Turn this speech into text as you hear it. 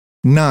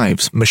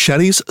Knives,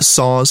 machetes,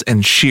 saws,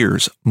 and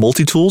shears,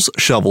 multi-tools,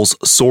 shovels,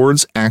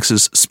 swords,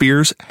 axes,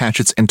 spears,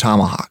 hatchets, and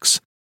tomahawks.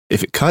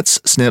 If it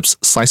cuts, snips,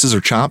 slices, or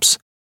chops,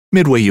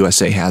 Midway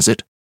USA has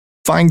it.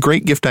 Find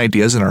great gift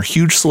ideas in our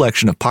huge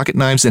selection of pocket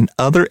knives and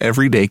other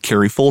everyday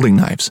carry folding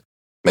knives.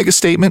 Make a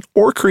statement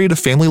or create a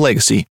family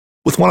legacy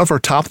with one of our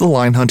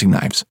top-of-the-line hunting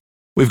knives.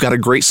 We've got a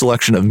great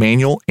selection of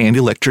manual and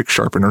electric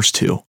sharpeners,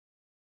 too.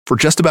 For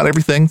just about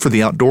everything for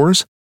the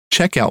outdoors,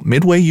 check out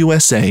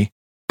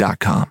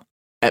MidwayUSA.com.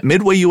 At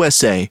Midway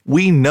USA,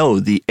 we know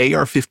the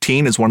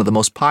AR-15 is one of the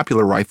most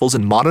popular rifles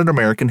in modern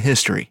American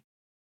history.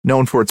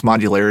 Known for its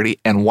modularity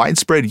and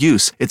widespread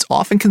use, it's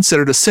often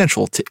considered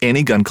essential to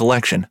any gun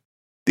collection.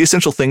 The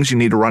essential things you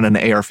need to run an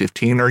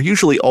AR-15 are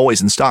usually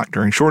always in stock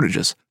during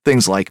shortages,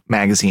 things like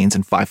magazines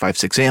and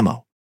 5.56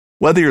 ammo.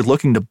 Whether you're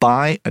looking to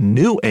buy a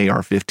new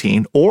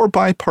AR-15 or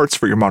buy parts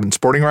for your modern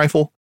sporting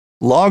rifle,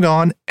 log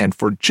on and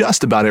for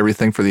just about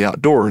everything for the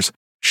outdoors,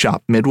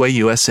 shop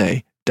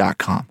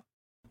MidwayUSA.com.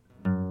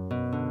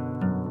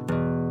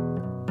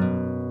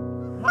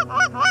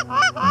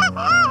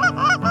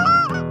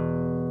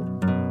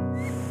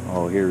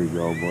 Oh, here we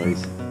go,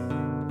 boys.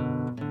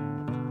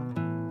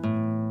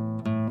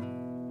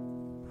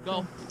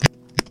 Go.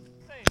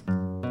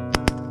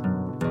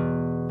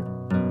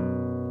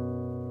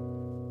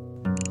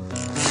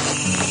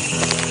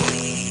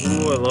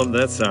 Ooh, I love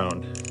that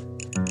sound.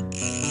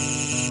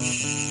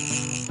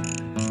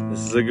 This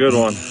is a good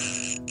one.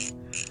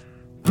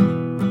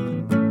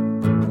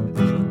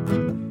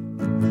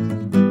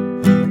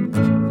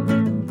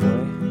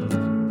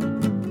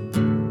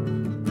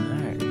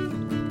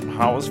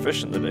 How was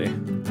fishing today?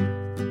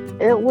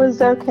 It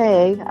was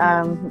okay.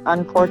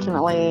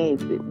 Unfortunately,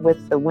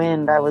 with the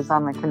wind, I was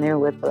on the canoe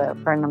with a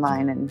friend of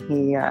mine, and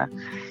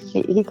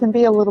he can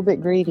be a little bit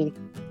greedy.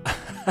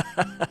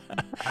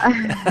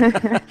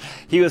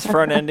 He was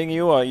front-ending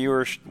you while you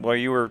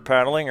were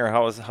paddling, or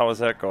how was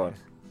that going?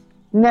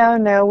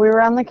 No, we were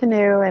on the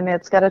canoe, and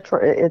it's got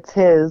it's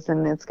his,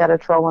 and it's got a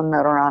trolling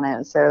motor on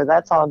it, so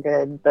that's all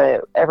good.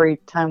 But every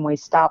time we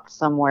stopped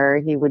somewhere,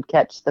 he would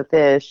catch the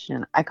fish,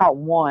 and I caught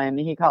one.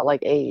 He caught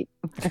like 8.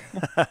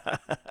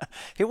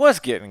 He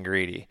was getting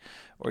greedy.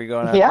 Were you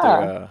going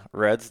after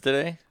reds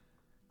today?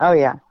 Oh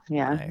yeah,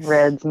 Nice.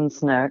 Reds and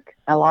snook.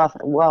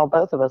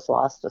 Both of us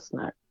lost a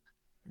snook.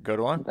 Good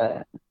one.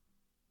 But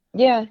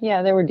yeah,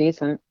 they were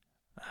decent.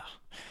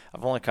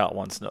 I've only caught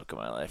one snook in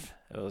my life.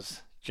 It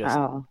was just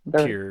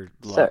they're pure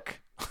luck.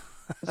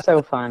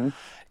 So fun.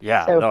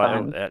 Yeah, so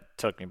fun. That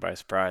took me by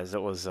surprise.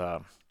 It was,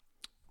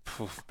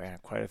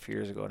 quite a few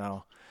years ago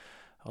now.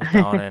 I was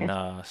down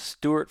in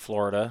Stuart,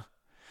 Florida.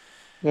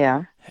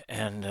 Yeah.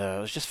 And I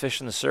was just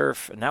fishing the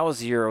surf, and that was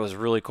the year it was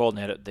really cold,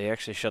 and they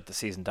actually shut the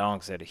season down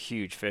because they had a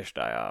huge fish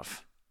die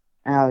off.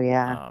 Oh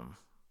yeah.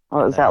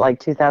 Was that like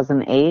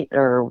 2008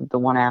 or the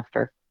one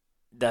after?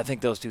 I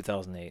think that was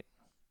 2008.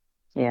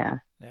 Yeah.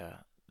 Yeah,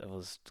 it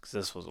was, because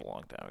this was a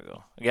long time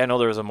ago. Yeah, I know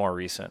there was a more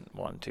recent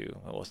one too.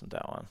 It wasn't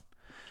that one.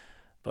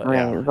 But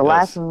right. yeah, the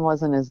last one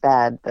wasn't as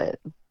bad, but.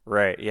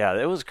 Right. Yeah,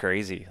 it was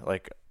crazy.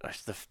 Like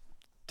the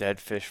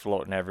dead fish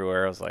floating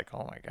everywhere. I was like,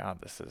 oh my God,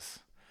 I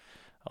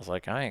was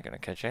like, I ain't going to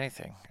catch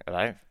anything. And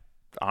I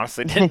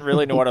honestly didn't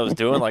really know what I was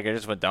doing. Like, I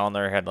just went down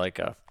there, had like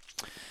a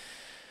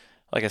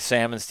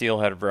salmon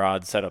steelhead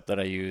rod setup that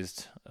I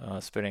used,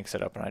 spinning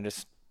setup, and I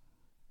just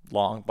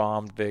long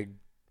bombed big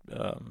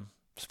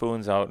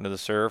spoons out into the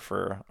surf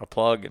for a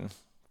plug and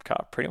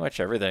caught pretty much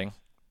everything.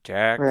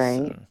 Jacks.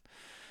 Right.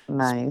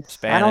 Nice.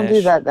 Spanish. I don't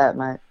do that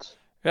much.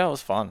 Yeah, it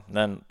was fun. And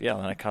then,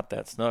 when I caught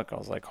that snook, I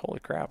was like, holy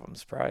crap, I'm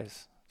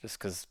surprised. Just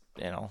because,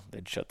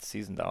 they'd shut the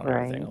season down and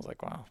everything. I was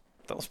like, wow,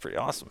 that was pretty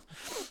awesome.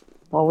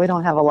 Well, we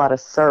don't have a lot of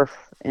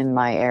surf in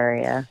my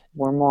area.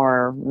 We're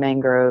more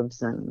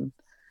mangroves and,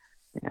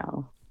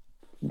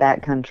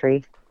 that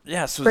country.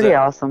 Yeah, so pretty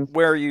awesome.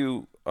 Where are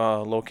you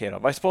located?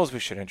 I suppose we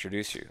should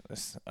introduce you.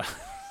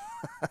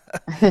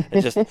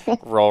 Just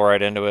roll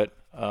right into it.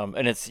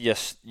 And it's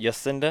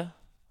Jacinda?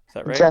 Is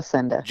that right?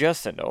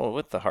 Jacinda. Oh,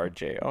 with the hard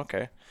J.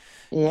 Okay.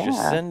 Yeah.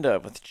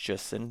 Jacinda with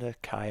Jacinda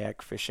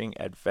Kayak Fishing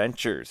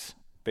Adventures,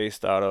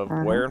 based out of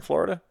where in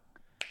Florida?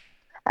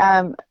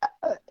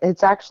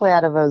 It's actually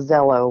out of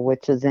Ozello,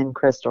 which is in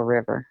Crystal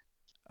River.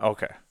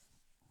 Okay.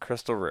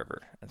 Crystal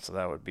River. And so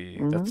that would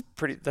be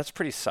that's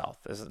pretty south,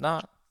 is it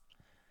not?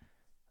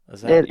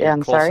 Is that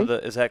I'm sorry?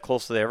 Is that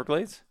close to the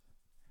Everglades?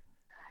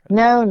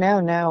 No.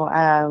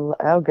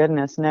 Oh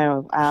goodness,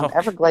 no.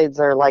 Everglades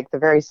are like the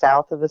very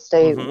south of the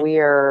state. Mm-hmm. We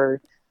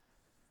are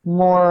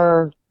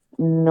more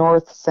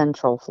north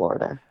central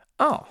Florida.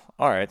 Oh,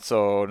 all right.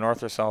 So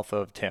north or south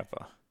of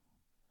Tampa?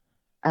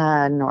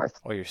 North.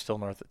 Oh, you're still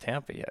north of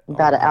Tampa yet?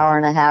 About an hour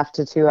and a half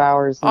to 2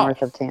 hours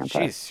north of Tampa.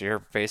 Jeez, you're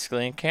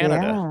basically in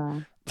Canada.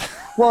 Yeah.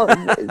 Well,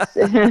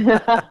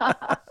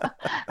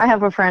 I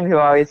have a friend who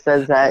always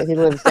says that. He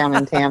lives down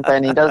in Tampa,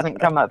 and he doesn't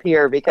come up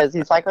here because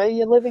he's like, well,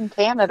 you live in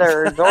Canada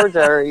or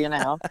Georgia,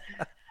 or,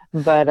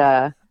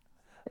 But,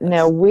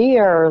 no, we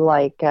are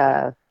like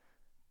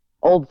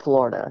old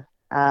Florida.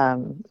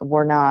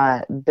 We're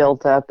not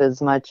built up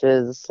as much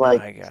as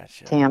like I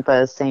gotcha.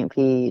 Tampa, St.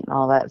 Pete, and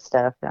all that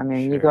stuff. I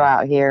mean, you go Sure.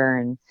 out here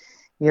and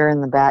you're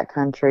in the back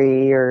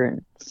country, you're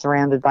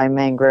surrounded by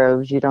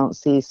mangroves, you don't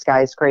see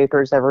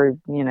skyscrapers everywhere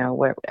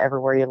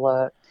you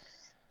look.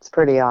 It's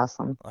pretty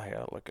awesome. I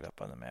gotta look it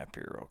up on the map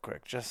here real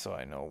quick, just so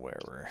I know where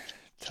we're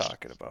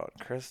talking about.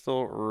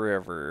 Crystal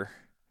River,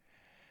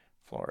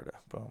 Florida.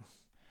 Boom.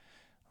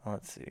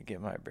 Let's see,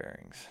 get my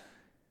bearings.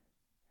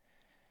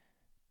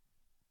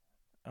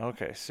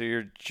 Okay, so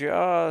you're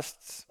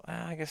just,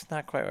 I guess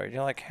not quite right.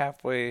 You're like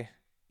halfway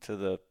to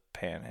the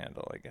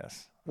panhandle, I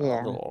guess. A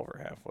Yeah. little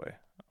over halfway.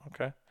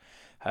 Okay.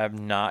 I have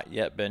not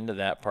yet been to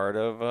that part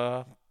of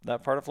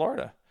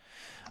Florida.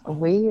 Oh,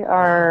 We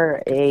wow,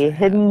 are look at a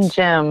hidden that.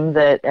 gem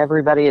that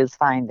everybody is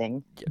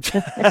finding.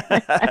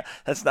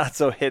 That's not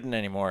so hidden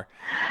anymore.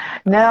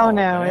 No, Oh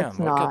no, it's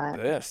man, look at not.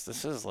 this.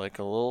 This is like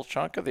a little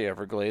chunk of the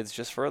Everglades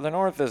just further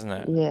north, isn't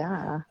it?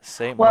 Yeah.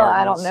 St. Well,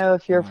 I don't Martin's. know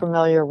if you're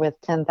familiar with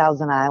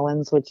 10,000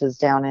 Islands, which is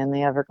down in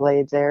the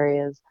Everglades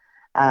areas.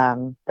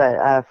 But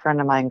a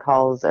friend of mine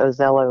calls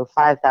Ozello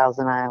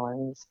 5,000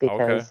 Islands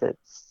Okay, because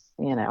it's,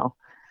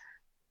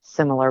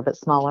 similar but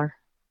smaller.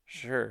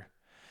 sure.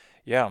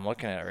 Yeah, I'm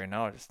looking at it right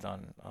now, just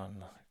on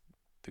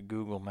the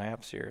Google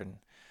Maps here, and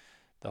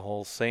the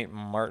whole St.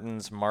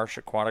 Martin's Marsh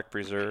Aquatic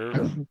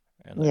Preserve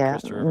and the Yeah.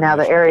 Crystal River Now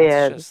National.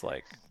 That's just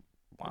like,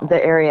 wow,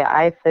 the area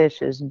I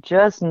fish is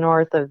just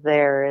north of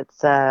there.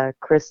 It's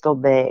Crystal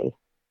Bay.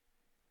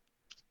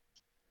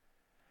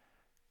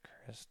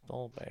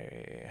 Crystal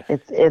Bay.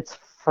 It's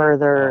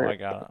Oh, I further,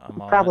 got it.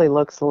 I'm on it. probably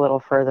looks a little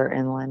further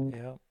inland.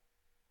 Yep.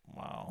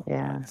 Wow,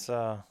 Yeah.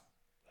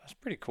 that's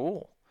pretty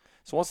cool.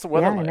 So what's the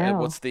weather Yeah, I like? know.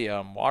 What's the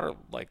water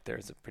like there?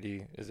 Is it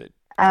pretty? Is it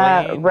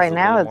clean? Is Right it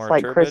a now little it's more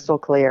like turbid? crystal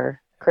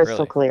clear,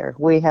 crystal Really? clear.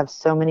 We have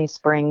so many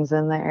springs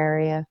in the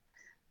area.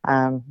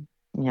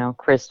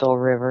 Crystal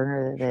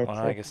River. Well,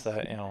 I guess It's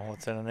that,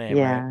 what's in a name,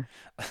 right? yeah.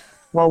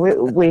 Well,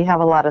 we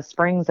have a lot of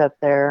springs up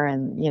there,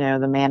 and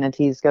the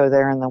manatees go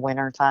there in the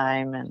winter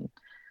time, and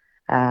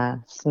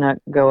snook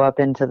go up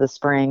into the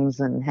springs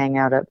and hang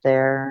out up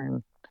there,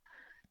 and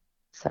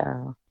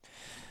so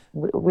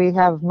we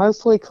have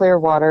mostly clear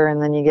water,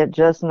 and then you get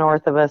just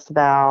north of us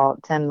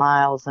about 10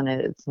 miles, and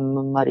it's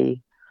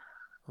muddy.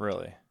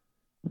 Really?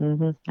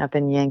 Up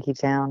in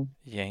Yankeetown.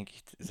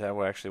 Yankee, is that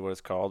actually what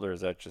it's called, or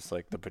is that just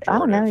like the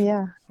Oh no, pejorative?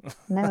 yeah.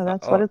 No,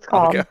 that's what Oh, it's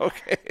okay, called.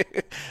 okay.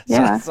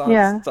 So it Yeah,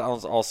 yeah.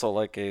 sounds also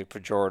like a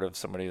pejorative,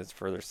 somebody that's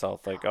further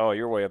south, like, oh,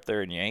 you're way up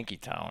there in Yankee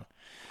Town.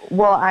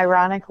 Well,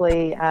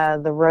 ironically,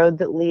 the road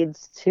that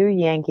leads to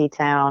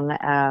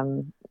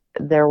Yankeetown,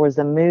 there was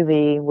a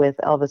movie with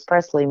Elvis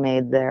Presley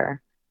made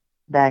there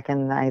back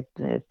in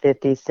the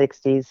 50s,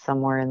 60s,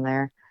 somewhere in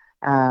there.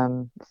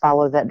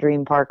 Follow That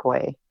Dream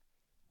Parkway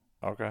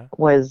Okay.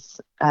 was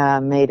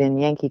made in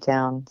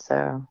Yankeetown,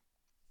 so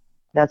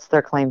that's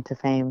their claim to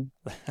fame.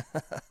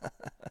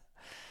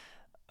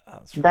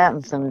 That's That pretty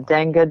and some cool.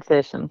 dang good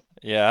fishing.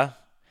 Yeah.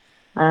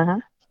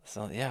 Uh-huh.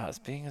 So yeah,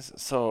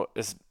 so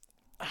it's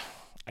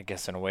I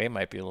guess in a way it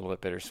might be a little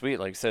bit bittersweet.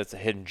 Like I said, it's a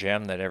hidden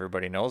gem that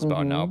everybody knows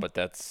about now, hmm but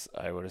that's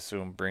I would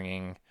assume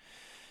bringing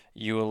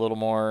you a little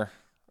more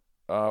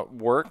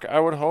work. I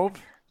would hope.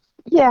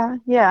 Yeah,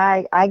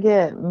 yeah. I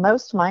get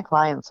most of my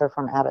clients are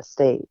from out of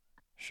state.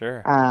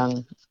 Sure.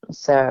 Um,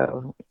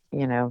 so,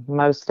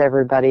 most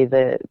everybody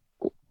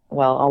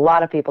well, a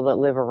lot of people that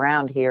live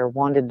around here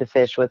wanted to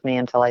fish with me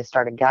until I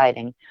started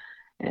guiding,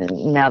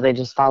 and now they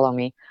just follow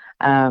me.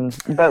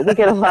 But we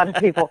get a lot of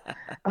people,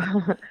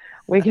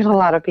 we get a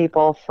lot of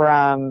people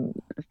from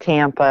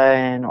Tampa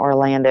and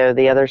Orlando,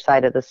 the other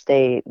side of the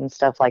state, and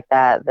stuff like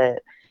that,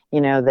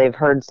 they've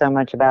heard so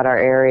much about our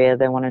area,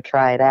 they want to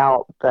try it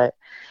out. But,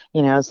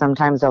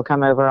 sometimes they'll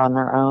come over on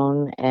their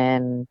own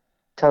and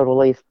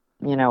totally,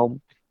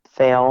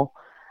 fail.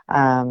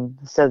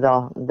 So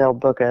they'll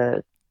book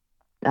a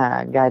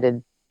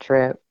guided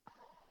trip.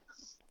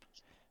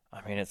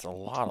 I mean, it's a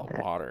lot of But,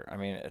 water. I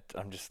mean,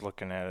 I'm just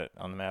looking at it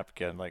on the map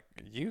again. Like,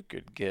 you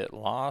could get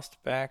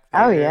lost back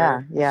oh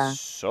yeah, there yeah.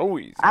 so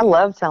I easy.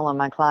 love telling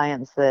my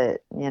clients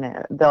that,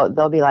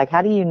 they'll be like,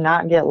 "How do you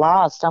not get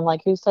lost?" I'm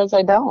like, "Who says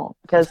I don't?"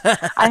 Because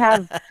I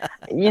have,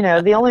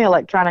 the only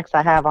electronics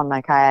I have on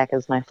my kayak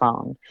is my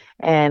phone.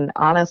 And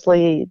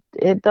honestly,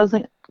 it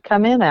doesn't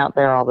come in out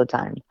there all the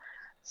time.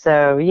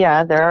 So,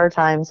 yeah, there are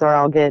times where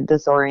I'll get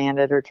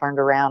disoriented or turned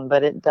around,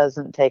 but it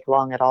doesn't take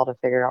long at all to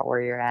figure out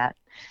where you're at.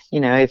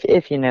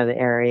 If you know the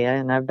area,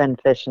 and I've been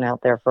fishing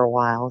out there for a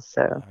while,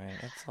 so I mean,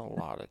 it's a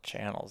lot of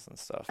channels and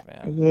stuff,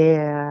 man.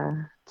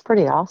 yeah, it's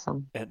pretty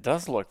awesome. It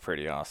does look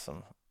pretty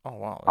awesome. Oh,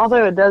 wow. There's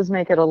Although a, it does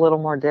make it a little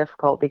more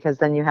difficult because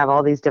then you have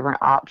all these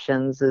different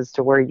options as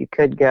to where you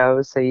could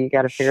go, so you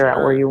got to figure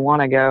out where you sure.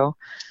 want to go.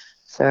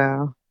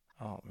 So,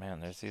 Oh, man.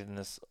 There's even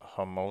this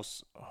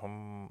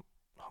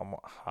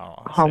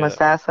how I say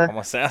that? Homosassa,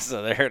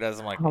 Homosassa. There it is.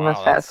 I'm like,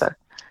 wow, Homosassa.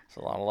 that's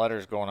a lot of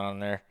letters going on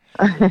there.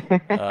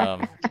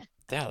 Um,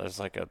 yeah, there's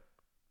like a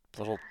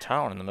little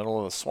town in the middle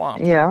of the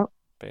swamp, Yeah.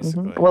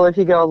 basically. Well, if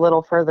you go a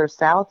little further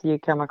south, you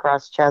come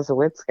across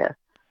Chassahowitzka.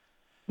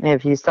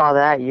 If you saw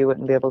that, you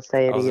wouldn't be able to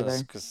say I it was either.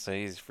 just gonna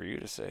say easy for you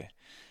to say.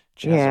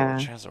 Yeah,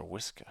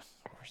 Chazawiska.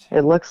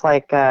 it looks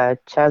like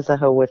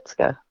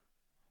Chazahowitzka,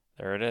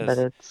 There it but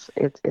is.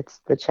 it's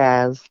the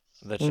Chaz.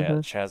 The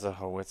Mhm.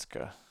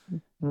 Chazahowitzka.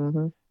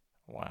 Mhm.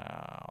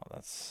 Wow,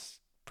 that's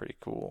pretty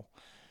cool.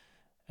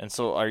 And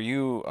so are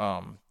you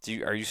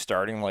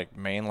starting like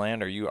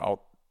mainland? Are you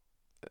out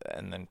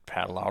and then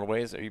paddle out a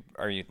ways?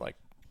 Are you like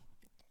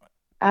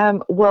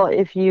Well,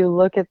 if you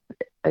look at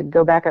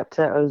go back up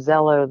to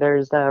Ozello,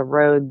 there's a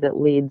road that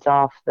leads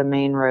off the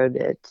main road.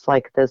 It's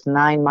like this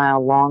 9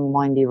 mile long,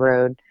 windy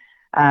road.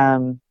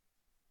 Um,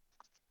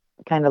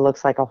 Kind of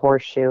looks like a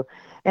horseshoe,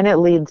 and it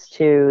leads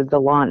to the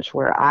launch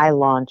where I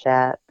launch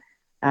at,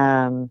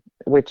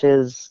 which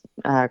is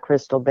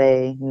Crystal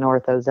Bay,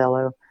 North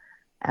Ozello.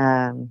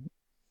 Um,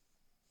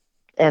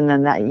 and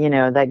then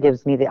that, that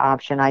gives me the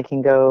option. I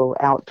can go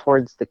out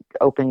towards the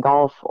open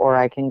Gulf, or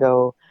I can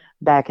go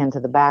back into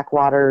the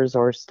backwaters,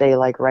 or stay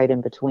like right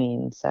in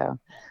between. So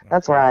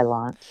that's where okay? I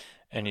launch.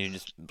 And you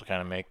just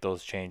kind of make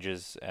those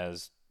changes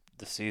as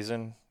the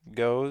season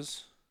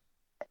goes?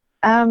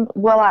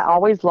 Well, I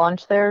always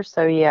launch there,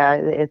 so yeah,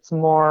 it's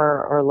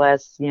more or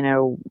less,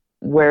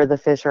 where the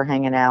fish are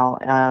hanging out.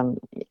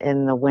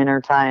 In the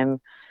winter time,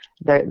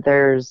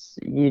 there's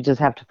you just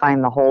have to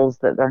find the holes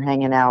that they're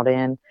hanging out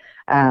in.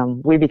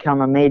 We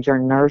become a major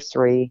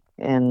nursery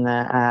in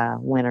the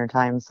winter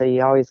time, so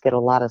you always get a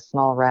lot of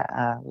small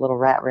little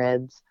rat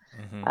reds.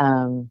 Mm-hmm.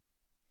 Um,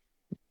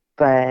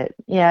 but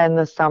yeah, in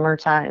the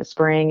summertime,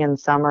 spring and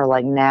summer,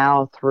 like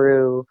now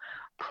through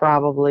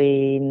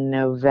probably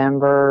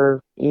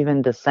November,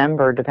 even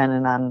December,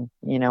 depending on,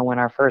 when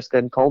our first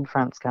good cold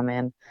fronts come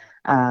in,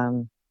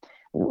 um,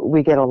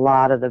 we get a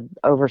lot of the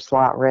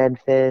overslot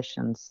redfish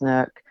and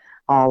snook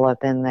all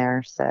up in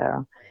there.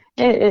 So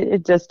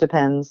it just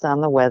depends on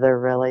the weather,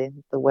 really.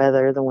 The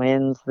weather, the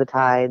winds, the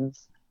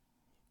tides.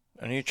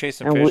 And are you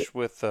chasing And we, fish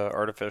with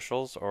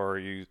artificials or are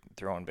you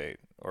throwing bait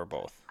or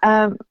both?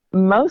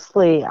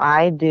 Mostly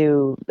I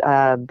do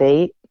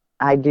bait.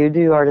 I do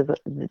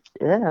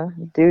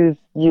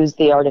use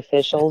the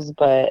artificials,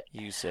 but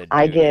You said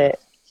I doo doo. get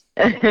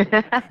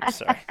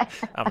Sorry,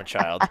 I'm a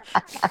child.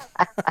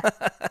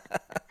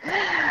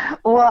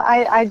 well,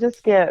 I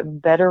just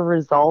get better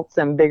results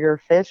and bigger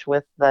fish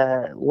with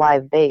the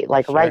live bait.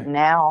 Like right Sure.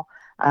 now,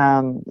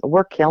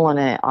 we're killing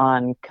it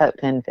on cut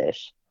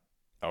pinfish.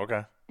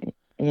 Okay.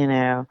 You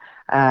know,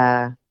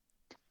 uh,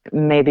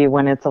 maybe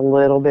when it's a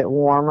little bit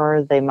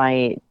warmer, they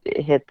might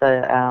hit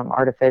the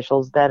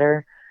artificials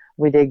better.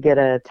 We did get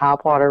a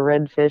topwater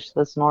redfish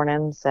this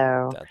morning,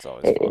 so That's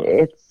always it, fun.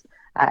 it's.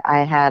 I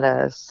had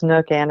a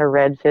snook and a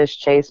redfish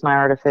chase my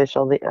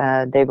artificial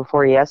the day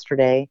before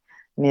yesterday.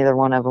 Neither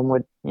one of them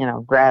would,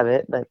 grab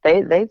it, but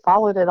they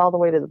followed it all the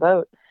way to the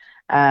boat.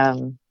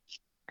 Um,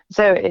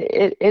 so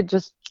it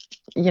just,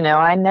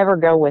 I never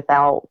go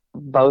without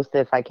both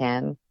if I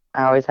can.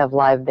 I always have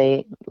live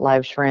bait,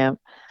 live shrimp.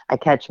 I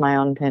catch my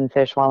own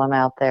pinfish while I'm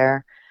out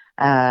there.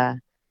 Uh,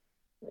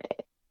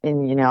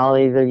 and, I'll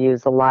either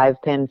use a live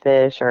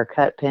pinfish or a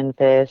cut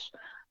pinfish,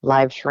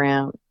 live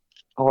shrimp,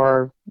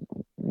 or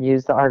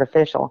use the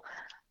artificial.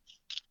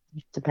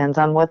 Depends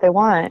on what they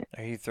want.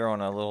 Are you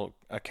throwing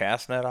a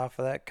cast net off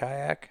of that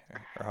kayak,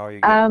 or how are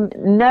you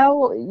getting?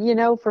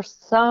 No, for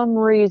some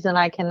reason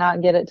I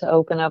cannot get it to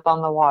open up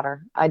on the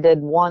water. I did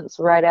once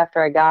right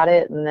after I got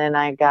it, and then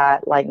I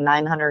got like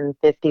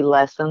 950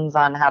 lessons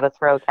on how to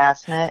throw a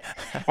cast net,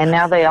 and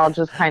now they all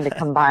just kind of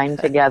combine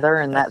together,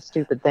 and that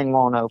stupid thing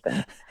won't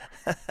open.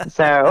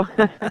 So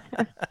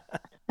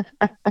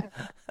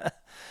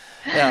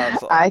Yeah.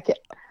 It's, I, ca-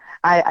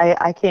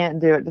 I can't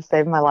do it to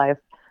save my life.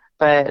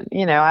 But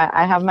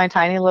I have my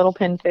tiny little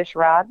pinfish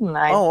rod, and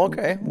I oh,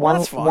 okay. Well, one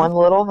that's fun. one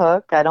little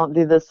hook. I don't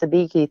do the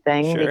sabiki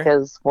thing Sure.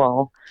 because,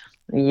 well,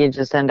 you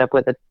just end up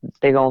with a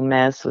big old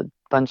mess with a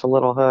bunch of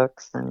little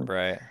hooks, and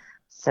Right.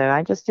 so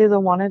I just do the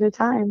one at a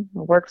time. It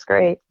works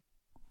great.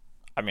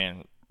 I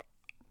mean,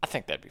 I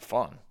think that'd be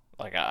fun.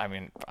 Like, I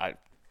mean,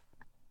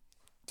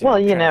 Well,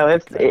 trying to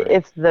if think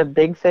ever. the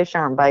big fish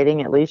aren't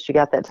biting, at least you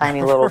got that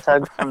tiny little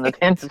tug from the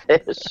Right.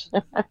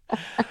 pinfish.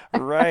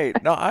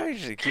 Right. No, I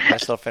usually keep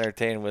myself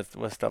entertained with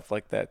stuff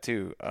like that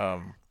too.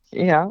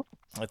 Yeah.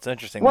 It's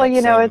interesting Well,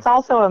 that same. it's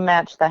also a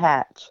match the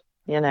hatch.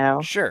 You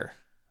know, Sure.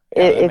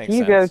 Yeah, that if makes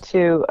you go sense.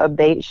 to a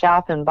bait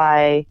shop and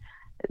buy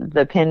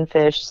the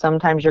pinfish,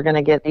 sometimes you're going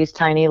to get these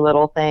tiny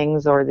little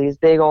things or these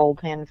big old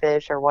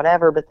pinfish or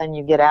whatever, but then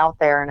you get out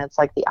there and it's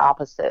like the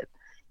opposite.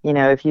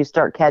 If you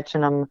start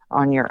catching them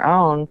on your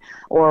own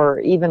or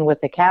even with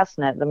the cast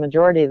net, the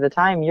majority of the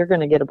time you're going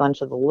to get a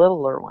bunch of the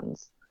littler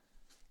ones.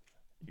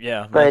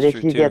 Yeah, But that's true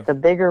if you get too. the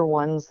bigger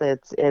ones,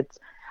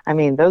 I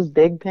mean, those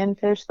big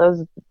pinfish,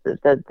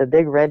 the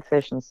big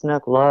redfish and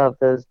snook love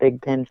those big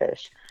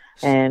pinfish.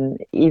 S- And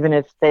even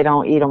if they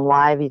don't eat them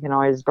live, you can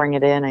always bring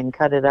it in and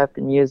cut it up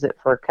and use it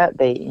for cut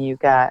bait. And you've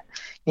got,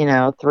 3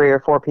 or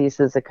 4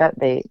 pieces of cut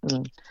bait,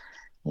 and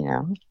you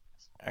know,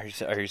 Are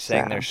you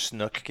saying So there's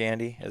snook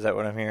candy? Is that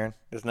what I'm hearing?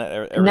 Isn't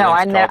that no,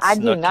 everything's called I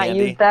do snook not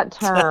use candy? that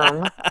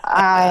term.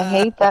 I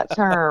hate that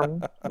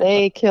term.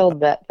 They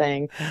killed that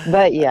thing.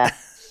 But yeah,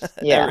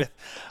 yeah. Every,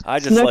 I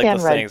just Snook like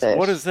and those things.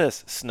 What redfish. is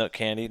this? Snook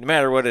candy. No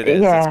matter what it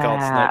is, it's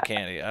called Yeah, snook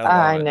candy. I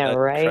love I it. know, That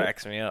right?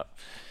 cracks me up.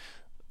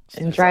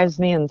 It Is that drives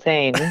me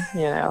insane,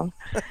 you know.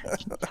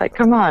 It's like,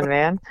 come on,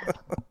 man.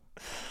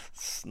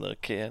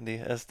 snook candy?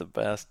 That's the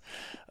best.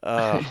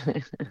 Uh,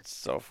 it's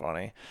so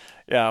funny.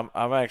 Yeah,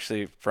 I'm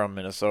actually from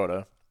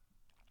Minnesota,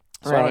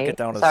 so I don't get Right.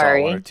 down to the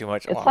saltwater Sorry. too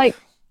much. It's Oh,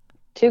 like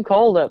too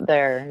cold up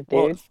there,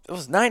 well, dude. it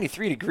was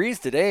 93 degrees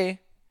today.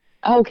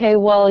 Okay,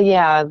 well,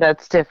 yeah,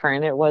 that's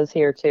different. It was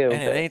here too,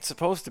 And it but ain't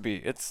supposed to be.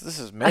 This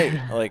is May.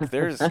 Like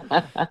there's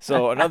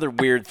so another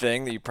weird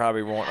thing that you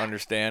probably won't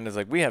understand is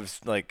like we have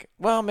like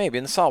well maybe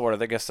in the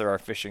saltwater I guess there are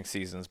fishing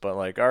seasons but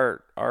like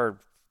our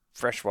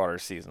freshwater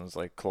seasons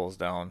like close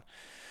down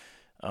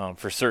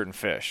for certain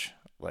fish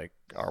like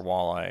our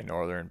walleye,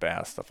 northern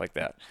bass, stuff like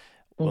that.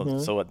 Well, hmm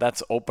so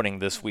that's opening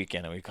this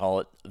weekend and we call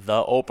it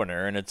the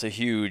opener and it's a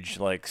huge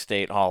like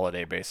state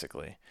holiday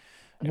basically.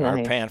 And our Nice.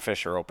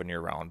 panfish are open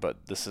year round,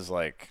 but this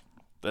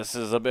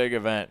is a big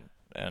event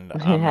and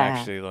I'm Yeah.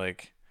 actually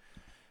like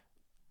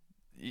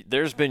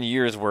there's been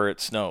years where it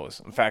snows.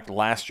 In fact,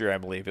 last year I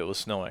believe it was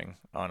snowing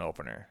on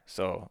opener.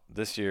 So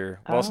this year,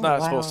 well, it's Oh,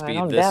 not supposed wow, to I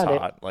be don't this doubt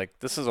it. hot. Like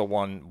this is a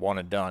one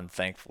and done.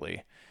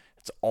 Thankfully,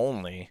 it's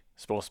only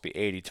supposed to be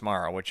 80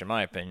 tomorrow, which in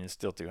my opinion is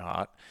still too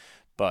hot.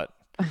 But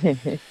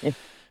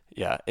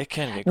yeah, it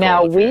can get cold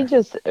Now up here.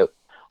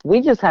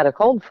 we just had a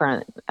cold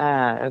front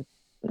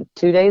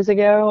 2 days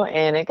ago,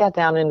 and it got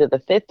down into the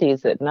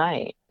 50s at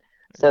night.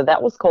 So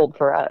that was cold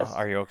for us.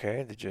 Are you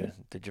okay? Did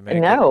you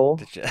make it? No,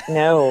 Did you?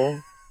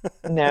 no,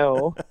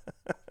 no.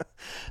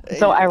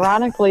 So Hey,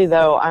 ironically,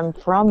 though, I'm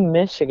from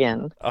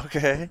Michigan,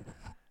 okay.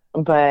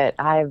 but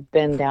I've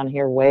been down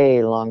here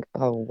way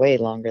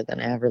longer than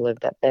I ever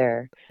lived up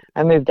there.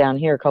 I moved down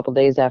here a couple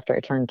days after I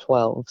turned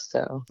 12,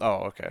 so.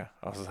 Oh, okay.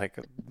 I was like,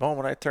 the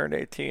moment I turned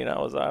 18, I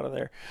was out of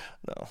there.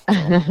 No,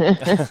 so.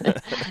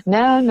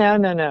 No, no,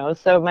 no, no.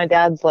 So my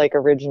dad's like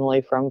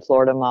originally from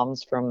Florida,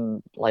 mom's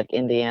from like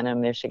Indiana,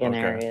 Michigan Okay,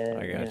 area.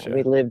 I You know,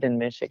 we gotcha. lived in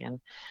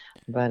Michigan.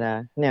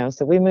 But no,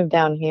 so we moved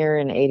down here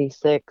in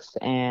 86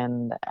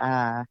 and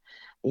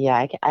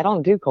yeah, I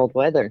don't do cold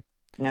weather.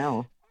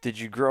 No. Did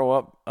you grow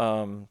up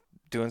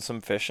doing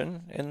some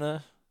fishing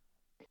in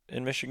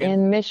Michigan?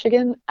 In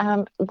Michigan,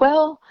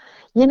 well,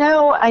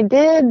 I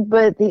did,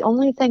 but the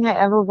only thing I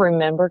ever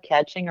remember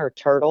catching are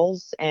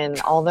turtles.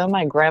 And although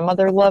my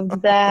grandmother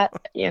loved that,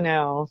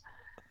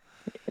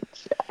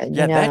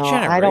 Yeah, that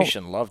I don't.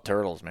 generation loved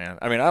turtles, man.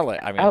 I mean,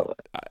 Oh,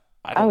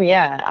 I oh don't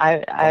yeah,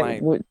 when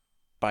I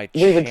by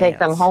we would take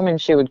them chance, home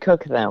and she would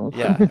cook them.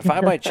 yeah, if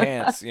I by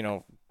chance,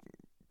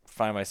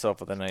 find myself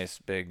with a nice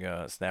big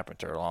snapping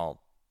turtle,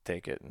 I'll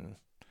take it and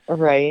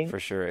Right. for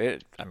sure.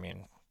 I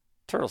mean,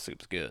 turtle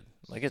soup's good.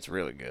 Like it's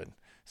really good.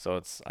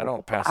 So I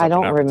don't pass I up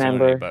an don't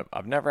opportunity, remember. but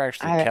I've never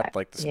actually I kept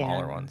like the yeah.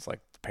 smaller ones,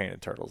 like the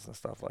painted turtles and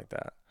stuff like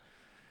that.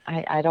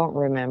 I don't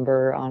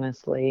remember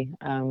honestly.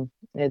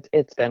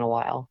 It's been a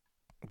while,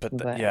 But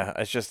but yeah,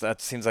 it's just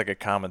that seems like a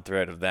common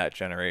thread of that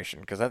generation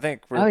because I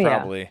think we're oh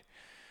yeah, probably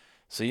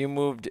so you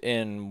moved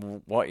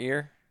in what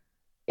year?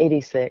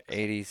 86.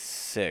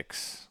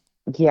 86.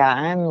 Yeah,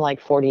 I'm like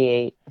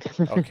 48.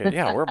 Okay,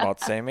 yeah, we're about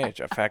the same age.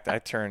 In fact,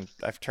 I've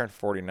turned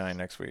 49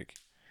 next week.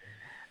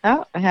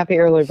 Oh, happy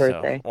early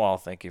So, birthday. well,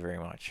 thank you very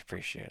much.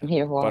 Appreciate it.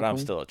 You're But I'm welcome.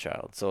 still a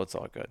child, so it's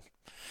all good.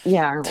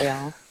 Yeah, aren't we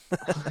all?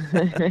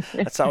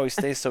 That's how we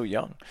stay so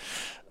young.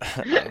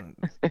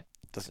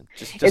 Doesn't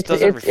just It's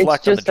doesn't it's it's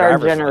reflect on the just our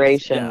driver's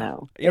license. generation Yeah.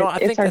 though. You know, I It's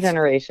think our that's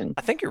generation.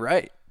 I think you're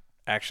right,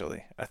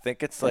 actually. I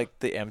think it's like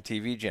the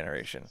MTV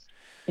generation.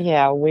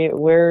 Yeah,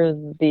 we're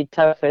the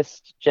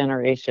toughest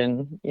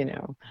generation,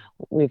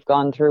 We've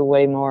gone through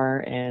way more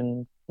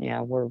and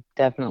yeah, we're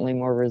definitely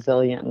more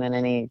resilient than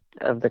any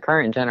of the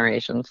current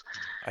generations.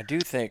 I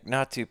do think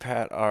not to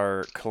pat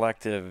our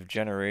collective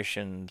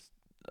generation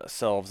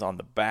selves on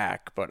the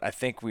back, but I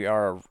think we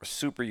are a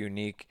super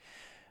unique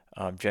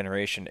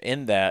generation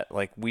in that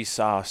like we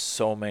saw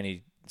so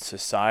many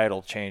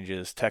societal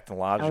changes,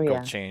 Oh technological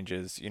yeah.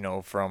 changes,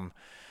 from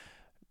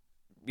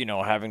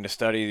having to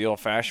study the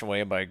old-fashioned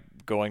way by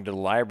going to the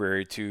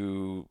library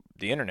to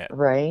the internet,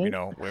 Right?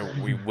 where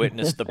we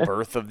witnessed the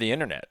birth of the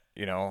internet,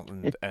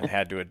 and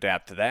had to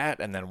adapt to that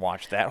and then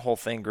watch that whole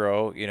thing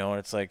grow, and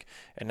it's like,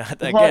 and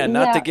not Well, again,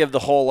 not to yeah. give the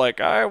whole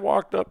like I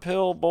walked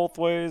uphill both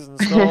ways in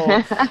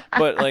snow,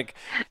 but like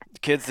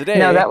kids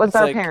No, today, that was it's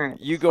our like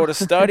you parents. go to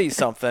study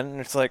something and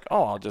it's like,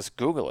 oh, I'll just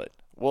Google it.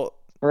 Well,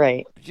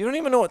 Right. you don't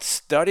even know what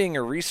studying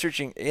or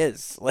researching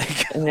is.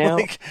 Like, No,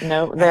 like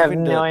no, they have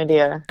having no to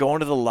idea. go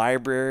into the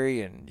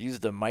library and use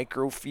the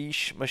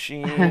microfiche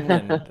machine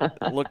and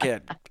look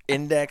at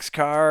index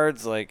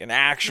cards, like, and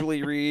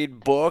actually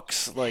read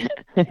books, like,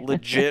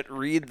 legit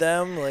read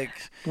them.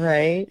 Like,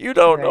 Right, you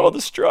don't know right.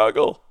 the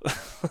struggle.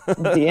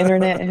 The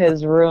internet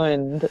has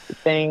ruined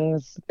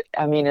things.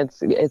 I mean,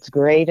 it's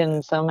great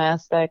in some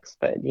aspects,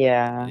 but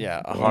yeah,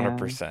 Yeah,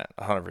 yeah. 100%,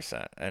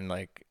 100%. And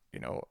like,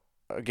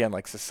 again,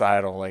 like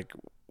societal, like,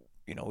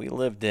 we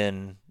lived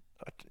in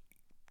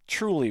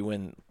truly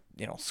when,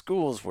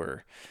 schools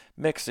were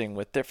mixing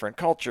with different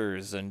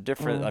cultures and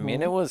different, I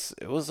mean, Mhm. it was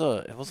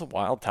a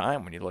wild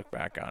time when you look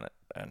back on it.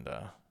 And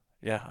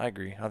yeah, I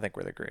agree. I think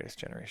we're the greatest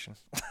generation.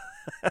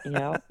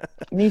 Yep.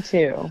 Me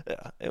too.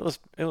 Yeah, it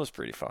was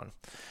pretty fun.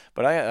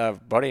 But a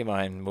buddy of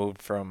mine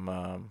moved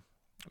from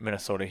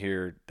Minnesota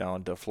here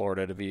down to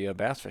Florida to be a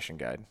bass fishing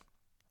guide.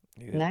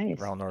 He's Nice.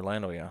 around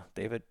Orlando, yeah.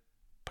 David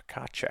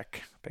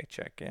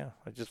Paycheck, yeah.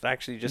 I just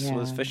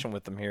was Yeah. fishing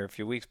with him here a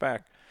few weeks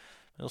back.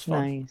 It was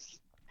fun. Nice.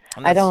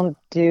 And I that's don't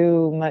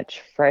do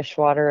much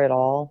freshwater at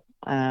all.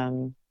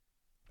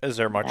 Is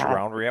there much I,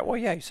 around where you're at? Well,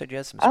 yeah, you said you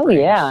had some oh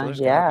springs, so yeah, there's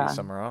got to be yeah.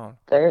 some around.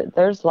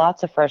 There's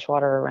lots of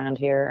freshwater around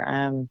here.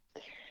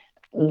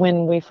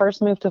 When we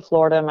first moved to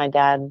Florida, my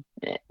dad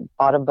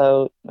bought a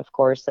boat, of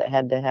course, that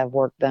had to have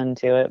work done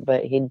to it,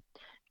 but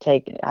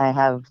I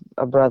have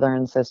a brother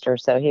and sister,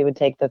 so he would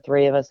take the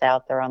three of us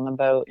out there on the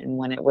boat, and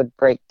when it would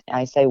break,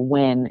 I say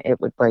when it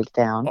would break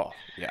down, Oh,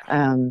 yeah.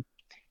 um,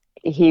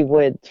 he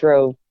would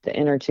throw the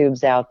inner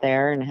tubes out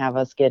there and have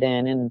us get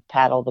in and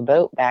paddle the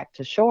boat back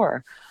to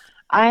shore.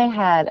 I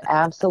had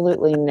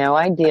absolutely no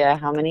idea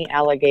how many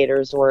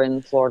alligators were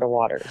in Florida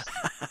waters.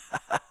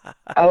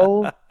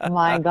 Oh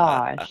my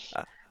gosh.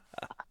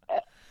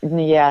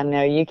 Yeah,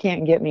 no, you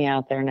can't get me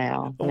out there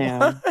now.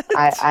 No.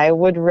 I What? I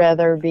would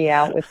rather be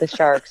out with the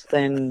sharks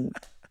than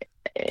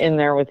in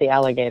there with the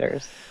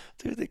alligators.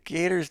 Dude, the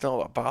gators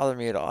don't bother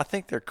me at all. I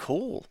think they're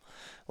cool.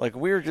 Like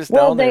we were just Well,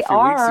 down there a they few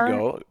weeks are.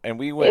 ago and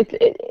we went.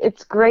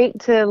 It's great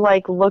to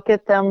like look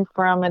at them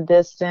from a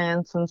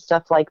distance and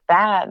stuff like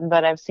that,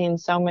 but I've seen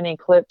so many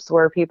clips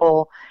where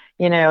people,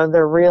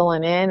 they're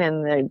reeling in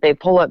and they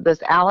pull up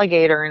this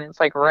alligator and it's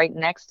like right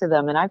next to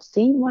them, and I've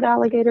seen what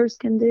alligators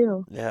can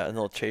do. Yeah, and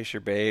they'll chase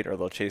your bait or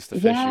they'll chase the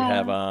fish you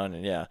have Yeah, on.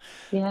 And yeah,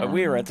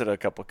 we yeah, rented a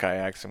couple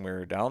kayaks and we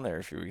were down there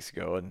a few weeks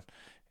ago. And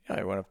yeah,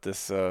 I went up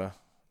this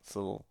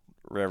little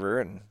river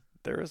and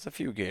there was a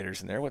few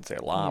gators in there. I wouldn't say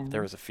a lot, but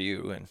there yeah. was a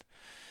few. And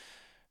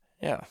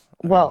yeah,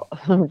 I mean, Well,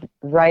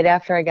 right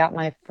after I got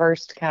my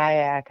first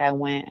kayak, I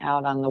went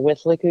out on the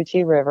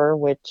Withlacoochee River,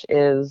 which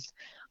is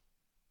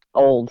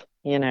old.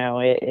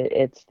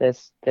 It's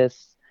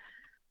this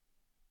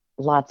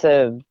lots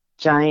of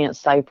giant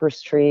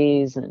cypress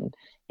trees and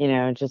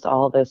just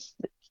all this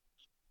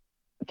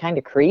kind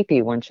of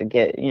creepy once you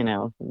get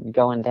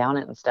going down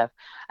it and stuff.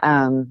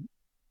 Um,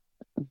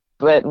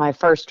 but my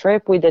first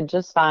trip, we did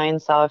just fine.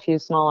 Saw a few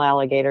small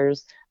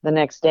alligators. The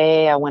next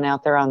day, I went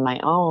out there on my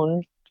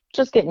own,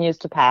 just getting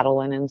used to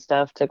paddling and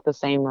stuff. Took the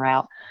same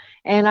route.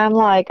 And I'm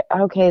like,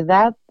 okay,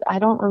 that I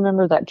don't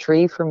remember that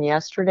tree from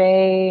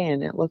yesterday,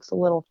 and it looks a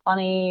little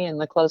funny.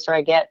 And the closer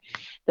I get,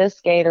 this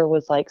gator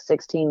was like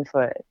 16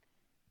 foot.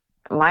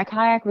 My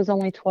kayak was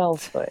only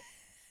 12 foot.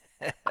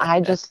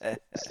 I just,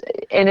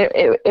 and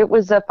it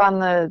was up on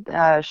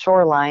the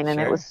shoreline and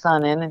it was sure,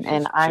 sunning,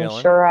 and just I'm chilling.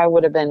 sure I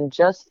would have been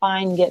just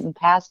fine getting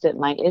past it.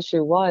 My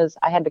issue was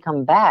I had to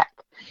come back.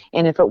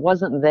 And if it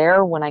wasn't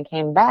there when I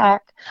came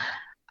back,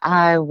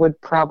 I would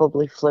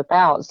probably flip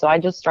out. So I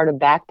just started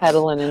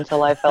backpedaling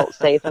until I felt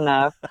safe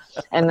enough.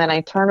 And then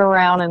I turn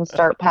around and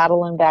start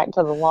paddling back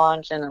to the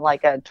launch, and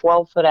like a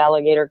 12-foot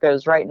alligator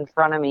goes right in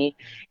front of me.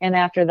 And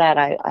after that,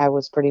 I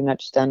was pretty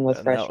much done with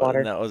And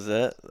freshwater. that was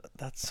it.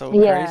 That's so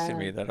crazy to Yeah.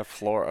 me that a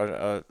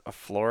Florida,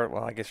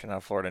 well, I guess you're not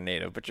a Florida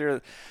native, but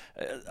you're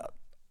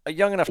a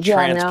young enough Yeah,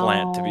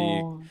 transplant to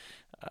be. no.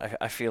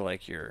 I feel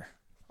like you're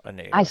a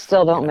I native,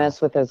 still you don't know.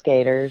 mess with those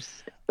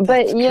gators.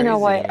 That's But you know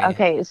crazy to what? me.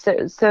 Okay,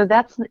 so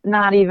that's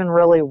not even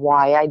really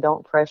why I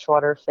don't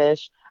freshwater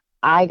fish.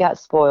 I got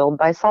spoiled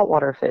by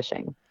saltwater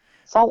fishing.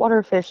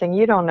 Saltwater fishing,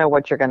 you don't know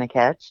what you're going to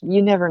catch.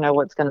 You never know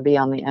what's going to be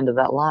on the end of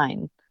that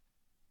line.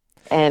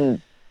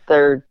 And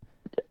there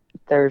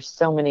there's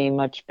so many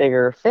much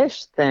bigger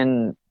fish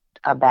than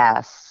a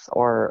bass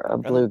or a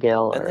And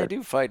bluegill and they or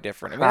do fight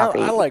different. I mean, I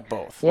crappie. like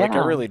both. Like I Yeah.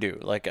 really do.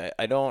 Like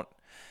I don't.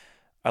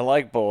 I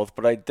like both,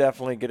 but I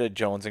definitely get a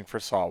jonesing for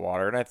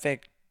saltwater, and I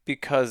think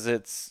because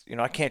it's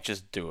I can't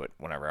just do it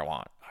whenever I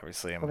want.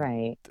 Obviously, I'm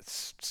Right.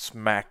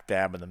 smack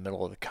dab in the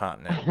middle of the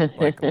continent,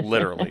 like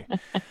literally.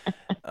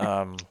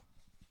 Um,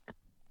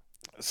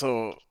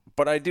 so,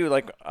 but I do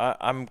like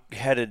I'm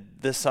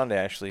headed this Sunday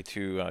actually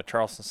to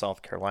Charleston,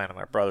 South Carolina.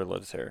 My brother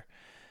lives here,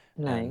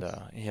 and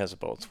Nice. he has a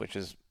boat, which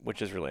is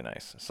really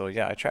nice. So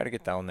yeah, I try to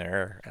get down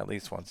there at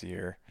least once a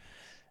year,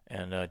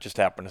 and just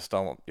happened to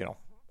stumble.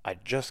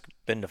 I'd just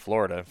been to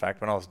Florida. In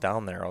fact, when I was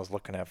down there, I was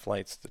looking at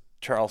flights to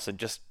Charleston.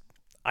 Just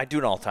I do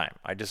it all the time.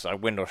 I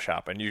window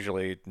shop, and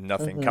usually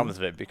nothing Hmm. comes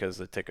of it because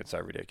the tickets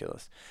are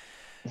ridiculous.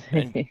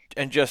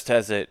 And just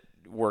as it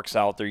works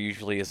out, there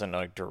usually isn't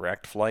a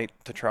direct flight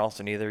to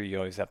Charleston either. You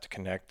always have to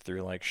connect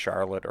through like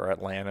Charlotte or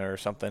Atlanta or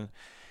something.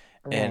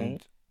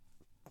 Right. And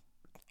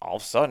all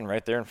of a sudden,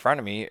 right there in front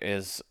of me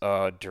is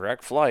a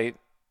direct flight.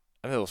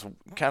 I mean, it was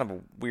kind of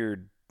a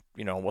weird,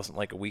 it wasn't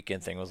like a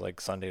weekend thing. It was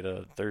like Sunday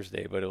to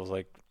Thursday, but it was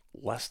like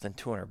less than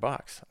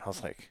 $200. I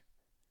was like,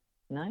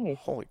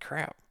 Nice. holy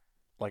crap.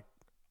 Like,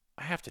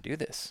 I have to do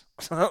this.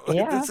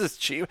 Yeah. This is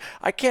cheap.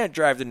 I can't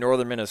drive to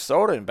northern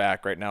Minnesota and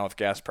back right now with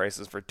gas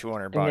prices for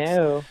 $200.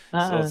 No.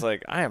 So it's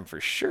like I am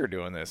for sure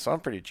doing this. So I'm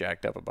pretty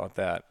jacked up about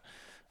that.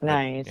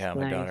 Nice, Yeah,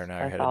 my daughter nice. and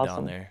I are That's headed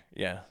down awesome. there.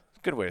 Yeah,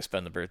 good way to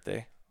spend the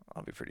birthday.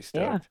 I'll be pretty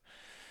Yeah, stoked.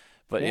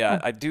 But yeah,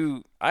 yeah.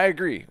 I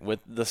agree with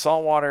the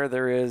saltwater.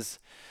 There is,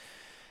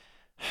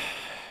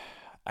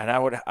 and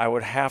I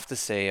would have to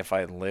say if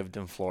I lived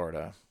in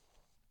Florida,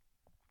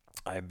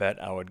 I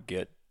bet I would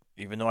get,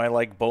 even though I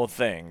like both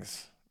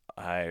things,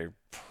 I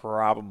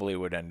probably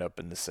would end up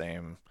in the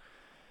same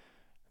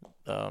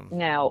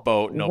Now,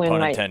 boat, no when pun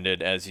my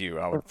intended, as you.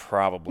 I would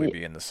probably y-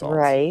 be in the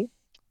salts. right.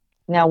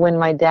 Now, when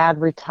my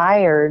dad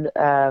retired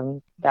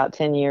about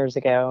 10 years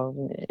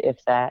ago,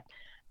 if that,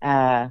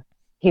 uh,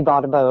 he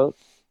bought a boat,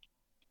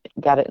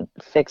 got it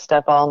fixed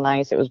up all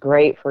nice. It was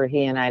great for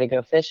he and I to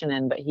go fishing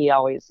in, but he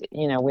always,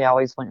 we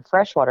always went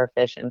freshwater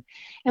fishing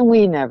and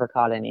we never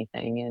caught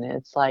anything. And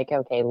it's like,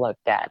 okay, look,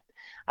 Dad,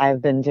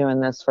 I've been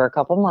doing this for a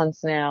couple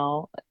months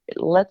now.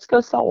 Let's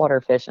go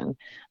saltwater fishing.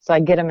 So I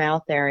get him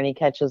out there and he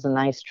catches a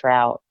nice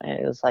trout.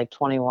 It was like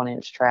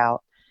 21-inch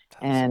trout.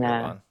 That's a And good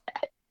one.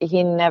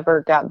 he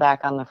never got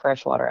back on the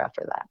freshwater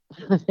after that.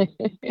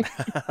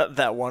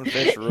 That one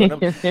fish ruined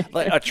him.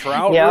 Like a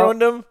trout Yep.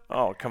 ruined him.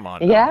 Oh, come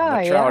on now. The Yeah,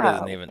 trout yeah.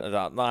 isn't even.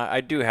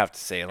 I do have to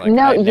say, like,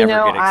 No, I never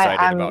get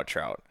excited I'm about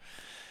trout.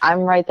 I'm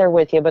right there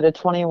with you, but a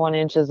 21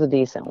 inch is a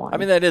decent I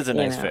mean, one, that is a you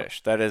nice know.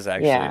 fish. That is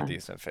actually a Yeah,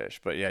 decent fish.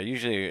 But yeah,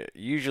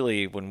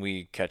 usually when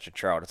we catch a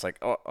trout, it's like,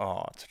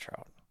 oh, it's a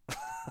trout.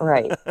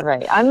 right,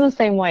 right. I'm the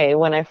same way.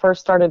 When I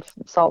first started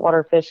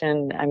saltwater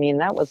fishing, I mean,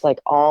 that was like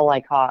all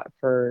I caught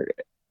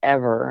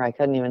forever. I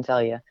couldn't even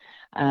tell you.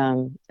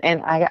 And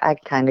I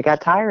kind of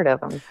got tired of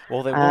them.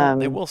 Well, they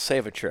Um, will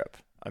save a trip.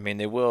 I mean,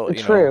 they will,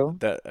 true,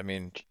 that I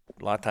mean,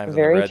 a lot of times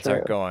when the very reds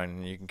aren't true.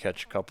 going, you can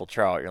catch a couple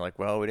trout. You're like,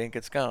 well, we didn't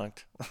get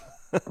skunked.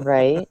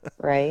 Right,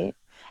 right.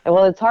 And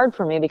well, it's hard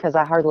for me because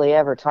I hardly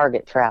ever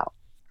target trout.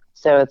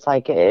 So it's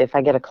like if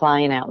I get a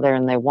client out there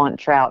and they want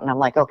trout, and I'm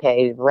like,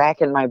 okay,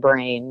 racking my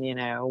brain,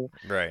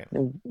 Right.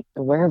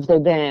 where have they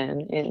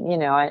been?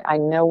 And, I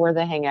know where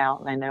they hang out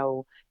and I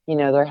know,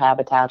 their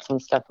habitats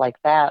and stuff like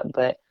that.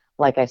 But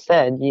like I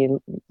said,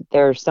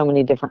 there's so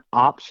many different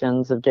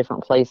options of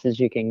different places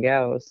you can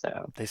go.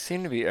 So They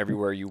seem to be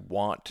everywhere you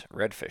want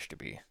redfish to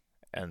be,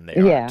 and they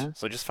aren't. yeah,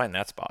 So just find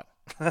that spot.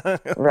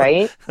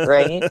 right,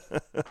 right.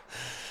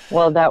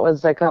 Well, that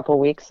was a couple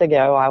weeks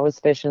ago. I was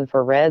fishing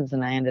for reds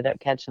and I ended up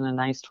catching a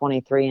nice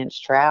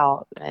 23-inch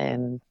trout.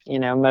 And,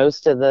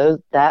 most of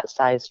that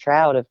size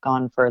trout have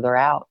gone further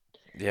out.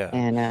 Yeah.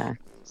 And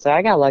so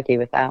I got lucky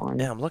with that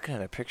Yeah, one. I'm looking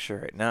at a picture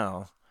right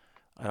now.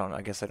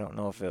 I guess I don't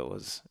know if it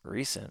was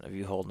recent of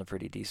you holding a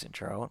pretty decent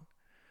trout.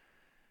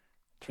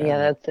 Yeah,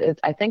 Trying to,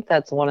 I think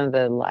that's one of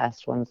the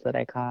last ones that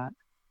I caught,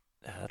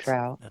 yeah, that's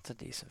trout. that's a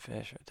decent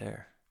fish right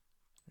there.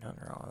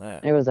 Nothing wrong with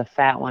that. It was a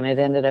fat one. It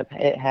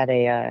had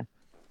a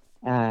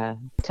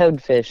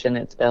toadfish in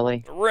its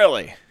belly.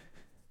 Really?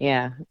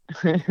 Yeah.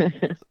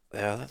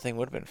 Yeah, that thing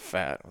would have been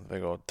fat with a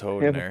big old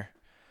toad in there.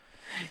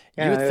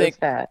 You would Yeah, it was think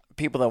fat.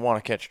 people that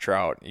want to catch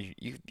trout,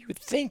 you would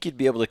think you'd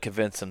be able to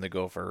convince them to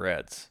go for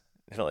reds.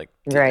 Like,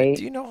 do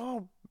Right. you know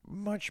how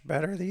much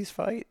better these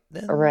fight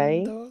than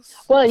Right. those?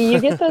 Well, you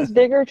get those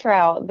bigger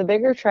trout. The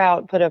bigger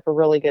trout put up a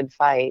really good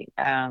fight.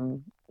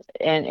 And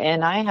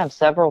I have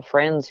several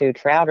friends who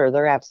trout are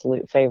their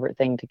absolute favorite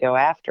thing to go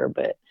after,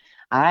 but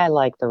I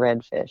like the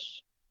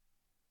redfish,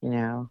 you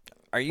know.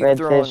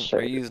 Redfish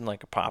Are you using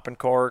like a popping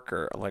cork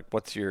or like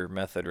what's your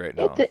method right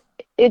it now? de-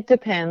 it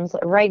depends.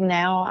 Right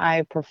now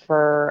I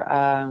prefer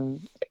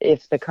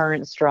if the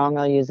current's strong,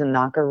 I'll use a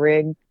knocker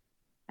rig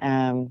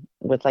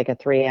with like a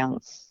 3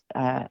 ounce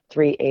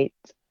 3/8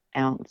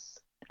 ounce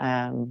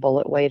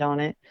bullet weight on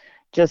it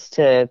just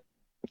to,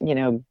 you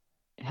know,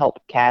 help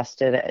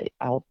cast it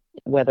out,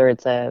 whether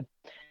it's a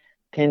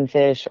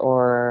pinfish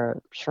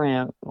or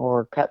shrimp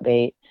or cut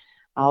bait.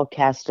 I'll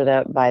cast it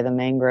up by the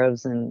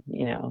mangroves and,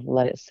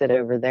 let it sit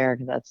over there.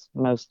 'Cause that's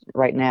most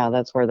right now,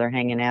 that's where they're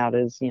hanging out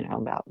is,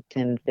 about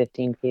 10,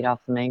 15 feet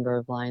off the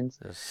mangrove lines.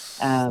 Just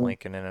Um,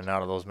 slinking in and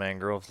out of those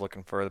mangroves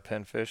looking for the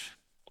pinfish.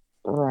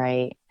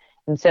 right.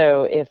 And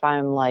so if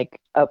I'm like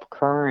up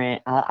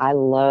current, I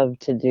love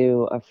to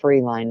do a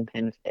free line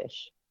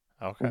pinfish.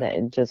 Okay.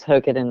 That just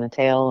hook it in the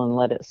tail and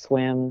let it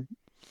swim,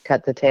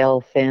 cut the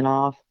tail fin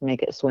off,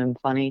 make it swim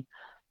funny.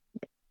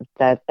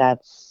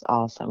 That's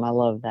awesome. I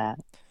love that.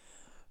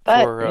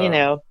 But,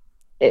 For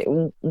it,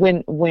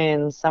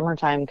 when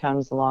summertime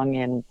comes along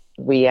and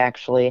we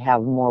actually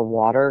have more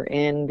water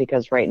in,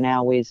 because right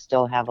now we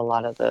still have a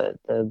lot of the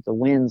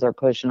winds are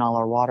pushing all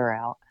our water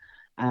out.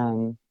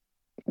 Um,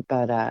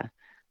 but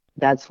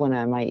that's when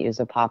I might use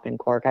a popping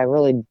cork. I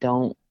really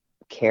don't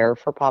care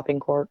for popping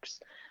corks,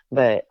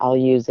 but I'll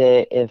use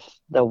it if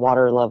the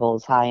water level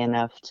is high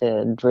enough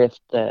to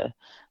drift the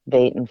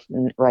bait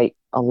right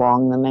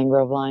along the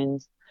mangrove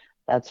lines.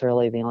 That's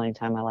really the only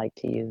time I like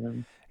to use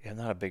them. Yeah, I'm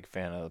not a big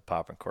fan of the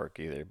popping cork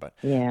either, but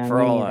Yeah,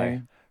 for me all my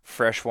neither.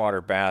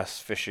 freshwater bass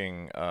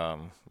fishing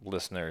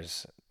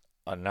listeners,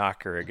 a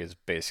knocker rig is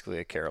basically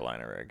a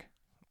Carolina rig.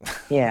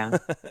 Yeah.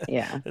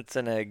 Yeah. It's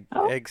an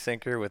Oh, egg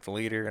sinker with a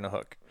leader and a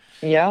hook.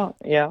 yeah.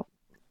 Yeah.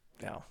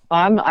 Yeah.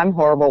 I'm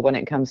horrible when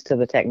it comes to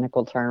the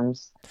technical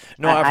terms.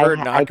 No, I've heard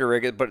I knocker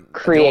rig, but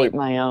create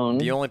my the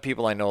own. only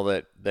people I know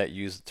that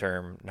use the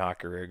term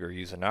knocker rig or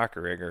use a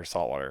knocker rig are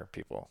saltwater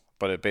people.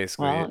 But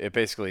Well, it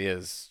basically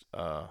is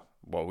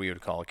what we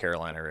would call a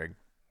Carolina rig.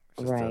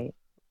 It's just right.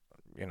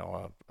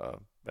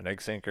 an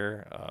egg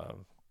sinker,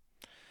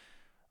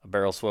 a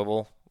barrel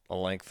swivel, a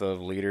length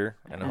of leader,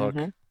 and a hook.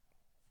 Uh-huh.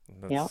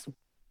 Yep. That's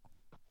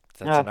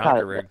Oh, that's a I've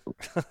knocker caught rig.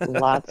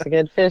 lots of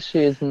good fish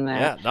using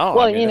that. Yeah, no, I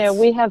Well, mean it's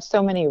we have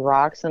so many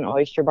rocks and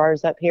oyster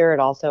bars up here. It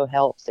also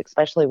helps,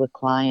 especially with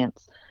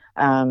clients.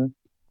 Um,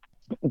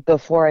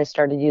 Before I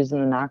started using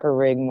the knocker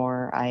rig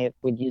more, I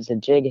would use a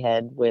jig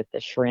head with a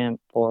shrimp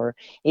or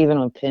even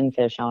a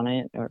pinfish on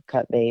it or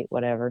cut bait,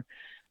 whatever.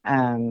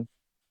 Um,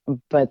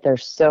 but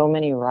there's so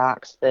many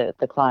rocks that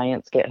the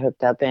clients get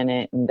hooked up in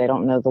it and they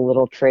don't know the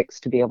little tricks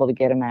to be able to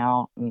get them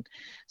out. And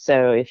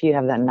so if you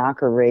have that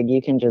knocker rig,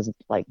 you can just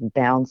like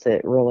bounce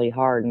it really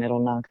hard and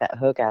it'll knock that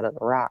hook out of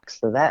the rocks.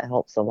 So that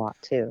helps a lot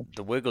too.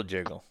 the wiggle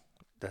jiggle.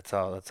 That's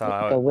how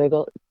The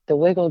wiggle, the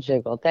wiggle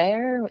jiggle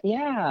there.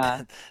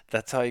 Yeah.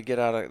 that's how you get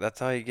out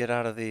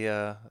of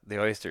the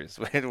oysters.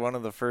 One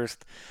of the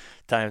first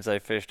times I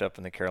fished up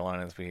in the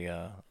Carolinas, we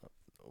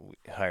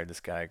hired this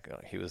guy.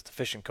 He was the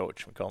fishing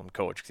coach. We called him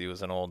coach because he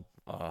was an old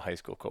high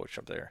school coach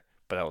up there.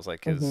 But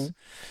Hmm.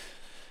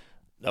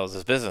 that was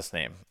his business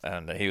name,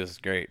 and he was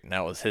great. And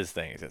that was his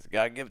thing. He says,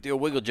 "Gotta give it a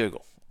wiggle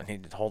jiggle," and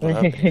he'd hold it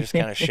up and you just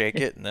kind of shake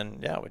it, and then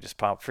yeah, we just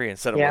pop free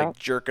instead of Yeah. like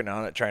jerking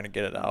on it trying to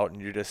get it out,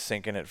 and you're just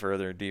sinking it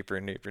further, deeper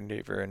and deeper and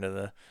deeper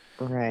into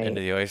Right.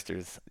 the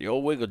oysters. The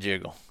old wiggle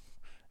jiggle.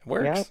 It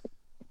Yep. works.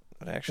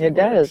 It actually It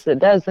does. works. It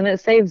does. And it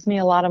saves me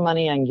a lot of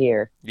money on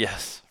gear.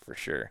 Yes, for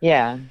sure.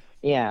 Yeah.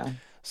 Yeah.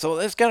 So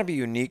there's got to be a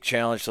unique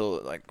challenge. So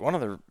like one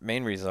of the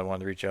main reasons I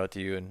wanted to reach out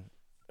to you and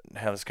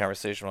have this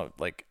conversation about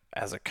like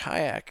as a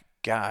kayak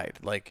guide,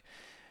 like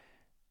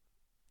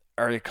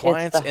are your It's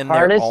clients the in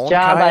their hardest own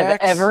job I've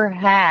kayaks? ever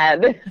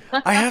had.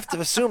 I have to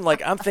assume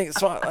like I'm thinking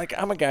so like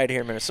I'm a guide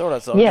here in Minnesota,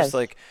 so I'm just Yes.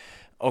 like,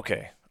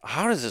 okay,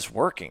 how does this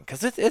working?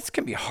 Because it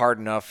can be hard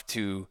enough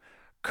to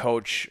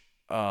coach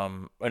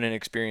an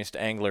inexperienced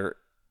angler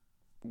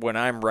when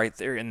I'm right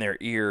there in their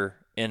ear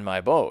in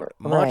my boat,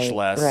 much Right.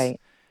 less. Right.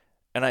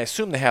 And I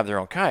assume they have their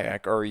own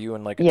kayak, or are you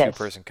in like a Yes.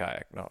 two-person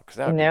kayak? No, because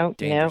that would be No, no.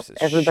 dangerous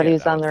as shit,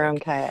 Everybody's I on would their own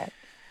think. kayak.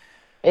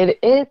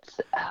 It's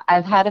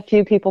I've had a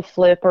few people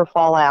flip or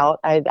fall out.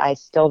 I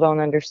still don't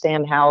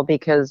understand how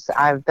because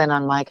I've been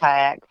on my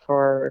kayak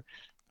for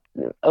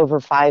over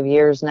 5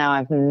 years now.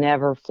 I've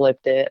never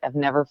flipped it. I've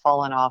never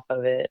fallen off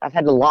of it. I've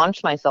had to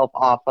launch myself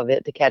off of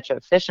it to catch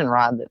a fishing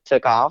rod that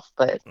took off,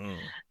 but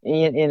Mm.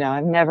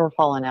 I've never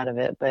fallen out of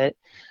it, but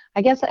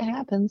I guess it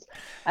happens.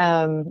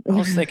 Um, I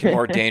was thinking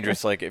more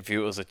dangerous, like if it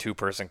was a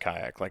two-person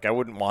kayak. Like I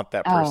wouldn't want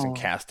that person oh,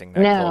 casting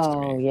that close to no,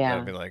 me.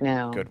 That'd yeah, be like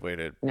no, good way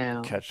to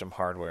no. catch some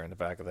hardware in the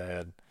back of the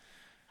head.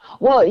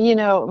 Well,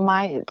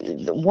 my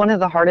one of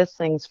the hardest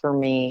things for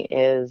me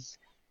is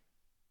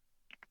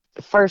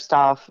first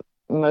off,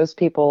 most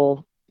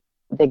people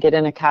they get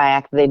in a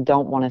kayak, they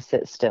don't want to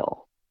sit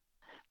still.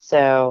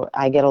 So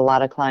I get a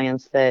lot of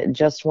clients that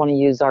just want to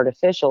use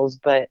artificials,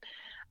 but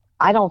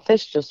I don't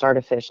fish just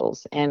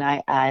artificials. And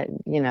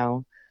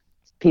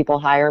people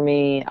hire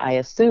me, I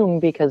assume,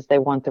 because they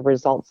want the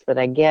results that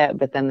I get,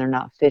 but then they're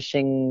not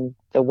fishing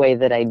the way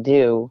that I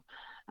do.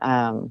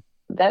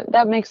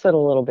 That makes it a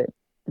little bit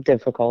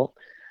difficult.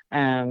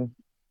 Um,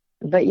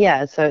 but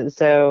yeah,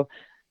 so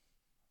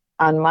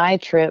on my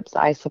trips,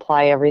 I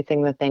supply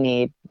everything that they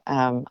need.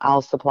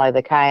 I'll supply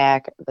the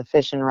kayak, the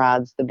fishing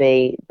rods, the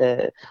bait,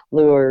 the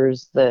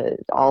lures, the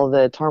all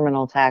the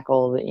terminal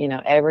tackle,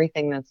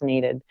 everything that's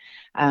needed.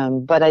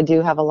 But I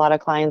do have a lot of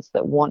clients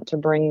that want to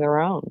bring their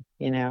own,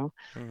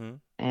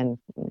 Hmm. and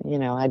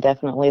I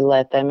definitely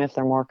let them if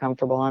they're more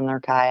comfortable on their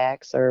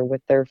kayaks or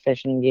with their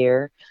fishing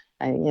gear.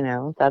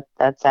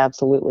 That's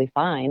absolutely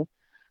fine.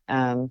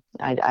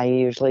 I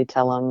usually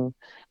tell them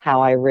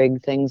how I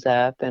rig things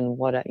up and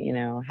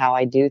how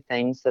I do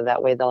things so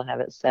that way they'll have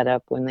it set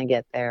up when they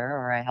get there,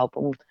 or I help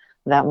them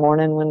that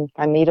morning when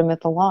I meet them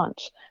at the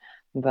launch.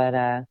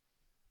 But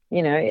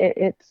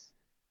it's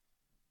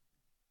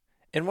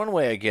In one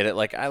way, I get it.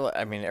 Like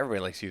I mean,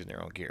 everybody likes using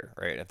their own gear,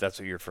 right? If that's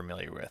what you're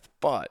familiar with.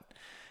 But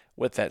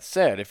with that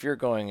said, if you're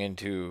going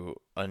into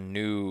a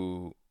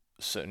new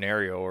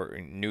scenario or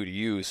new to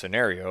you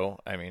scenario,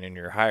 I mean, and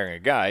you're hiring a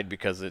guide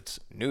because it's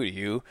new to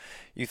you,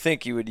 you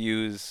think you would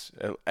use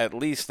at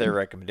least their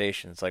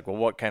recommendations. Like, well,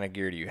 what kind of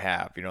gear do you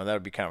have? That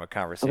would be kind of a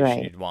conversation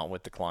right, you'd want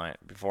with the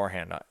client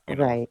beforehand,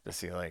 right, to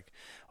see like,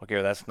 okay,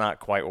 well, that's not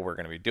quite what we're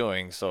going to be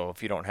doing. So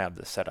if you don't have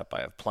the setup,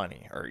 I have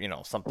plenty, or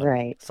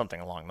right.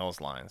 something along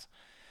those lines.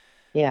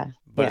 Yeah,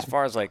 But as yeah.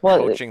 far as like Well,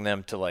 coaching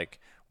them to like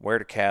where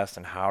to cast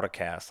and how to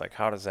cast, like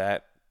how does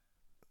that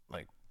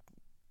like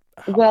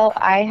Well,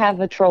 how, I have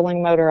a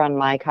trolling motor on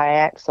my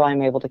kayak, so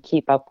I'm able to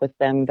keep up with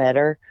them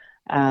better.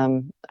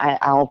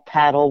 I'll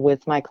paddle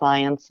with my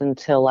clients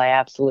until I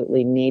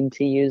absolutely need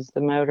to use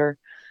the motor.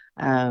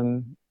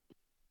 Um,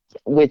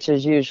 which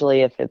is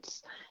usually if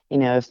it's,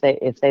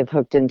 if they've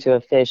hooked into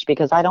a fish,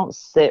 because I don't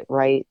sit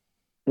right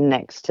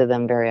next to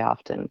them very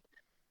often.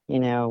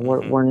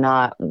 Mm-hmm. We're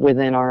not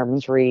within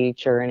arm's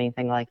reach or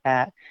anything like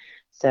that.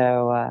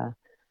 So,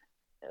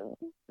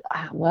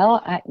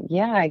 well,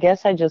 yeah, I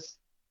guess I just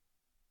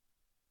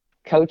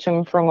coach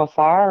them from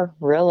afar,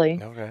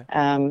 really. Okay.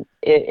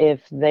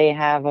 If they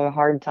have a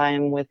hard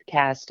time with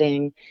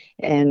casting,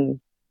 and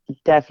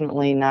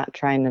definitely not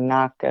trying to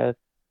knock a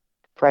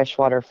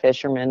freshwater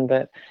fisherman,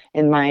 but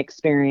in my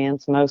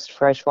experience, most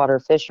freshwater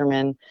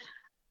fishermen,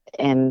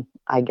 and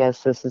I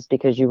guess this is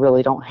because you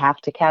really don't have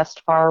to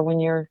cast far when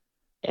you're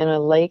in a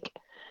lake,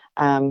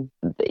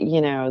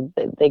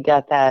 they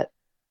got that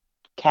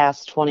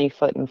cast 20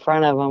 foot in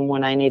front of them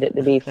when I need it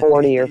to be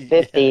 40 or Yeah,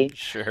 50.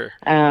 sure.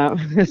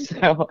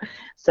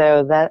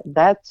 So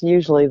that's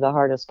usually the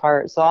hardest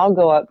part. So I'll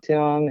go up to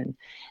them,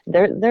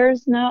 and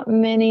there's not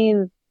many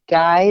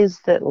guys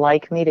that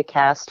like me to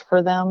cast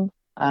for them.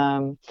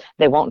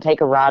 They won't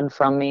take a rod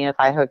from me if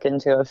I hook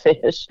into a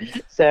fish.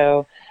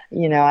 So,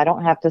 I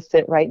don't have to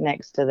sit right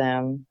next to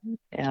them.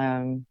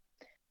 Um,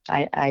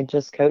 I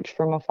just coach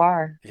from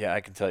afar. Yeah,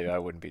 I can tell you I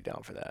wouldn't be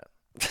down for that.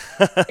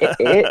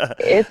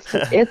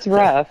 It's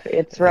rough.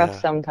 It's rough Yeah.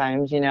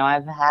 sometimes.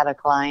 I've had a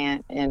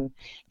client, and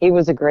he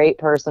was a great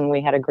person.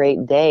 We had a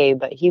great day,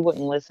 but he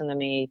wouldn't listen to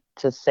me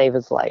to save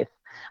his life.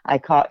 I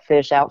caught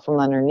fish out from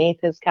underneath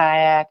his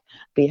kayak,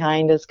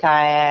 behind his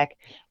kayak.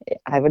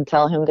 I would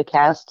tell him to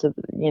cast to,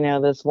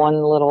 this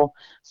one little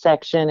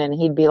section, and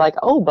he'd be like,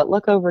 "Oh, but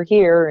look over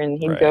here," and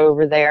he'd Right. go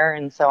over there,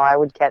 and so I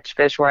would catch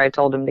fish where I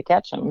told him to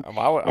catch them.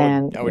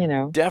 And, I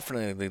would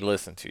definitely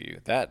listen to you.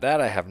 That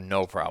I have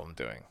no problem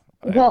doing.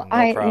 I have well,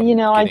 no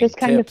problem I getting just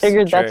kind of tips and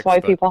figured that's tricks,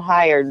 why but people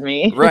hired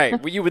me. right,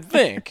 well, you would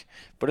think.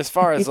 But as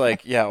far as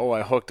like, yeah, oh,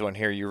 I hooked one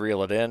here, you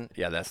reel it in.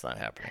 Yeah, that's not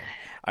happening.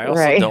 I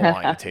also Right. don't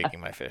want you taking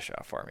my fish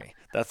off for me.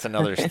 That's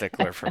another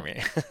stickler for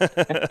me.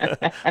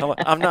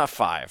 I'm not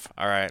 5,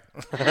 all right?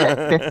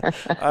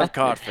 I've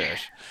caught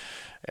fish.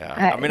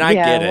 Yeah, I mean, I Yeah,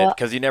 get it well,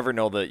 because you never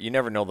know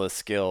the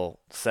skill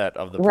set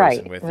of the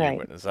person right, with you. right.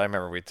 But as I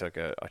remember, we took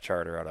a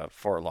charter out of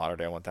Fort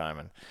Lauderdale one time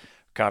and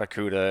caught a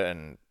cuda,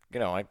 and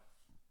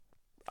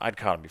I'd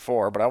caught him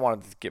before, but I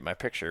wanted to get my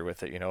picture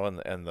with it,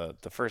 and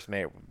the first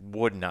mate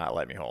would not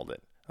let me hold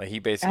it. Like he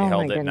basically Oh my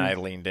held it and I goodness.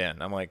 leaned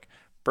in. I'm like,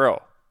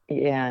 bro,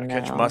 Yeah, I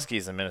catch no.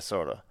 muskies in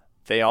Minnesota.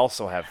 They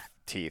also have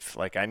teeth.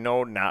 Like I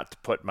know not to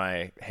put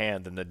my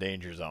hand in the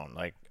danger zone.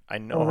 Like I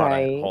know how to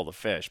Right. hold a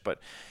fish, but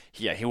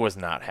yeah, he was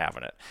not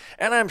having it.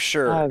 And I'm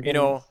sure, Oh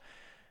goodness.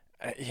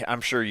 yeah,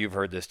 I'm sure you've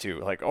heard this too.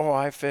 Like, oh,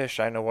 I fish,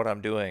 I know what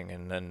I'm doing,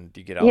 and then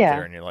you get out there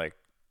Yeah, and you're like,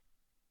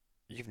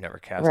 you've never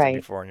casted right.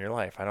 before in your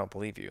life. I don't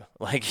believe you.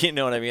 Like, you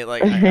know what I mean?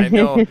 Like, I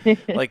know,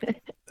 like,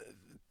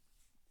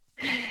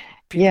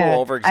 people Yeah,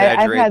 over I've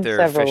exaggerate had their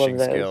several of fishing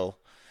those. skill,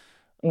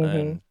 Hmm.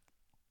 and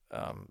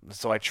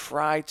so I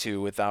try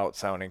to, without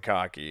sounding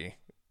cocky,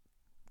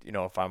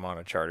 if I'm on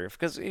a charter,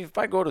 because if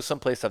I go to some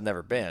place I've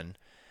never been,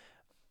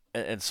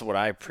 and so what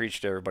I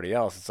preach to everybody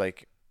else, it's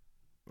like,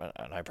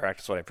 and I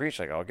practice what I preach.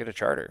 Like, I'll get a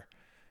charter.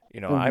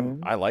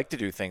 Hmm. I like to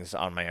do things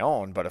on my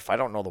own, but if I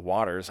don't know the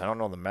waters, I don't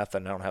know the method,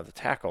 and I don't have the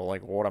tackle,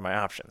 like what are my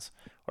options?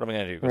 What am I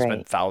going to do? Go spend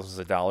Right. thousands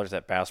of dollars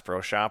at Bass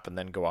Pro Shop and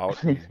then go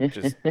out and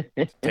just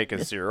take a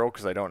zero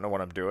because I don't know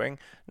what I'm doing?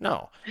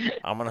 No,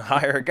 I'm going to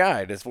hire a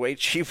guide. It's way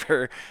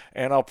cheaper,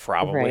 and I'll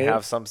probably Right.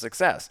 have some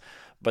success.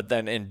 But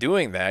then in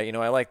doing that,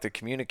 I like to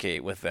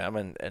communicate with them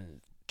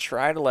and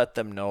try to let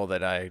them know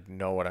that I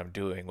know what I'm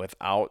doing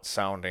without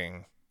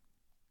sounding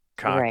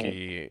Right.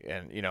 cocky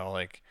and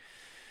like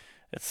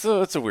it's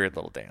a weird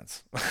little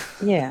dance.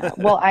 Yeah.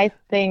 Well, I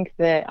think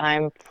that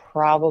I'm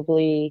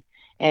probably,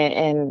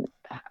 and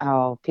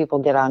oh, people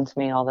get on to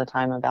me all the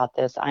time about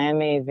this. I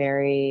am a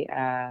very,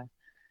 I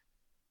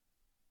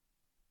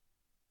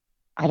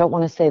don't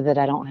want to say that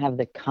I don't have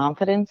the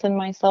confidence in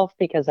myself,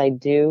 because I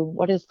do.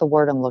 What is the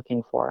word I'm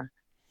looking for?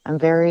 I'm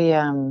very,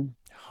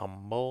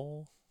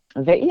 Humble.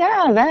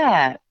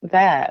 yeah,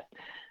 that,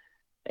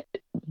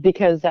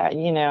 because,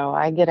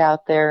 I get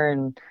out there,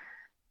 and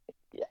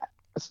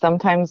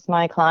sometimes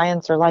my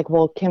clients are like,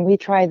 well, can we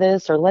try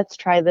this, or let's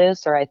try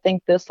this, or I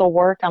think this will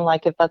work. I'm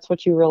like, if that's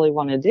what you really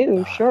want to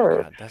do, Oh sure.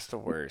 God, that's the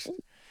worst.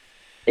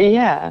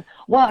 Yeah.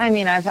 Well, I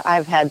mean,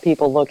 I've had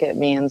people look at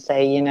me and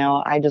say,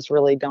 I just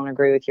really don't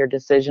agree with your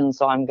decision,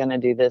 so I'm going to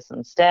do this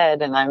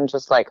instead. And I'm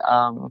just like,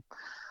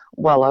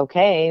 well,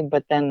 okay.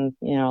 But then,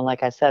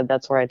 like I said,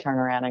 that's where I turn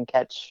around and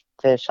catch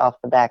fish off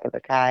the back of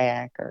the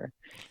kayak, or,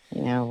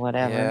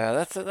 whatever. Yeah,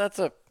 that's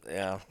a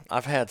yeah.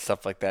 I've had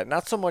stuff like that.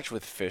 Not so much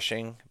with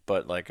fishing,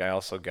 but like I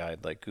also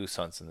guide like goose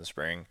hunts in the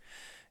spring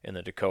in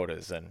the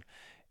Dakotas, and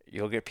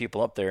you'll get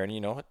people up there,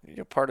 and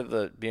part of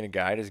the being a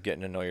guide is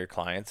getting to know your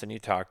clients, and you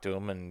talk to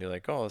them, and you're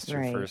like, oh, this is your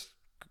Right. first,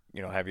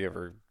 have you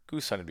ever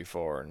goose hunted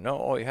before? No,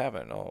 oh, you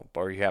haven't. Oh,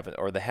 or you haven't,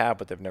 or they have,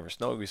 but they've never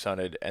snow goose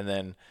hunted, and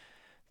then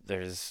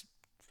there's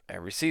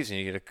every season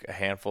you get a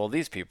handful of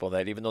these people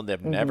that even though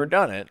they've never Hmm.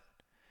 done it,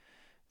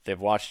 they've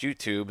watched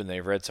YouTube and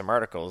they've read some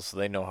articles, so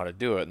they know how to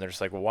do it, and they're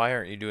just like, well, why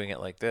aren't you doing it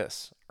like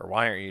this, or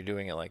why aren't you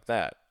doing it like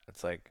that?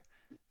 It's like,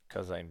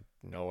 because I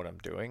know what I'm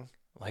doing.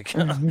 Like,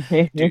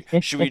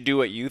 should we do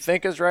what you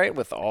think is right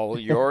with all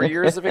your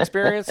years of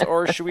experience,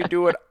 or should we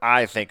do what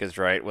I think is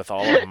right with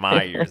all of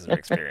my years of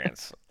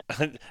experience?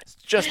 It's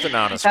just an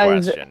honest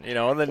question, you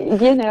know. And then,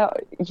 You know,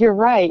 you're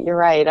right. You're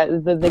right.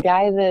 The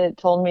guy that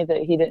told me that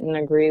he didn't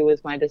agree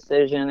with my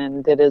decision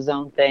and did his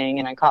own thing,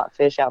 and I caught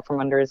fish out from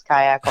under his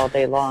kayak all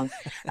day long.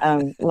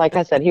 Like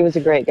I said, he was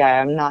a great guy.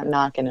 I'm not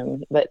knocking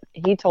him, but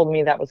he told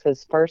me that was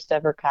his first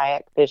ever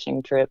kayak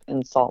fishing trip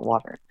in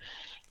saltwater.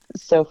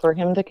 So for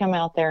him to come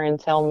out there and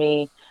tell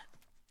me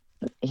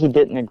he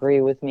didn't agree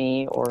with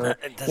me, or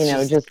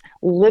just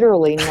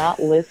literally not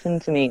listen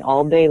to me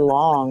all day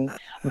long.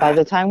 By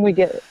the time we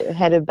get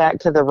headed back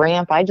to the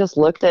ramp, I just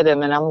looked at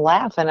him and I'm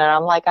laughing, and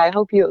I'm like, I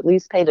hope you at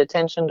least paid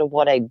attention to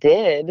what I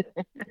did.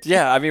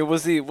 yeah, I mean,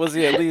 was he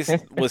at least,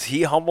 was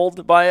he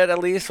humbled by it at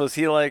least? Was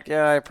he like,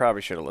 yeah, I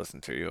probably should have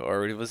listened to you,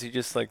 or was he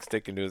just like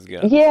sticking to his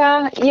guns?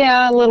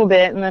 Yeah, a little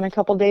bit. And then a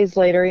couple days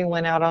later, he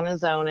went out on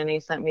his own and he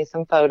sent me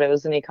some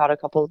photos, and he caught a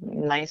couple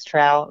nice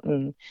trout,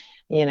 and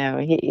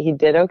he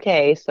did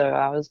okay. So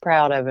I was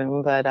proud of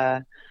him.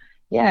 But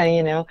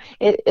yeah,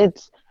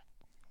 it's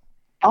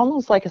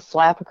almost like a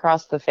slap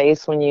across the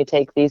face when you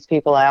take these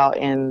people out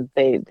and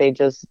they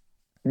just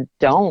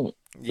don't.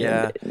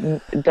 Yeah.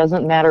 It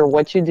doesn't matter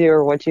what you do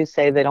or what you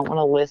say. They don't want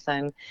to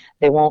listen.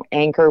 They won't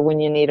anchor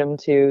when you need them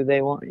to.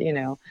 They won't,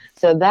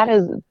 So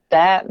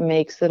that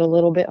makes it a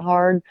little bit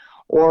hard.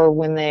 Or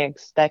when they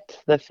expect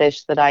the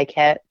fish that I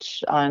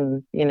catch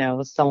on,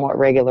 somewhat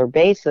regular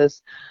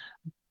basis,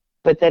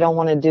 but they don't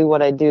want to do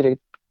what I do to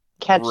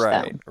catch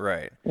them.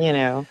 Right.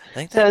 I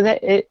think so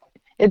that it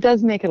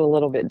does make it a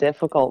little bit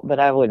difficult, but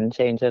I wouldn't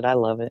change it. I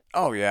love it.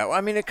 Oh yeah, well,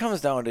 I mean, it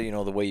comes down to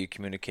the way you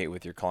communicate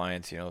with your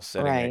clients.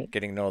 Getting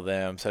to know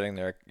them, setting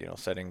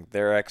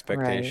their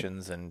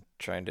expectations, and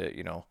trying to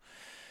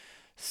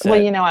set.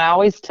 Well, I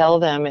always tell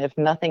them, if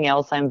nothing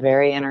else, I'm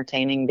very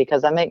entertaining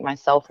because I make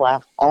myself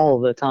laugh all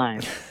the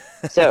time.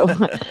 So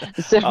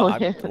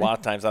a lot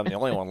of times I'm the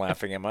only one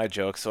laughing at my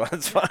jokes, so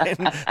that's fine.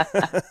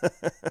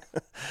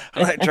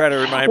 I try to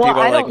remind people,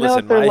 like,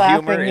 listen, my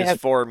humor is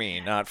for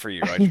me, not for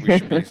you. We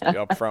should be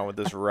upfront with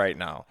this right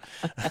now.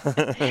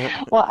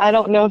 Well, I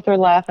don't know if they're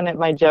laughing at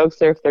my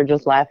jokes or if they're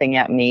just laughing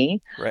at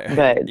me, right.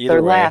 but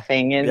they're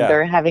laughing and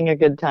they're having a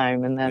good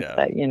time, and that's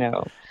that.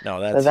 No,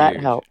 that's so that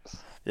huge. helps.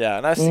 Yeah,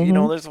 and I see,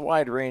 there's a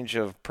wide range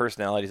of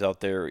personalities out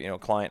there,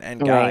 client and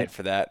guide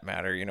for that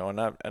matter,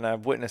 and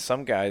I've witnessed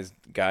some guides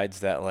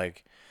that,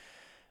 like,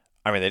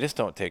 I mean, they just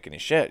don't take any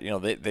shit.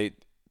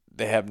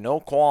 They have no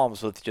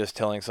qualms with just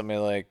telling somebody,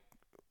 like,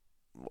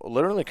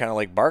 literally kind of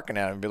like barking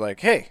at them and be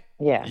like, hey,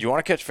 you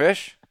want to catch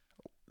fish?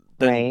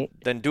 Then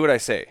do what I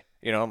say,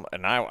 and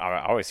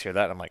I always hear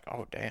that and I'm like,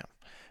 oh, damn.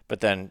 But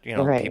then,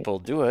 people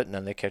do it and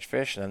then they catch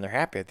fish and then they're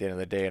happy at the end of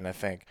the day. And I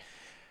think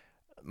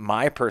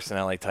my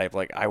personality type,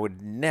 like, I would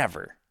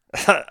never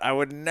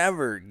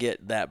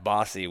get that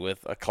bossy with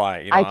a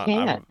client. I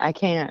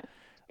can't.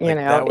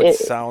 That would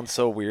sound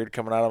so weird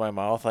coming out of my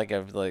mouth. Like,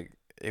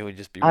 it would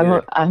just be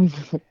weird. I'm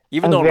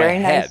even though a very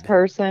nice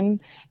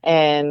person,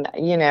 and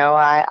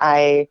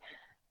I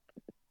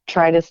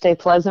try to stay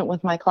pleasant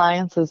with my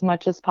clients as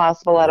much as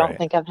possible. I don't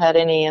think I've had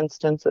any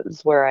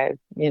instances where I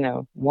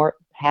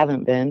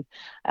haven't been.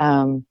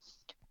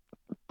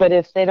 But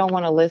if they don't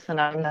want to listen,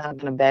 I'm not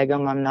going to beg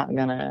them. I'm not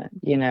going to,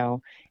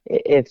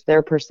 if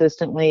they're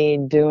persistently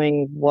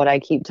doing what I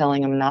keep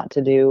telling them not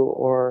to do,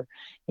 or,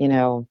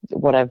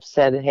 what I've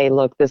said, hey,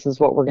 look, this is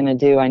what we're going to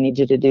do. I need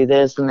you to do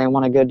this. And they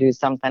want to go do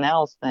something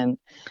else, then,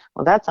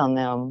 well, that's on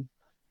them.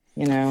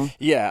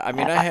 Yeah, I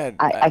mean,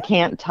 I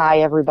can't tie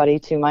everybody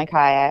to my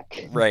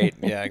kayak. Right.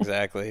 Yeah,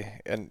 exactly.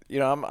 And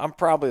I'm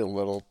probably a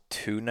little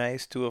too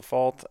nice to a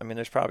fault. I mean,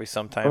 there's probably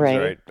some times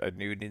where I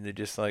do need to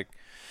just, like,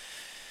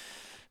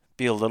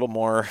 be a little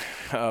more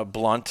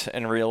blunt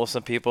and real with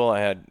some people. I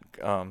had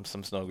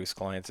some Snow Goose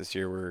clients this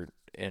year were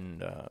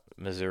in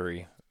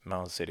Missouri,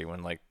 Mountain City,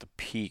 when, like, the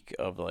peak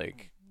of,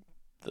 like,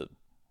 the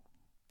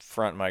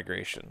front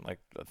migration, like,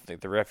 I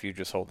think the refuge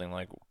was holding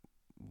like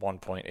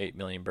 1.8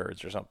 million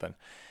birds or something.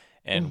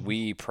 And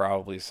we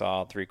probably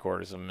saw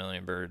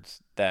 750,000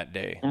 birds that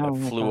day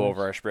that flew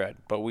over our spread,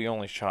 but we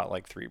only shot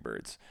like 3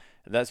 birds.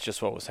 That's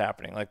just what was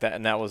happening like that.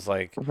 And that was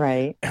like,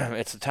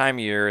 it's the time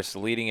of year, it's the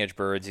leading edge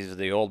birds. These are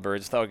the old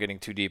birds, without getting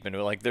too deep into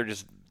it. Like,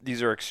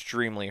 these are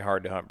extremely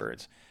hard to hunt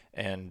birds,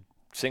 and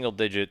single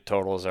digit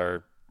totals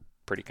are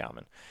pretty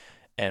common.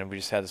 And we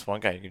just had this one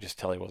guy, you could just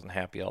tell he wasn't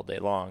happy all day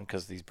long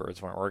because these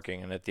birds weren't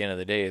working. And at the end of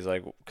the day, it's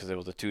like, because it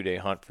was a 2-day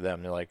hunt for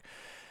them, they're like,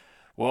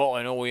 well,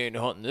 I know we ain't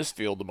hunting this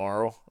field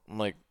tomorrow. I'm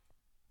like,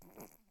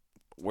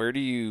 where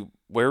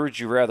would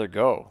you rather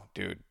go,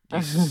 dude?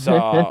 You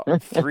saw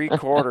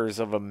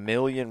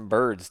 750,000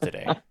 birds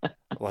today.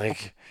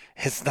 Like,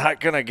 it's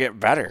not going to get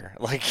better.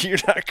 Like, you're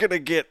not going to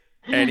get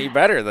any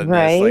better than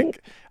this.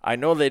 Like, I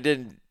know they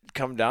didn't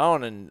come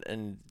down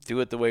and do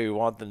it the way we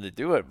want them to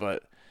do it,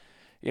 but,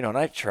 and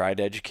I tried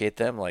to educate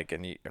them, like,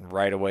 and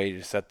right away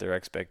to set their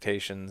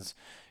expectations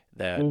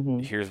that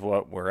here's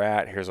what we're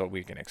at, here's what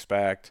we can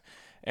expect.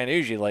 And I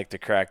usually like to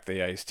crack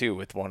the ice too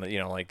with one of,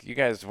 like you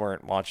guys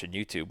weren't watching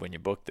YouTube when you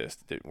booked this,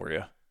 were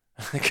you?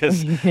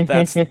 Because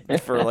that's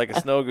for like a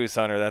snow goose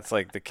hunter, that's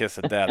like the kiss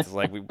of death. It's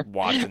like we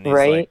watching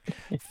these Right, like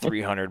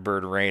 300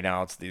 bird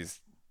rainouts, these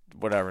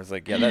whatever. It's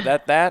like, yeah,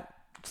 that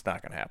it's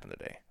not gonna happen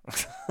today.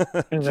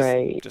 just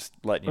right, just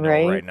letting you know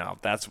right right, now.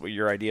 If that's what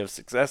your idea of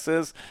success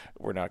is,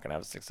 we're not gonna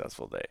have a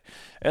successful day.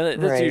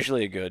 And that's right.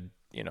 usually a good,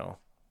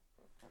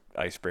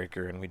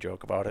 icebreaker, and we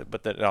joke about it.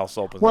 But that it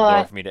also opens the Well,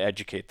 door for me to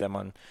educate them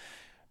on,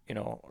 you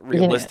know,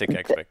 realistic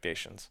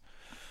expectations.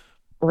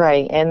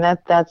 right, and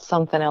that's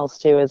something else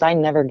too, is I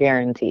never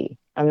guarantee.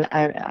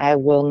 I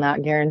will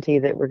not guarantee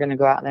that we're going to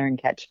go out there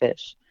and catch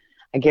fish.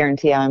 I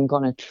guarantee I'm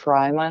going to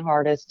try my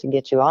hardest to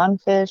get you on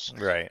fish.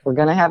 Right. We're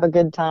going to have a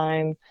good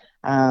time.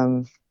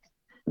 Um,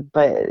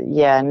 but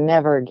yeah,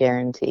 never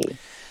guarantee.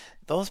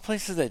 Those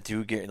places that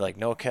do get like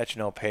no catch,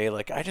 no pay,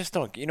 like I just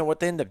don't. What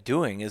they end up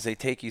doing is they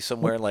take you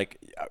somewhere like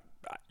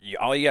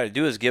all you got to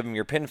do is give them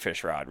your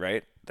pinfish rod,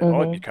 right?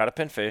 Oh, Hmm. you caught a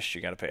pinfish,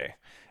 you got to pay.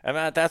 I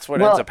mean, that's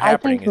what ends Well, up I happening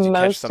think is you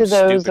catch most some of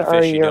those stupid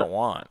are fish you your, don't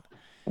want.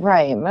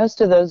 right,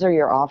 most of those are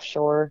your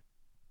offshore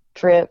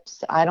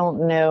trips. I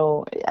don't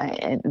know.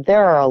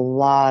 There are a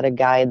lot of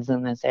guides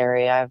in this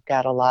area. I've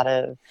got a lot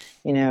of,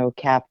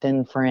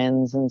 captain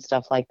friends and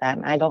stuff like that.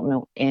 And I don't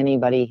know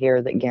anybody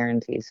here that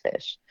guarantees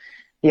fish.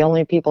 The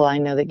only people I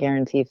know that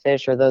guarantee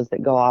fish are those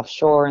that go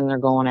offshore and they're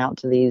going out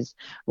to these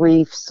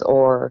reefs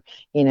or,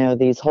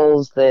 these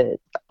holes that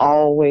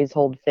always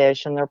hold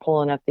fish and they're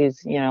pulling up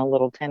these,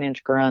 little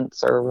 10-inch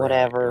grunts or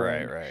Right, whatever.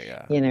 right, And, right,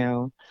 yeah. you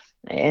know,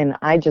 and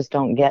I just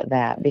don't get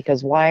that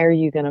because why are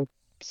you going to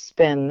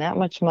spend that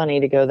much money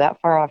to go that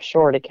far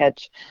offshore to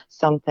catch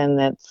something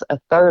that's a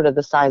third of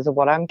the size of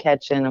what I'm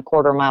catching a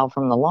quarter mile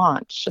from the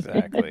launch?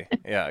 Exactly.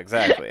 Yeah,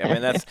 exactly. I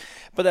mean,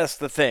 but that's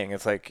the thing.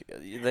 It's like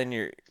then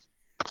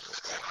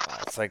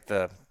it's like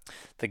the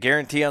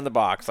guarantee on the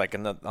box, like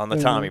on the Hmm.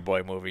 Tommy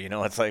Boy movie.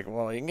 It's like,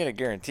 well, you can get a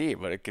guarantee,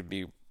 but it could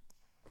be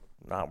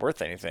not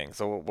worth anything.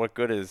 So what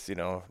good is,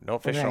 no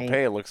fish, no Right,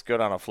 pay? It looks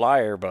good on a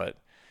flyer, but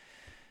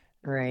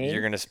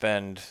you're right, going to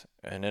spend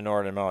an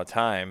inordinate amount of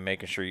time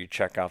making sure you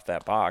check off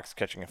that box,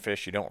 catching a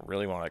fish you don't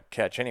really want to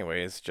catch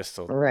anyways, just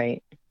so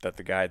right. that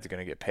the guide's going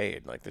to get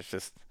paid. Like, there's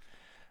just,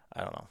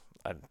 I don't know.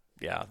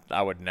 Yeah,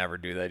 I would never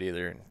do that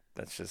either. And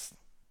that's just,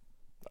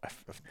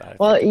 I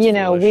Well, think it's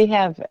we foolish.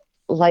 have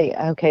like,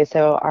 okay,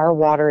 so our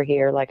water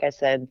here, like I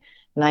said,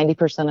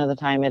 90% of the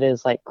time it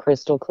is like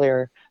crystal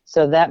clear.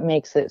 So that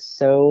makes it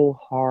so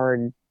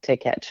hard to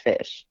catch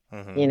fish.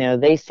 Hmm.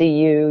 They see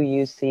you,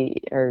 you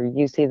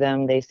see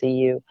them, they see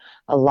you.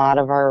 A lot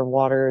of our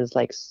water is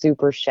like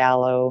super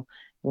shallow,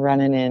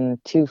 running in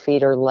 2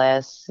 feet or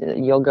less.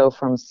 You'll go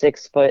from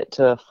 6 foot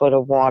to a foot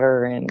of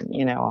water in,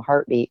 a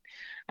heartbeat.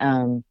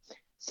 Um,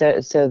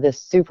 so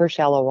this super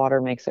shallow water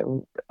makes it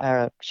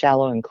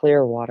shallow and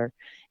clear water.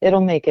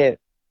 It'll make it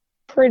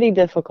pretty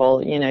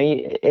difficult.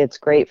 It's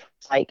great for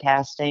sight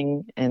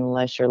casting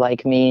unless you're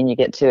like me and you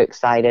get too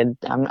excited.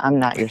 I'm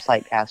not your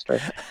sight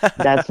caster.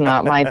 That's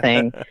not my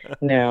thing.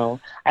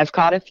 No, I've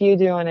caught a few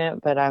doing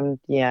it, but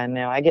yeah,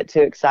 no, I get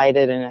too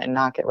excited and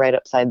knock it right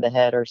upside the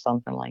head or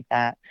something like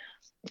that.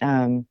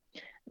 Um,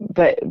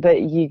 but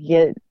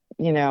you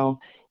know,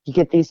 you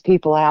get these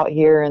people out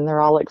here and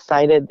they're all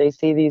excited. They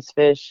see these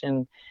fish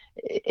and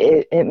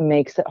it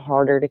makes it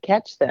harder to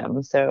catch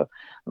them. So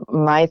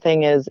my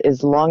thing is,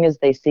 as long as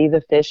they see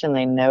the fish and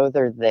they know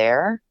they're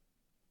there,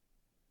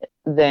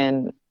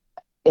 then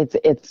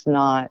it's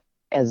not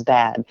as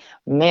bad.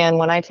 Man,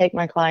 when I take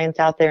my clients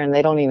out there and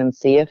they don't even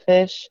see a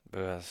fish,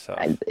 That's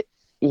I, tough.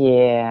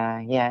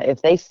 yeah.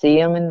 If they see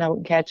them and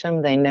don't catch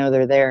them, they know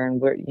they're there,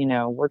 and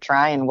we're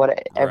trying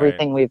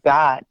Right. everything we've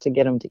got to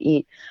get them to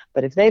eat.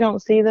 But if they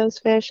don't see those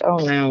fish, oh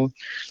no,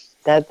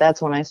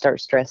 that's when I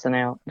start stressing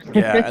out.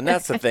 Yeah, and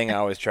that's the thing I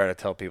always try to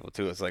tell people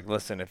too. Is like,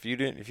 listen, if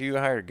you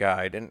hire a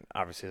guide, and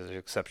obviously there's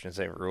exceptions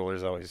to every rule.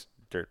 There's always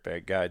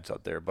dirtbag guides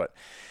out there, but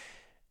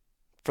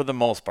for the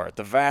most part,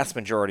 the vast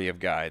majority of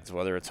guides,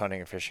 whether it's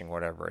hunting or fishing,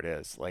 whatever it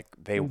is, like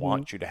they Hmm.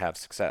 want you to have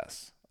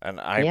success. And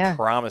I Yeah.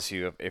 promise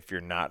you, if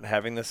you're not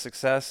having this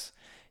success,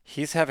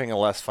 he's having a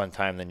less fun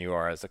time than you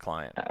are as a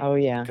client Oh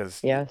yeah.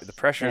 because the Yes.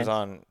 pressure's Yes.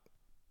 on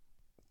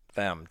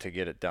them to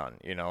get it done.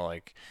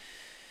 Like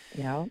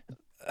Yeah.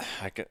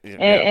 I could, yeah,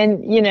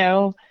 And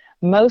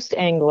most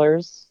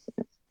anglers,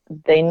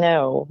 they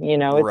know,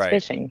 it's right.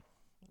 fishing.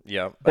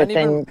 Yeah, and But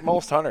even then,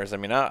 most hunters. I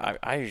mean,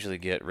 I usually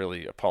get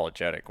really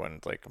apologetic when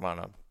it's like I'm on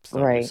a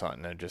snow goose right,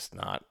 hunt and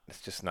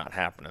it's just not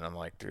happening. I'm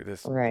like, dude,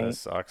 this right,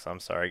 sucks. I'm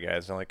sorry,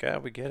 guys. They're like, yeah,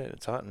 we get it.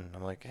 It's hunting.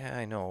 I'm like, yeah,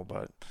 I know,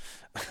 but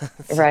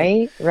it's like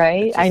right,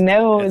 right. I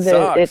it know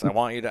that sucks. I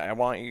want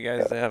you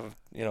guys to have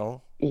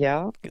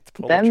yeah, get to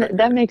pull the that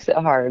trigger. makes it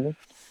hard.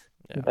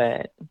 Yeah.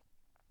 But,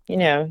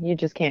 you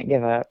just can't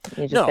give up.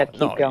 You just got No, to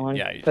keep no,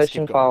 going, yeah, you just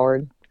keep pushing going.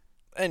 forward.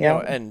 And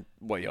Yep. and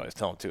what you always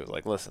tell them too is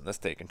like, listen, this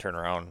day can turn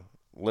around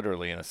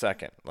literally in a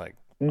second. Like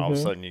all of a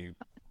Hmm. sudden you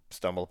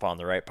stumble upon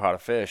the right pot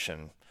of fish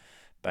and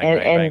bang,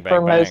 And bang, bang,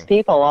 for bang, most bang.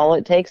 people, all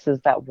it takes is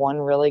that one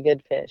really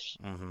good fish.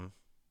 Hmm.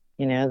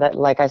 You know, that,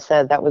 like I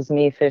said, that was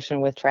me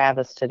fishing with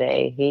Travis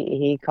today.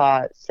 He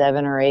caught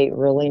 7 or 8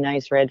 really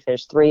nice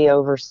redfish, 3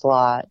 over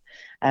slot,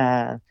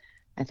 uh,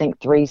 I think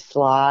 3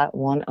 slot,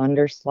 1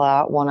 under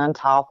slot, 1 on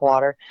top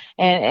water,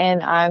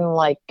 and I'm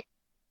like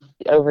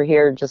over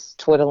here just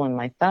twiddling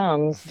my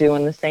thumbs,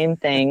 doing the same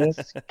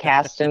things,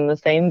 casting the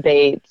same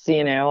baits,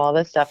 all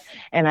this stuff.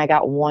 And I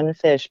got 1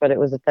 fish, but it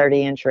was a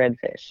 30-inch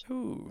redfish.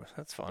 Ooh,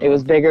 that's It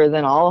was fun. bigger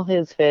than all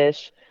his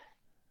fish.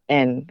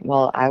 And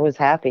well, I was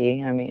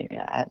happy. I mean,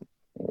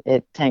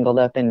 it tangled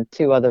up in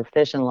 2 other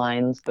fishing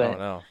lines, Oh but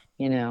no,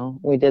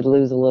 we did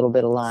lose a little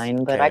bit of it's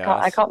line, but I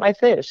chaos. caught my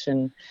fish,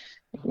 and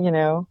you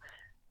know,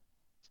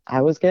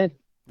 I was good.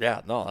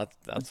 Yeah, no,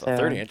 that's a So,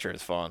 30 incher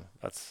is fun.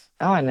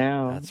 oh, I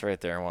know, That's right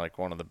there, like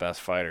one of the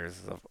best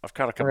fighters. I've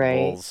caught a couple right,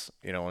 bulls,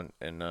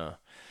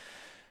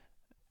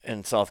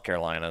 in South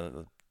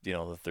Carolina,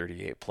 the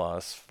 38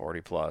 plus,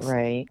 40 plus,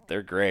 and right.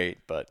 they're great.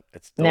 But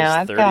it's Now those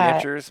I've 30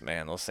 got inchers,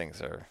 man. Those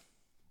things are.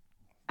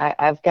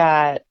 I've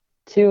got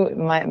two.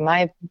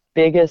 My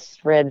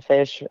biggest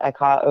redfish I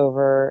caught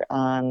over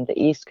on the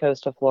east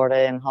coast of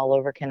Florida in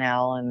Haulover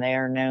Canal, and they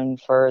are known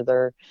for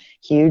their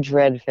huge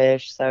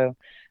redfish. So,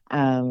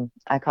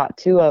 I caught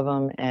 2 of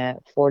them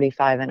at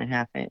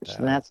 45.5 inch,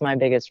 and Yeah, that's my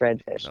biggest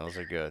redfish. those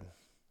are good.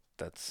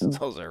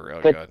 Those are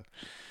real But good.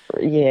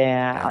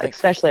 And I yeah, think,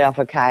 especially off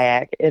a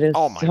kayak, it is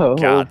oh my so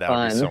God, that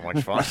would be fun. so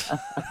much fun.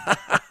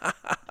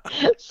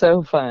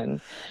 So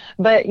fun.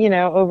 But,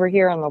 over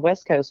here on the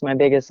West Coast, my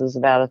biggest is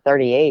about a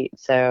 38.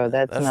 So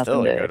that's That's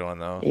still nothing a to, good one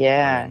though.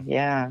 I yeah, mean,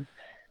 yeah.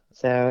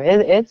 So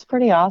it's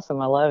pretty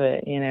awesome. I love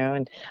it.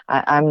 And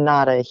I'm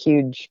not a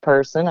huge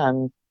person.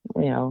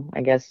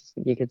 I guess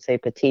you could say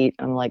petite.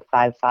 I'm like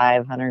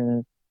 5'5",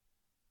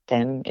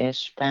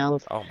 110-ish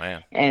pounds. oh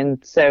man.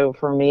 And so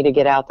for me to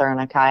get out there on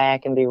a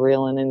kayak and be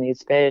reeling in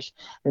these fish,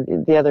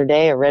 the other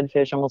day a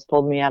redfish almost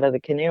pulled me out of the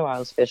canoe I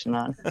was fishing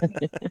on.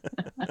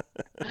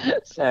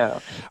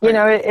 So, Are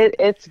you,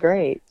 it's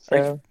great. are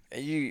you, So, are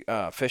you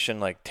fishing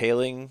like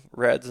tailing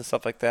reds and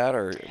stuff like that,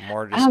 or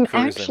more just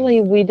cruising?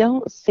 actually, we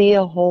don't see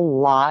a whole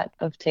lot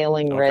of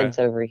tailing Okay. reds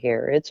over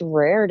here. It's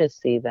rare to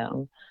see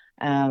them.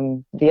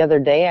 The other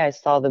day I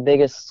saw the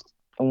biggest,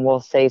 we'll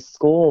say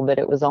school, but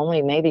it was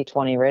only maybe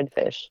 20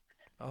 redfish.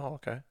 Oh,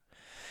 okay.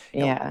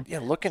 Yeah. Yeah,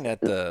 looking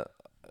at the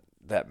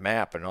that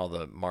map and all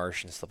the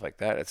marsh and stuff like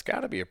that, it's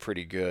got to be a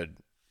pretty good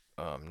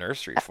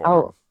nursery for Oh,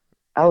 them.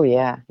 oh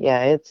yeah.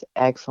 Yeah, it's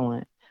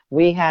excellent.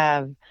 We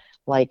have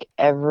like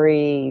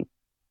every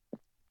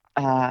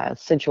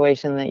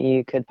situation that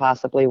you could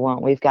possibly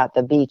want. We've got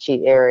the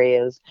beachy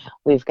areas,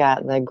 we've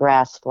got the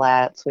grass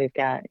flats, we've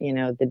got,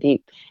 the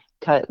deep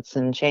cuts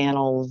and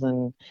channels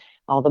and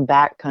all the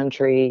back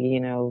country,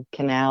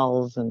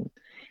 canals and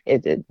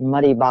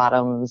muddy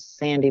bottoms,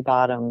 sandy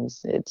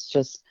bottoms. It's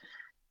just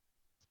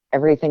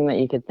everything that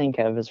you could think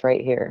of is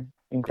right here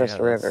in Yeah,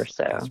 Crystal River.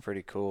 that's So,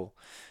 pretty cool.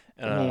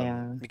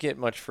 yeah. You get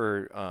much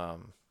for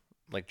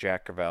like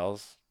Jack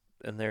Crevalle's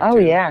in there Oh, too?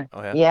 yeah.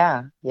 Oh yeah.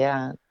 Yeah.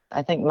 Yeah.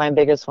 I think my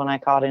biggest one I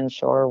caught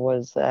inshore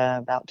was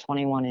about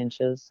 21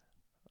 inches.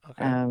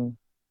 Okay. Um,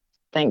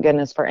 Thank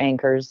goodness for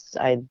anchors.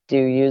 I do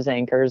use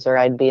anchors, or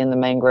I'd be in the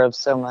mangroves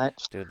so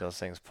much. Dude, those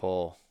things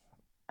pull.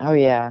 Oh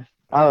yeah.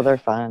 Oh, they're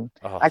fun.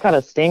 Oh, I caught a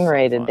so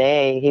stingray fun.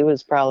 today. He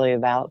was probably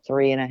about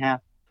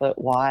 3.5 foot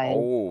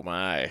wide. Oh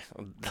my.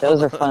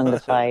 Those are fun to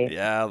fight.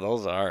 Yeah,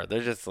 those are.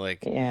 They're just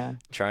like Yeah.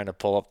 trying to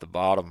pull up the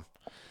bottom.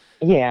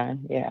 Yeah.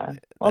 Yeah.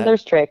 Well, That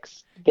there's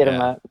tricks to get them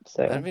yeah. up.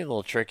 That'd So, be a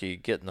little tricky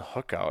getting the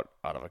hook out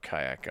of a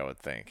kayak, I would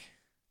think.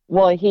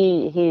 well,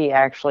 he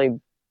actually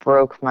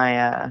broke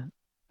my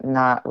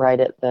knot right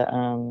at the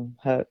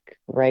hook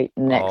right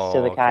next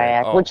to Oh, the okay.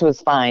 kayak, Oh, which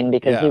was fine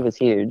because he yeah. was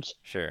huge.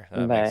 Sure.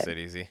 That makes But it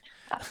easy.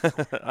 I,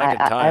 I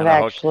can tie I've on a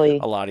hook actually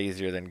a lot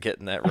easier than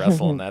getting that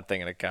wrestling that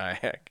thing in a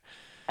kayak.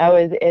 Oh,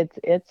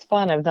 it's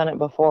fun. I've done it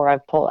before.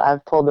 I've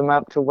pulled them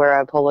up to where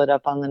I pull it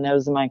up on the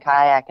nose of my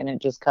kayak, and it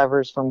just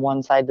covers from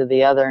one side to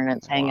the other, and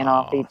it's hanging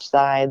off Wow. each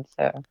side.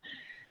 So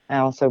I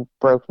also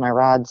broke my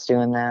rods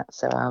doing that.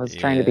 So I was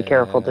trying to be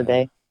careful Yeah.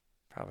 today.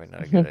 Probably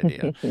not a good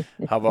idea.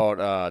 How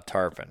about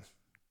tarpon?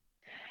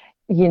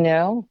 You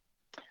know,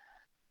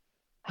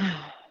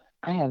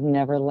 I have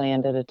never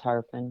landed a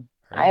tarpon.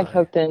 I have Really?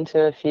 hooked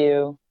into a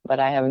few, but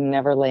I have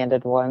never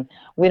landed one.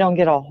 We don't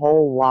get a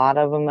whole lot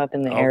of them up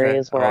in the Okay.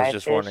 areas I where was I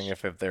just wondering fish.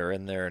 if they're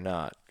in there or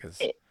not.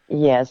 Cause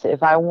Yes,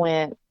 if I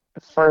went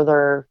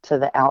further to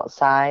the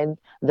outside,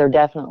 they're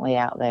definitely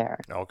out there.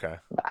 okay.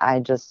 I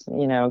just,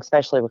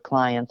 especially with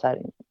clients,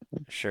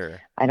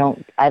 Sure. I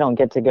don't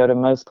get to go to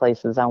most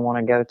places I want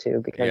to go to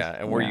because, Yeah.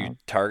 And were you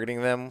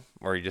targeting them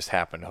or you just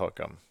happened to hook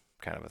them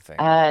kind of a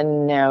thing?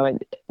 no,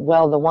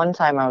 well, the one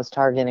time I was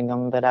targeting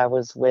them, but I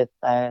was with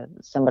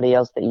somebody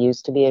else that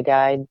used to be a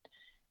guide,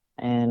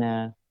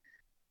 and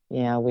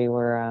yeah,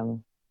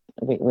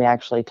 we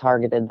actually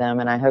targeted them,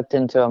 and I hooked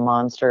into a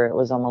monster. It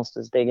was almost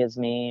as big as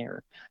me,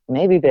 or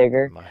maybe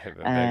bigger. Might have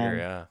been bigger, Um,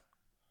 yeah.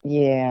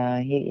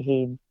 yeah,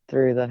 he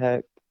threw the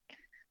hook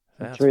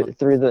That's what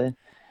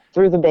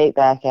threw the bait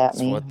back at that's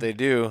me. what they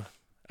do.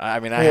 I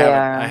mean, I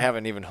Yeah.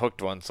 haven't even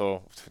hooked one,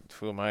 so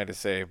who am I to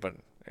say? But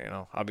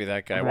I'll be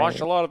that guy.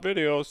 Watched a Right. lot of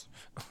videos.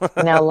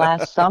 Now,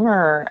 last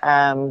summer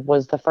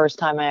was the first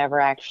time I ever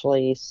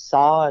actually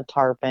saw a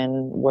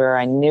tarpon where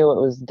I knew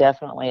it was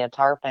definitely a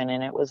tarpon,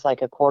 and it was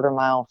like a quarter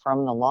mile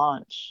from the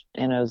launch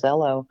in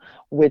Ozello,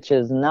 which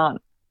is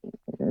not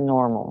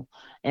normal.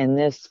 And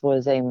this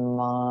was a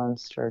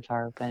monster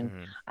tarpon.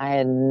 Hmm. I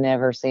had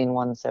never seen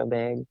one so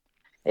big.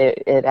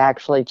 It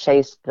actually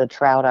chased the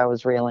trout I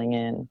was reeling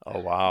in. Oh,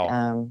 wow.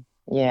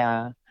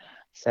 Yeah.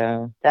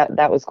 So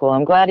that was cool.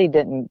 I'm glad he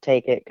didn't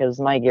take it because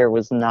my gear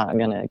was not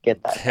gonna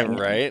get that thing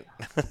in. Right?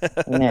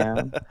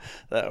 No.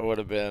 That would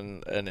have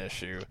been an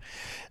issue.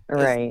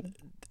 Is Right.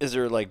 is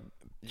there like,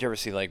 did you ever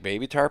see like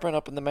baby tarpon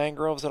up in the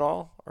mangroves at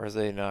all? Or is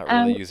they not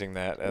really Um, using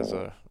that as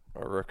a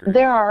rookery?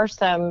 there are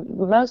some,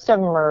 most of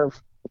them are,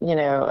 you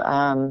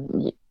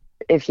know,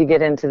 if you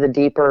get into the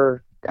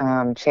deeper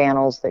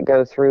channels that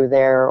go through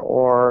there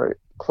or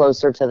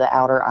closer to the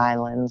outer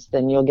islands,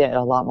 then you'll get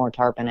a lot more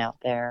tarpon out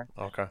there.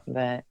 Okay,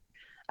 But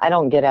I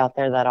don't get out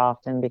there that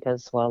often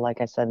because, well,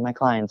 like I said, my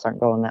clients aren't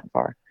going that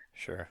far.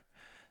 sure.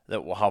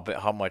 That well,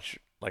 how much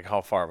like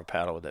how far of a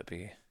paddle would that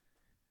be?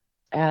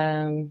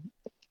 Um,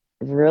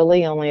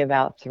 really only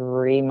about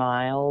 3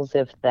 miles,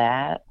 if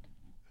that.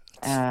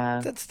 That's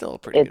Uh, that's still a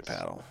pretty good it's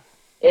paddle.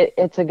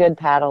 it's a good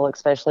paddle,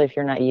 especially if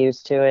you're not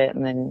used to it,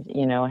 and then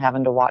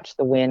having to watch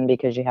the wind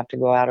because you have to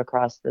go out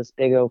across this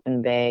big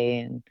open bay,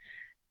 and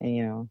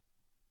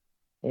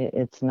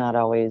it's not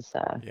always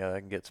Yeah,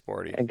 that can get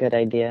sporty. a good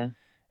idea.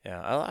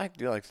 Yeah, I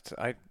do like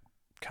I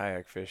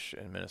kayak fish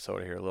in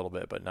Minnesota here a little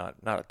bit, but not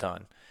a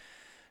ton.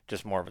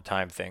 Just more of a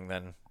time thing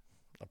than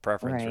a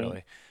preference, Right.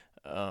 really.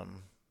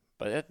 Um,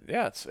 but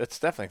yeah, it's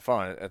definitely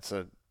fun.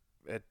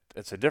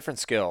 It's a different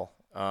skill,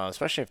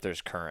 especially if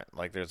there's current.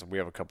 Like we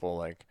have a couple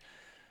like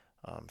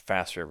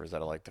fast rivers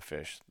that I like to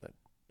fish. And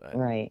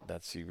Right.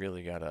 that's you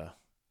really gotta.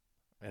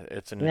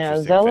 It's an Now,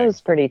 interesting thing.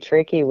 Zello's pretty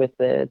tricky with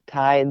the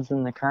tides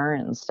and the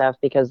current and stuff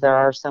because there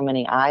are so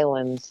many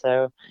islands.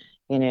 So,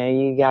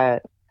 you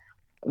got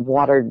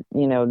water,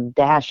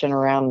 dashing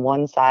around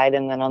one side,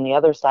 and then on the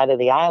other side of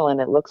the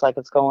island, it looks like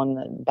it's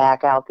going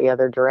back out the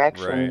other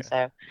direction. Right.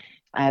 So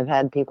I've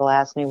had people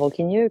ask me, well,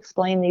 can you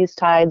explain these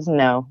tides?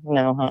 No,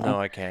 no, No,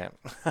 I can't.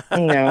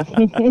 no.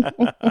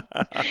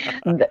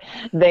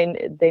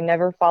 They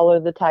never follow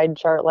the tide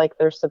chart like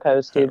they're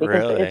supposed to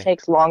because it Really?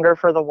 takes longer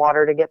for the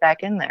water to get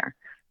back in there.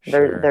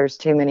 Sure. There's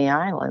too many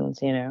islands.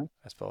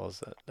 I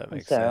suppose that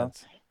makes So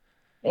sense.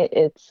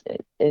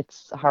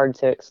 it's hard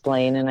to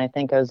explain, and I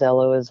think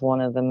Ozello is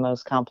one of the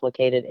most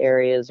complicated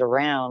areas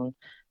around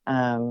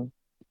um,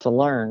 to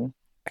learn.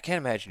 I can't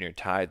imagine your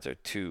tides are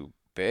too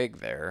big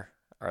there.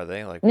 Are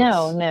they? Like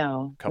No, what's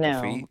no, a couple no.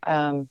 feet?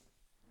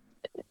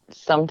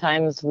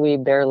 Sometimes we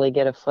barely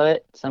get a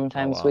foot.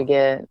 Oh Sometimes we wow.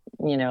 get,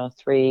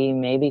 3,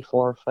 maybe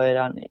 4 foot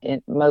on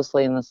it,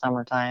 mostly in the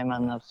summertime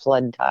on the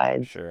flood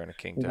tides. Sure, and a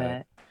king tide.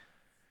 But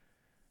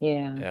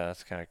yeah. Yeah,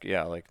 that's kind of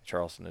yeah. Like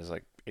Charleston is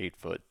like 8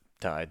 foot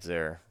tides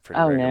there,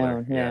 pretty Oh regular.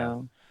 no, Yeah,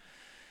 no,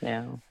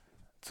 no.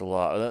 it's a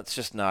lot. That's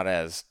just not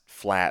as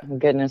flat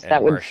Goodness, and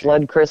that would marshy.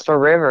 flood Crystal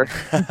River.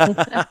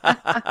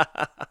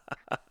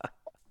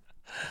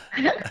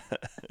 Yeah,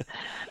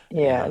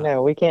 Yeah,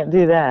 no, we can't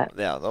do that.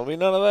 yeah. There'll be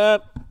none of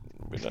that.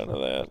 There'll be none of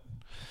that.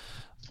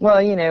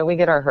 Well, we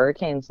get our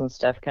hurricanes and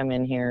stuff come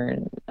in here,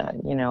 and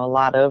a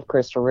lot of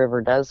Crystal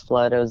River does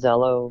flood.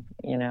 Ozello,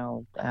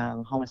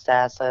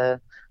 Homosassa,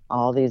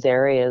 all these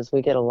areas,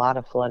 we get a lot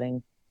of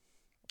flooding.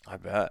 I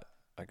bet.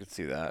 I could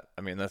see that.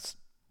 I mean, that's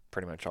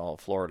pretty much all of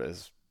Florida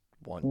is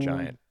one Mm,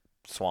 giant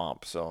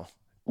swamp. So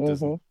it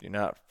doesn't. hmm You're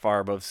not far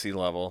above sea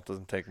level. It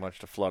doesn't take much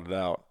to flood it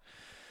out.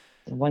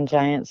 One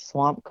giant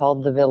swamp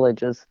called the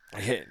Villages.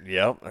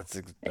 Yep, that's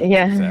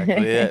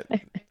exactly Yeah. it.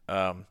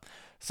 Um,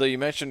 so you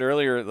mentioned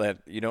earlier that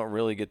you don't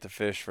really get to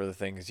fish for the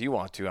things you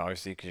want to,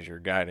 obviously, because you're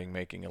guiding,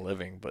 making a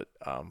living. But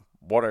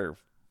what are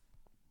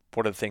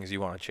the things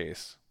you want to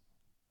chase?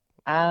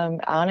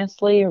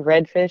 Honestly,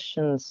 redfish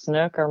and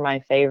snook are my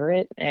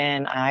favorite,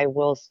 and I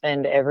will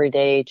spend every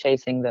day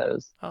chasing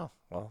those. Oh,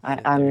 well,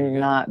 there you I'm go.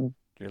 not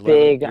You're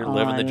living big you're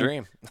living the on.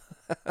 dream.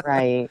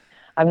 Right.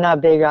 I'm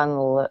not big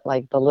on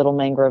like the little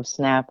mangrove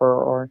snapper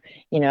or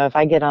if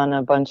I get on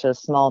a bunch of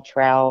small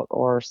trout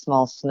or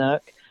small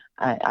snook,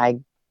 I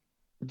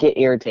get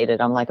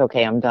irritated. I'm like,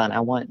 okay, I'm done.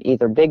 I want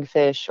either big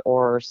fish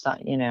or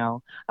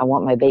I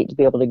want my bait to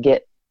be able to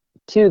get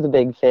to the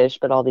big fish,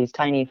 but all these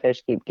tiny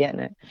fish keep getting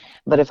it.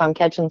 But if I'm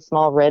catching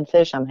small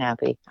redfish, I'm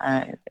happy.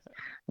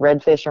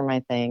 Redfish are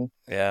my thing.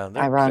 Yeah,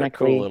 they're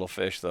cool Ironically, little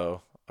fish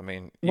though. I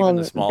mean, even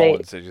the well, small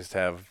ones, they just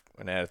have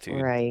an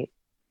attitude. right.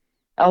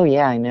 Oh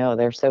yeah, I know.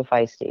 They're so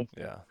feisty.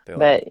 Yeah, they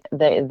like But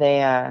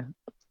they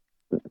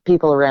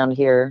people around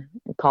here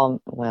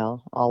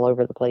well, all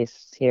over the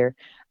place here,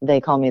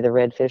 they call me the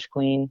redfish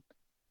queen,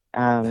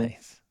 um,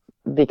 nice.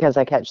 because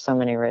I catch so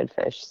many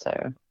redfish.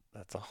 So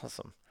That's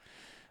awesome.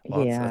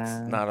 Well,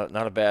 that's yeah, not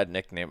a bad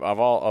nickname. Of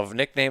all of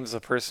nicknames a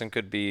person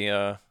could be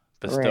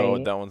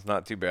bestowed, right. that one's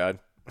not too bad.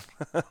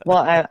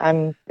 Well,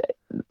 I'm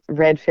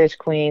redfish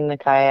queen, the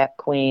kayak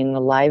queen,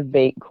 the live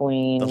bait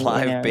The queen,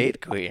 live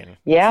bait queen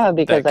Yeah,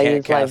 because that I can't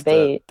use live cast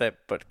a bait. that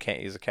but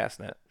can't use a cast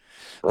net.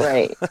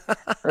 Right,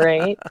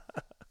 right.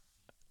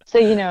 So,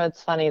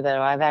 it's funny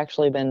though. I've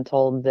actually been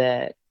told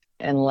that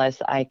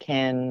unless I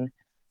can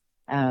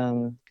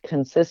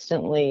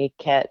consistently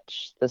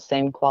catch the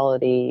same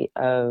quality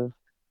of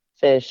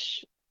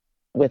fish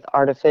with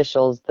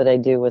artificials that I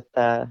do with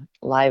the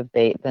live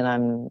bait, then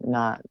I'm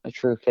not a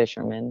true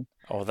fisherman.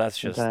 Oh, that's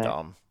just But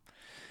dumb.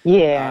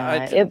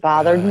 yeah, it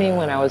bothered me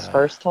when I was Uh,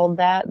 first told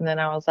that, and then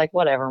I was like,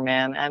 whatever,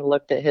 man. I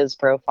looked at his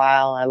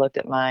profile, I looked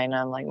at mine,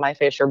 I'm like, my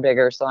fish are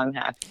bigger, so I'm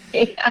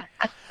happy.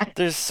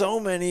 there's so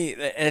many,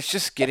 and it's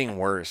just getting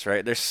worse,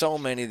 right? There's so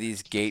many of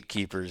these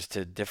gatekeepers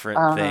to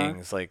different Uh-huh.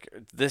 things. Like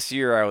this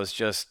year, I was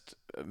just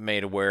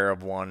made aware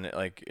of one,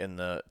 like in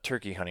the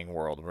turkey hunting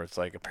world, where it's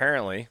like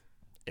apparently,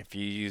 if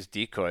you use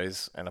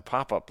decoys and a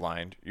pop-up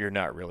blind, you're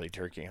not really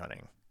turkey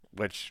hunting.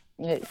 Which,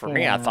 for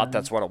me, I thought Yeah,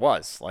 that's what it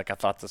was. Like I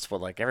thought that's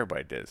what like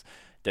everybody did.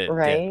 Did.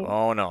 right.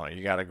 Oh no,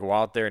 you got to go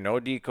out there, no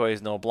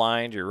decoys, no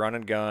blind. You're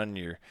running gun.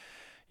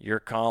 You're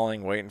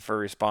calling, waiting for a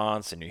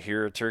response, and you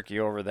hear a turkey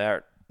over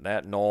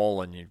that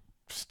knoll, and you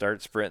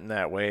start sprinting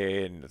that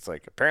way, and it's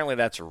like apparently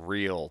that's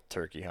real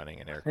turkey hunting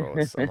in air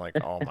quotes. I'm like,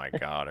 oh my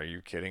god, are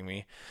you kidding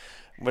me?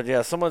 But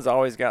yeah, someone's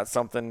always got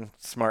something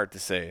smart to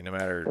say,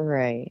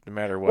 Right. no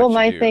matter Well, what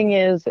you my do. thing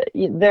is,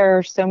 there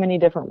are so many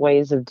different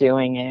ways of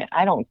doing it.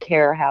 I don't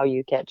care how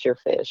you catch your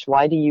fish.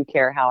 Why do you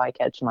care how I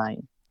catch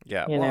mine?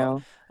 Yeah, You well,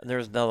 know, and there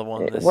was another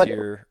one this what?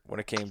 year when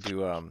it came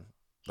to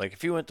like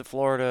if you went to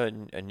Florida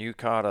and you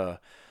caught a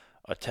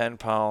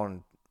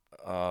 10-pound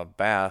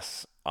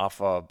bass off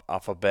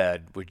a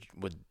bed,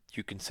 would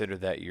you consider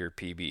that your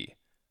PB?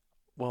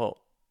 Well,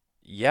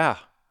 yeah.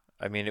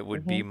 I mean, it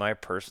would be Mhm. my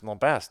personal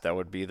best. That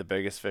would be the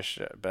biggest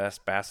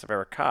best bass I've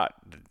ever caught.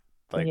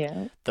 Like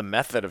Yeah. the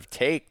method of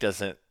take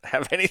doesn't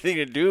have anything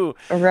to do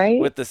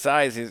Right. with the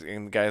size.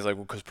 And the guy's like,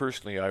 well, because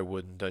personally I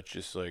wouldn't. That's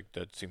just like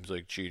that seems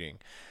like cheating.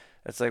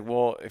 It's like,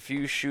 well, if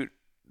you shoot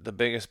the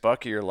biggest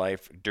buck of your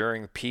life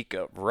during peak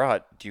of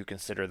rut, do you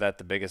consider that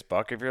the biggest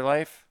buck of your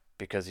life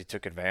because he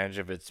took advantage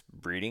of its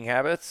breeding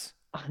habits?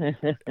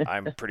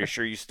 I'm pretty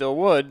sure you still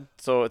would.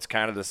 So it's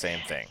kind of the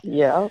same thing.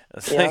 Yeah.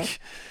 It's Yeah. like,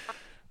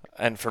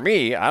 and for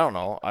me, I don't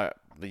know.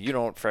 You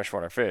don't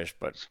freshwater fish,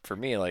 but for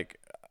me, like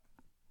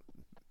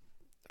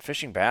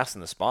fishing bass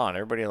in the spawn,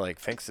 everybody like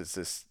thinks it's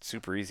this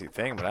super easy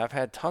thing, but I've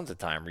had tons of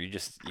time where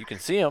you can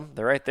see them,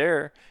 they're right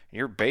there,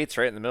 your bait's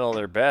right in the middle of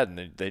their bed,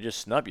 and they just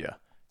snub you.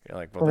 You're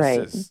like, well, this Right.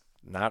 is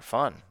not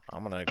fun.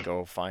 I'm gonna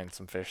go find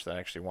some fish that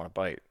actually want to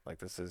bite. Like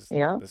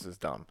Yeah. this is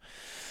dumb.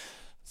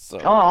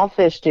 Oh, So all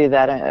fish do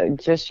that.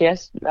 Just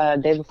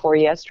day before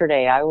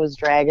yesterday, I was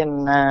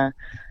dragging uh,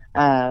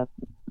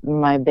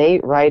 my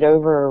bait right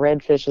over a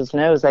redfish's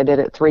nose. I did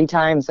it 3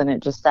 times, and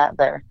it just sat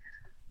there.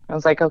 I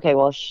was like, okay,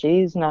 well,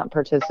 she's not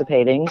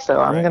participating,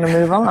 so I'm right, gonna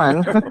move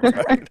on.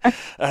 right.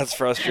 That's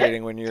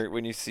frustrating when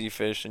you see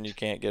fish and you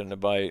can't get them to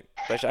bite.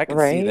 Especially, I can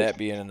see Right? that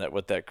being in that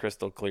with that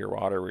crystal clear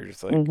water where you're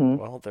just like, Mm-hmm.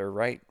 well, they're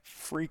right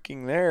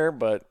freaking there,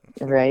 but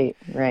Right,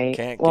 right.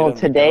 can't get Well,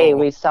 them to today go.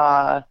 we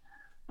saw,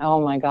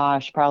 oh my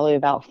gosh, probably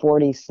about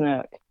 40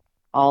 snook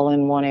all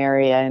in one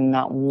area, and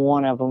not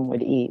one of them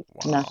would eat.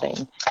 Wow.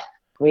 Nothing.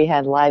 We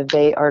had live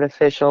bait,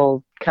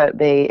 artificial cut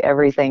bait,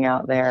 everything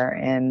out there,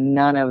 and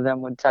none of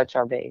them would touch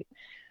our bait.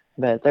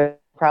 But there's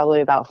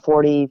probably about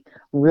 40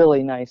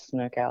 really nice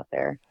snook out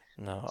there.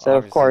 No, So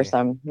of course obviously.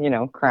 I'm,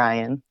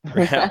 crying.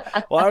 Yeah.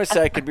 Well,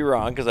 obviously I could be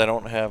wrong because I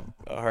don't have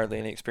hardly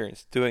any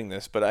experience doing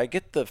this, but I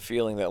get the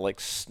feeling that like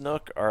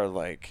snook are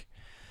like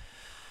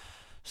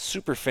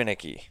super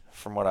finicky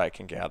from what I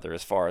can gather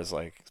as far as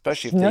like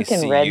especially if they Snook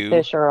and see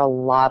you. redfish are a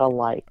lot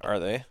alike. Are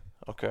they?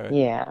 Okay.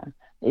 Yeah.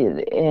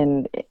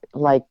 And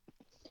like,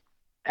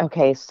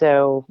 okay,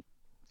 so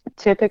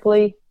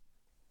typically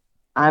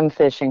I'm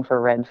fishing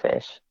for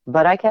redfish,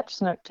 but I catch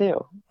snook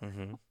too.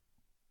 Mhm.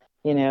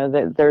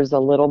 There's a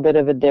little bit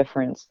of a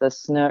difference. The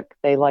snook,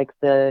 they like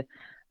the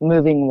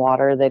moving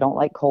water. They don't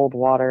like cold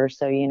water.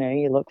 So,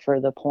 you look for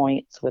the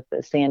points with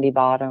the sandy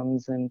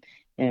bottoms and,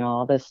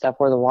 all this stuff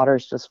where the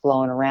water's just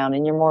flowing around.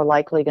 And you're more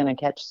likely going to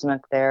catch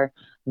snook there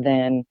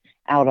than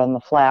out on the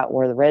flat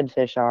where the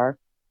redfish are.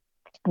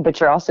 But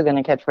you're also going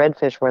to catch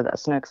redfish where the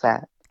snook's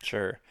at.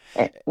 Sure.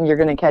 And you're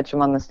going to catch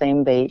them on the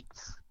same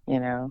baits.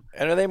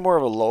 And are they more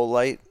of a low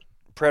light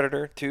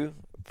predator too?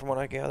 From what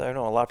I gather, I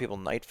know a lot of people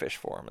night fish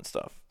for them and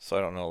stuff. So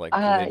I don't know,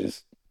 like, do they Uh,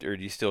 just or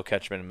do you still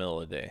catch them in the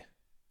middle of the day?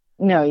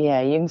 no,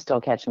 yeah, you can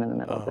still catch them in the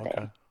middle of Oh, the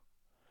okay. day.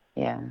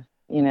 Yeah.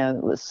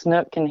 The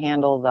snook can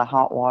handle the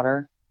hot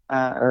water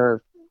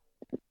or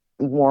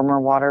warmer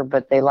water,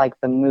 but they like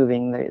the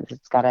moving.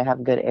 It's got to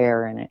have good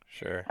air in it.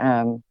 Sure.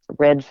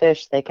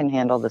 Redfish, they can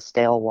handle the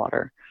stale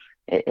water.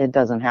 It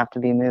doesn't have to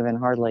be moving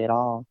hardly at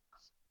all.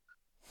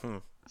 Hmm.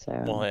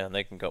 Well, So, yeah, and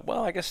they can go.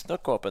 Well, I guess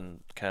snook go up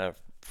in kind of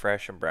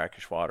fresh and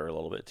brackish water a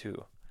little bit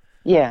too.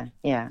 yeah,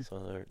 yeah. So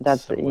they're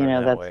That's, similar in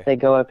that that's, way. they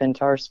go up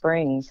into our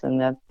springs,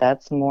 and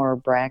that's more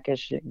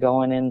brackish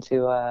going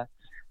into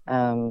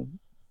um,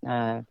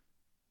 uh,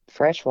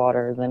 fresh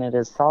water than it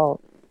is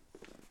salt.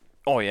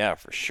 Oh yeah,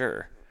 for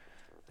sure.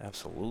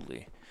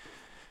 Absolutely.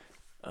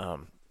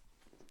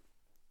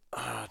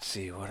 Let's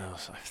see what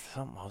else.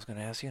 Something I was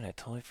gonna ask you and I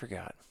totally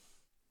forgot.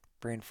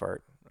 Brain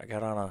fart. I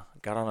got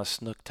on a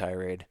snook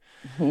tirade.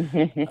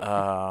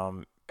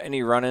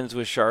 Any run-ins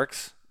with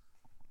sharks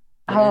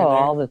Oh, when you're in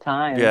there? all the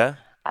time. Yeah.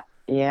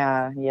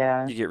 Yeah,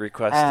 yeah. You get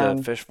requests to Um,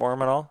 fish for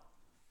them at all?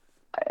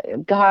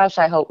 Gosh,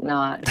 I hope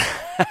not.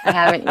 I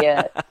haven't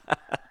yet. I'm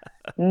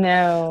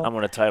No.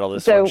 gonna title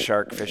this one So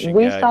 "Shark Fishing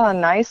we Guide." saw a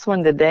nice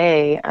one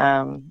today.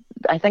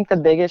 I think the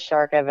biggest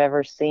shark I've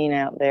ever seen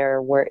out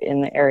there where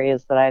in the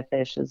areas that I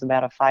fish is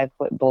about a 5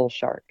 foot bull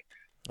shark.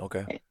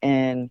 Okay.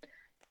 And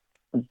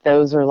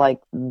those are like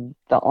the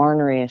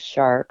orneriest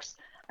sharks.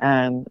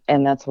 And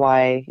that's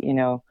why,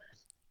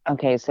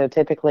 okay, so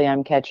typically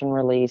I'm catch and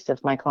release.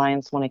 If my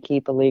clients want to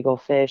keep illegal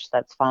fish,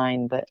 that's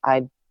fine, but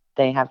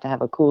they have to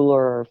have a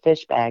cooler or a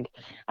fish bag.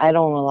 I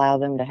don't allow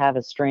them to have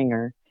a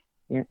stringer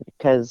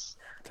because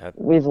That.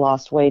 we've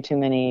lost way too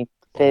many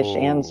fish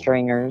and Oh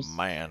stringers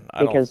man,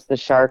 I don't. because the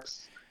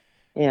sharks,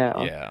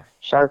 Yeah.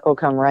 shark will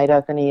come right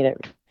up and eat it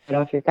right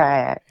off your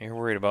kayak. You're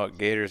worried about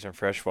gators and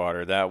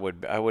freshwater.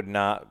 I would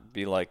not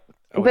be like.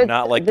 I would But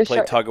not like to the play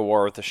shark, tug of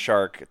war with a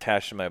shark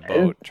attached to my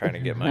boat, trying to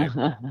get my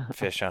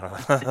fish on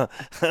a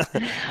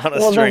on a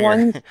well, the stringer.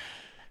 ones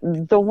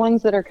the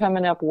ones that are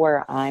coming up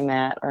where I'm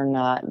at are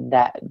not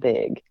that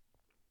big.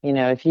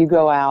 If you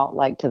go out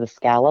like to the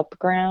scallop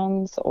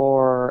grounds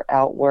or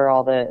out where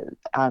all the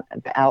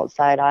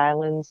outside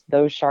islands,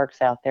 those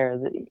sharks out there,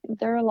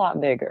 they're a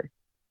lot bigger.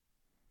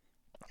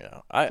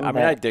 Yeah. I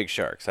mean, I But dig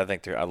sharks. I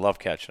love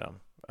catching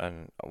them,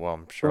 and well,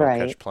 I'm sure I'll right.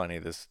 catch plenty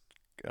this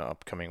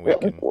upcoming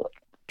week in Well,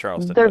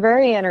 Charleston. they're But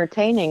very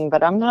entertaining,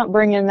 but I'm not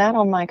bringing that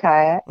on my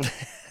kayak.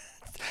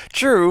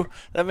 true,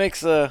 that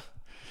makes a.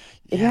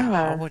 Yeah,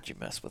 how Yeah. would you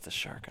mess with a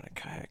shark on a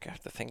kayak? I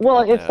have to think Well,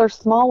 about if that. they're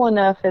small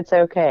enough, it's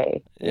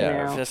okay,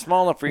 Yeah, if it's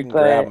small enough where you can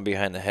grab them But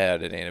behind the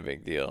head, it ain't a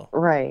big deal.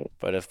 right,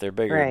 But if they're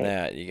bigger than right.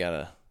 that,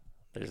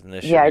 there's an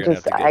issue. Yeah, You're gonna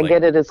have to get I like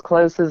get it as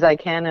close as I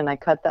can and I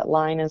cut that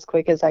line as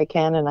quick as I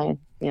can and I,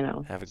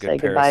 have a good say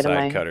pair of goodbye to side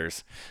my,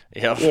 cutters.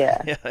 Yep.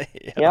 yeah. Yeah.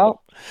 Yep. Yep.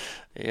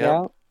 Yep.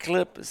 Yep.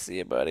 Clip. See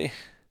you, buddy.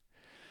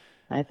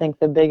 I think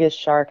the biggest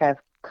shark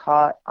I've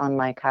caught on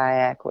my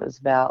kayak was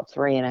about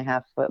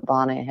 3.5 foot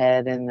bonnet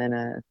head and then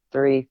a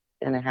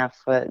 3.5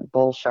 foot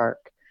bull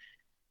shark.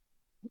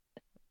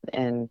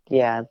 And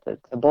yeah, the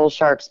bull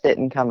sharks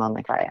didn't come on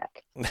the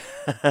kayak.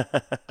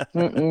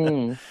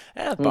 Mm-mm.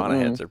 Bonnet Mm-mm.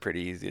 heads are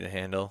pretty easy to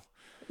handle.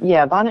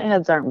 Yeah, bonnet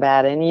heads aren't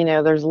bad. And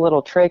there's a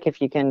little trick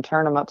if you can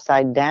turn them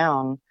upside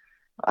down,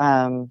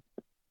 um,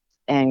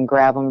 and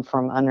grab them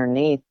from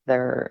underneath.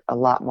 They're a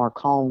lot more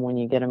calm when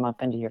you get them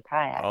up into your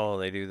kayak. Oh,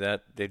 they do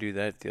that. They do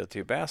that deal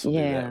too. Bass will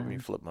do that when you Yeah,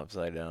 flip them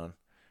upside down.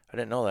 I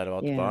didn't know that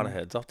about the bonnet yeah.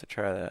 heads. I'll have to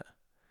try that.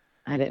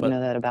 I didn't But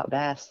know that about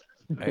bass.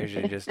 I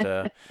usually just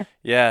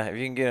yeah, if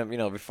you can get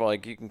them, before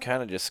like you can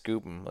kind of just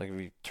scoop them. Like if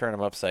you turn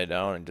them upside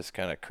down and just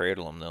kind of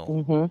cradle them,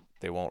 Hmm.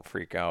 they won't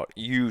freak out.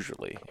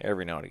 Usually,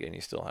 every now and again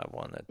you still have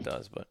one that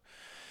does, but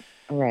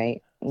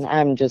Right.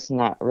 I'm just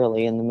not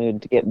really in the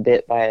mood to get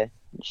bit by a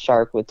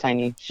shark with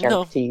tiny shark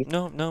no, teeth.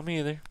 no, no, me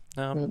either.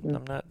 No, Mm-mm.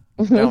 I'm not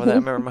down with that. I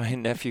remember my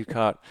nephew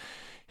caught.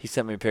 He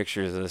sent me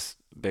pictures of this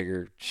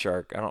bigger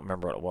shark. I don't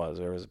remember what it was.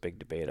 There was a big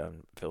debate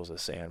on if it was a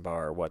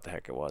sandbar or what the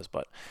heck it was,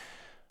 but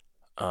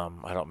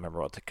I don't remember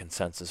what the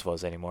consensus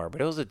was anymore.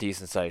 But it was a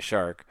decent sized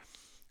shark,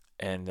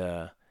 and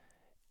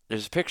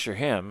there's a picture of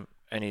him,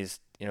 and he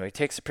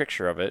takes a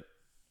picture of it,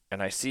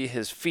 and I see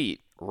his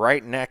feet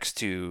right next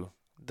to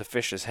the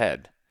fish's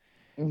head,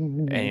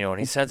 and when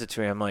he sends it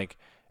to me, I'm like,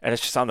 and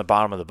it's just on the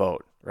bottom of the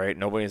boat, right?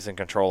 Nobody's in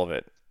control of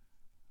it,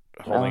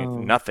 holding it, Oh,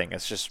 nothing.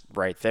 It's just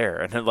right there,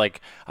 and then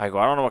like I go,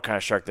 I don't know what kind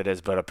of shark that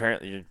is, but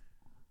apparently,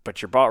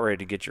 but you're about ready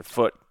to get your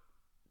foot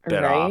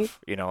bit right.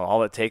 off.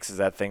 All it takes is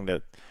that thing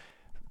to,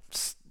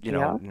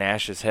 Yeah.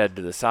 gnash his head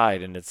to the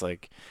side, and it's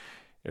like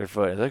your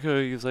foot.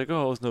 He's like,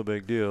 oh, it's no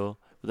big deal.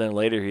 But then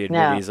later he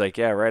admitted, Now, he's like,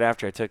 yeah, right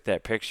after I took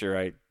that picture,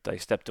 I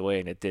stepped away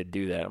and it did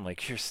do that. I'm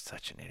like, you're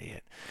such an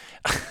idiot.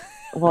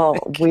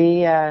 well,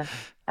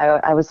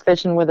 Like, I was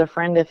fishing with a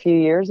friend a few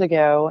years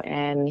ago,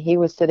 and he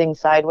was sitting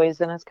sideways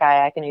in his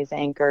kayak, and he's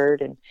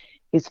anchored, and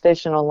he's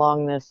fishing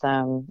along this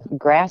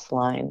grass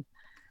line,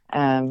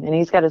 and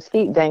he's got his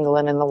feet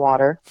dangling in the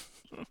water,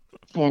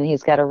 and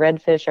he's got a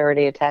redfish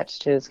already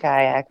attached to his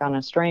kayak on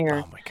a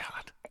stringer, oh my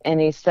God. and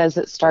he says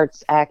it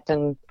starts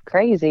acting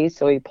crazy,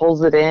 so he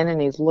pulls it in,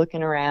 and he's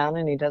looking around,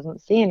 and he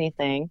doesn't see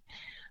anything,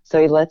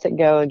 so he lets it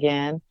go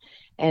again.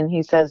 And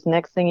he says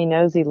next thing he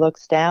knows, he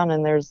looks down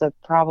and there's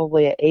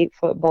probably a 8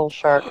 foot bull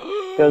shark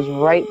goes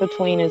right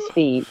between his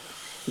feet,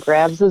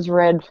 grabs his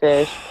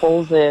redfish,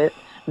 pulls it,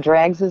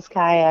 drags his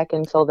kayak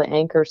until the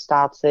anchor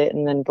stops it,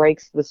 and then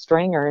breaks the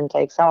stringer and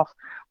takes off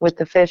with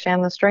the fish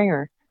and the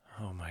stringer.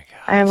 Oh my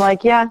I'm gosh.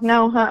 like, yeah,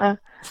 no, uh-uh,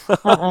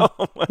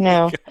 Oh my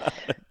no, God.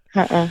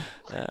 uh-uh.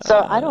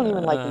 So I don't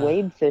even like Uh,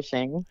 wade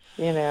fishing.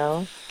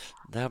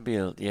 That'd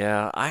be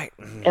yeah.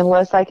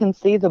 Unless I can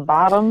see the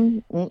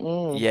bottom.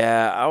 Mm-mm.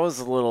 Yeah, I was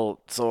a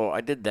little. So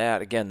I did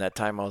that again. That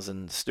time I was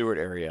in the Stewart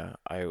area.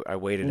 I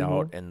waited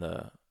out Mhm. in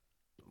the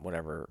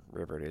whatever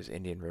river it is,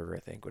 Indian River, I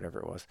think, whatever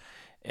it was,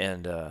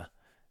 and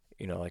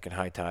like in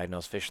high tide, and I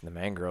was fishing the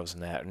mangroves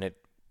and that, and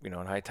in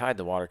high tide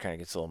the water kind of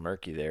gets a little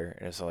murky there,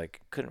 and it's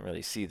like couldn't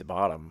really see the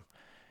bottom,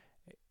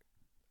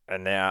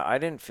 and yeah, I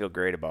didn't feel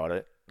great about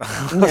it.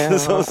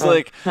 So No. it's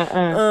like,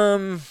 Uh-uh.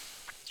 um,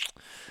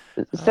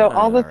 So I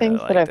all the don't really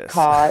things that like I've this.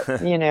 caught,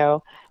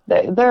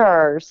 there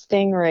are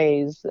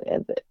stingrays,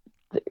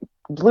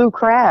 blue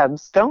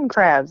crabs, stone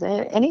crabs,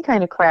 any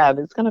kind of crab.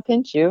 It's going to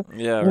pinch you,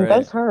 Yeah, and it right.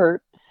 does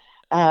hurt.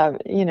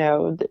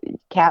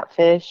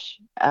 Catfish,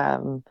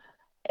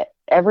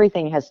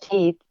 everything has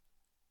teeth.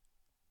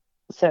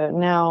 So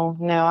no,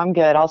 no, I'm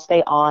good. I'll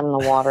stay on the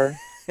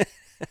water.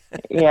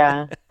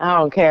 Yeah, I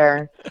don't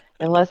care.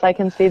 Unless I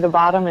can see the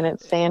bottom and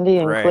it's sandy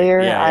and Right. clear,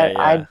 Yeah, yeah,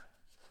 yeah.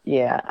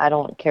 yeah, I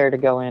don't care to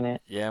go in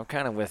it. Yeah, I'm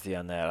kind of with you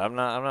on that. I'm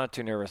not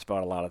too nervous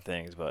about a lot of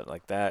things, but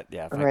like that,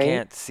 yeah, if I Right?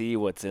 can't see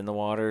what's in the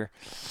water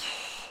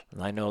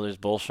and I know there's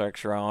bull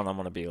sharks around, I'm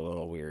gonna be a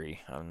little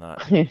weary. I'm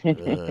not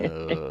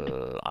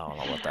I don't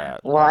know about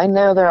that. Well, I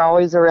know they're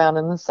always around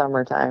in the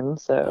summertime,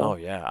 Oh so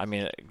yeah. I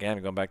mean,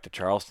 again, going back to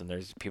Charleston,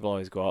 there's people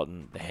always go out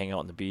and they hang out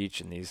on the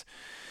beach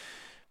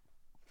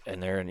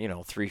and they're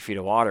in, 3 feet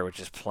of water, which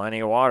is plenty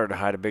of water to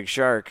hide a big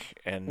shark,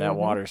 and that hmm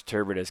water is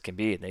turbid as can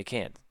be, and they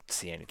can't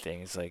see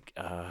anything. It's like,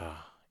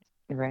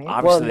 right.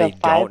 Well, obviously the they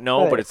five don't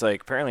know, but foot. it's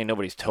like apparently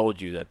nobody's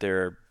told you that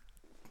there are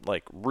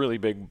like really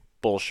big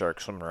bull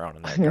sharks swimming around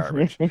in that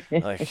garbage.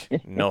 Like,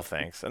 no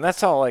thanks. And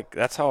that's how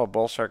a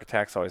bull shark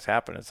attacks always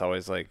happen. It's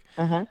always like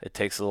Uh-huh. it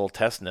takes a little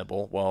test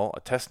nibble. Well,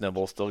 a test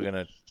nibble is still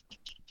gonna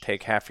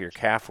take half of your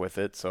calf with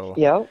it, so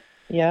Yep.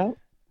 Yep.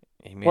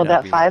 he may Well,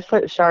 not that be. 5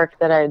 foot shark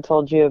that I had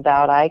told you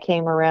about, I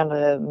came around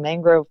a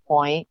mangrove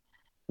point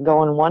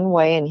going one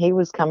way and he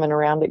was coming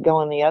around it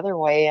going the other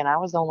way and I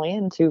was only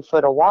in 2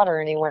 foot of water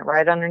and he went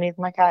right underneath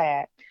my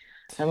kayak.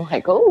 I'm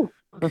like, oh.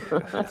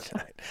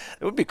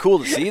 It would be cool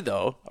to see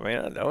though. I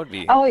mean, that would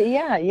be Oh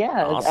yeah,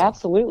 yeah, awesome.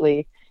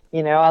 absolutely.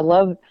 I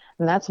love,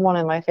 and that's one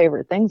of my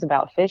favorite things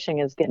about fishing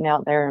is getting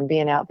out there and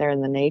being out there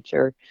in the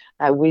nature.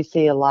 We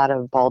see a lot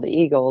of bald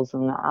eagles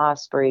and the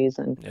ospreys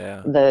and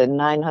Yeah. the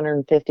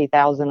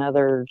 950,000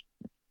 other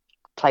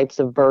types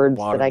of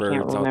birds that Water I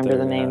can't birds out remember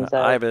the there, yeah. names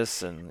of.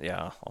 Ibis and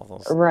yeah, all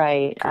those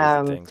Right.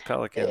 crazy things.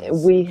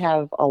 Pelicans. We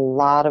have a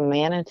lot of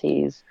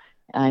manatees.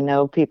 I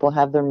know people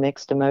have their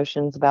mixed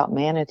emotions about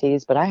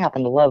manatees, but I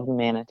happen to love the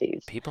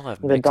manatees. People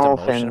have The mixed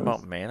emotion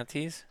about dolphins.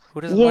 manatees.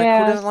 Who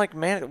Yeah. doesn't like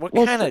manatee? What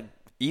Well, kind of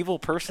evil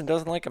person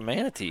doesn't like a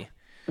manatee?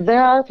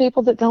 there are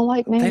people that don't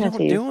like They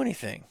don't manatees. do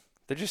anything.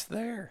 They're just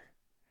there.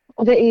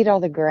 Well, they eat all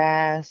the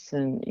grass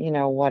and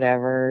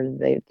whatever.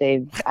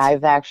 What?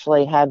 I've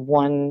actually had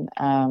one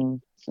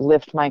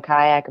lift my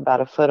kayak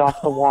about a foot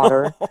off the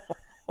water.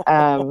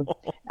 Um,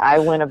 I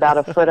went about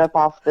a foot up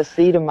off the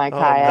seat of my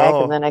Oh kayak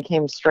and no. then I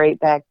came straight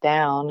back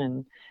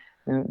down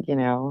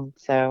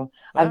so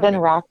I've I been mean,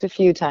 rocked a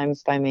few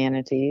times by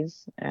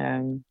manatees.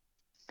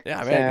 yeah,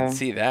 I mean I can So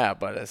see that,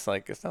 but it's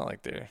not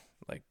like they're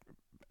like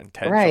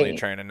intentionally right.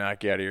 trying to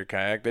knock you out of your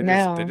kayak. They're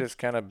No. just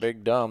kind of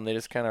big dumb. They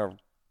just kind of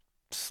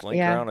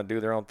slink Yeah. around and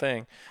do their own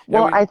thing.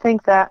 Yeah, Well, I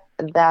think that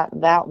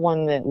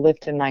one that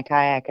lifted my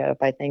kayak up,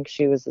 I think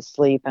she was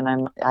asleep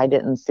and I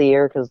didn't see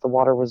her because the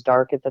water was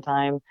dark at the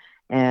time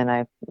and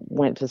I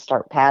went to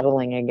start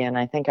paddling again.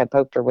 I think I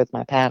poked her with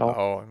my paddle.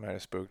 oh, I might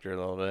have spooked her a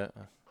little bit.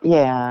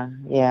 Yeah,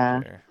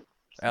 yeah. Sure.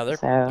 Yeah, they're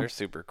So,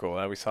 super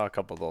cool. We saw a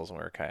couple of those when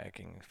we were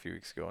kayaking a few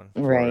weeks ago in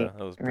right, Florida.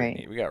 That was pretty right.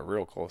 neat. We got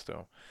real close to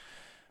them.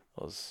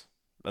 Those,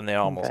 and they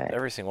almost But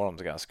every single one of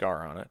them's got a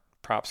scar on it.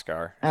 Prop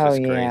scar. It's oh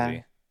just yeah.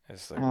 crazy.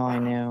 It's like Oh, I wow.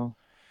 know.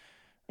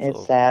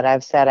 It's So sad.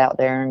 I've sat out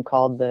there and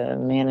called the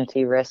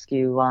manatee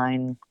rescue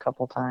line a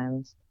couple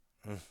times,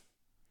 mm,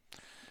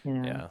 you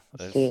know, yeah,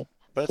 see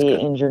but see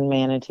injured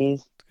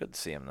manatees. it's good to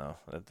see them though.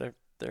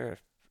 They're an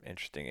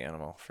interesting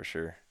animal for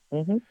sure.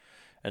 Hmm.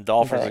 And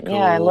dolphins are But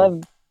yeah, I cool.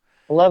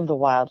 love the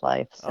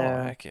wildlife. Oh So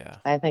heck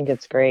yeah. I think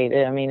it's great.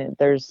 I mean,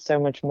 there's so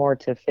much more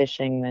to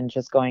fishing than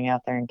just going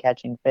out there and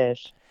catching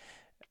fish.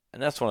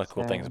 And that's one of the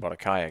cool things So, about a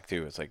kayak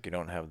too. It's like you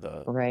don't have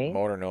the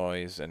right? motor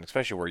noise, and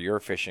especially where you're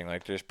fishing,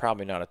 like there's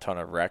probably not a ton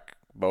of wreck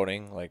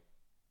boating, like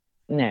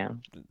No.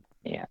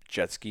 Yeah.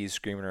 jet skis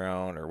screaming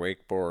around or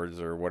wakeboards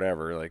or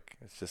whatever. Like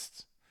it's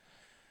just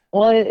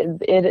Well,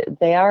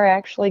 they are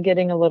actually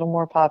getting a little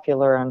more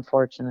popular,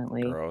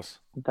 unfortunately. gross.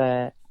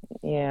 But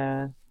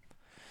yeah,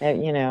 uh,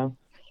 you know,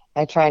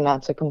 I try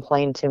not to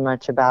complain too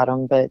much about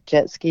them, but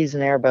jet skis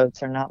and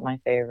airboats are not my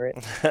favorite.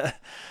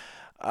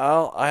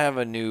 I have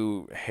a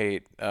new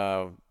hate.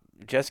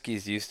 Jet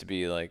skis used to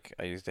be like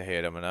I used to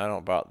hate them, and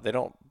they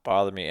don't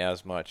bother me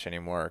as much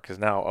anymore. Because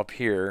now up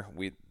here,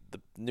 the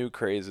new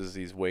craze is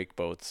these wake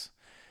boats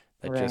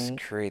that just Right.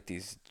 create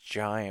these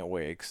giant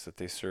wakes that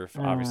they surf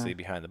Uh, obviously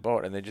behind the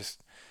boat, and they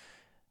just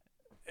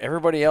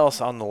everybody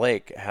else on the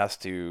lake has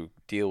to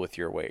deal with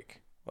your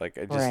wake. Like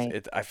right.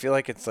 I feel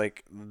like it's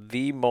like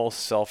the most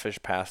selfish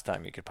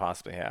pastime you could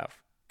possibly have.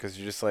 because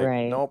you're just like,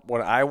 Right. nope,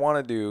 what I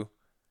want to do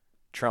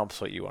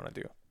trumps what you want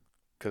to do.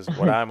 Because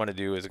what I'm going to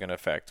do is going to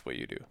affect what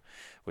you do,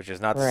 which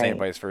is not the same Right.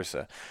 vice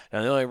versa.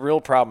 Now, the only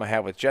real problem I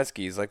have with jet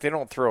skis, like they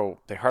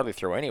hardly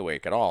throw any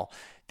wake at all.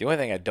 The only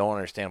thing I don't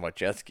understand about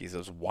jet skis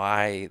is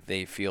why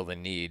they feel the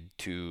need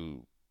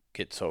to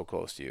get so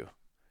close to you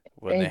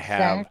when they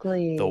have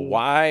the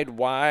Exactly. wide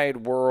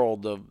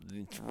world of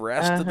the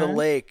rest of the Uh-huh.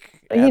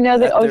 lake The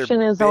at their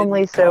ocean is bid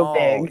only and so call.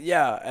 big.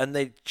 Yeah, and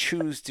they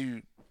choose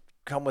to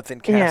come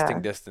within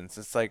casting Yeah. distance.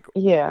 It's like,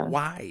 Yeah.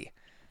 why?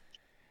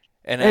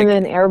 And And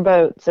then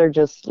airboats are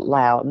just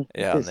loud.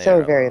 yeah, and It's they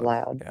so are very loud.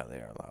 loud. Yeah, they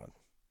are loud.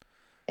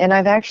 And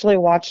I've actually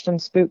watched them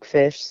spook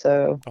fish,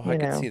 so, Oh, I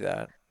could see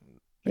that.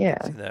 I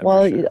could yeah. see that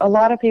for Well, sure. a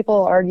lot of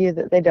people argue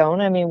that they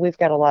don't. I mean, we've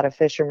got a lot of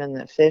fishermen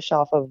that fish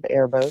off of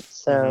airboats,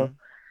 so, Hmm.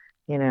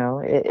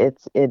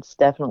 it's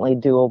definitely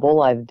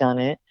doable. I've done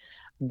it.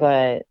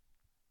 But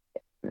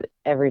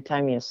every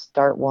time you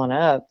start one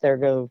up, there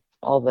go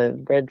all the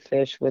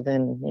redfish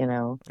within,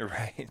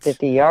 Right.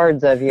 50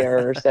 yards of you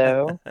or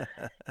so.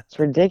 It's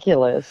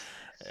ridiculous.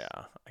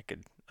 Yeah, I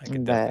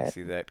could definitely But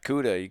see that.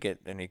 Cuda, you get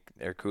any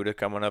air Cuda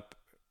coming up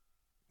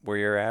where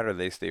you're at, or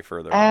they stay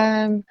further out?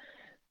 um,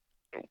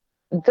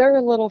 they're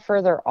a little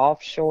further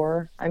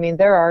offshore. I mean,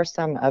 there are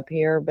some up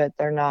here, but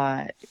they're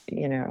not,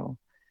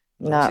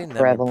 I've not seen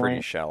them in pretty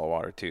prevalent, shallow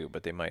water too,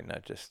 but they might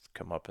not just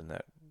come up in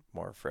that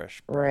more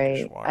fresh,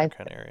 brackish right? water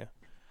kind of area.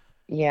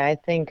 Yeah, I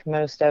think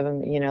most of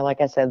them,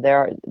 like I said,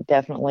 they're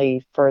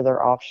definitely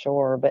further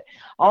offshore. But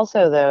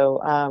also,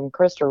 though,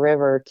 Crystal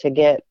River to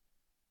get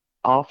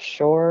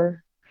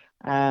offshore,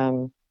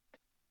 um,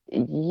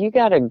 you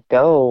got to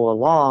go a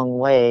long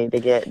way to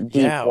get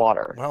deep Yeah,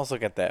 water. when I was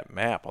looking at that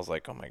map, I was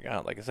like, oh my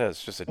God, like I said,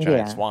 it's just a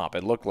giant Yeah, swamp.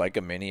 It looked like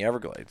a mini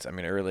Everglades. I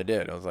mean, it really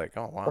did. I was like,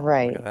 oh wow,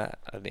 look at right. that.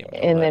 I didn't even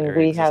know And that then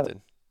area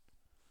existed.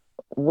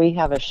 we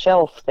have a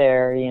shelf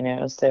there,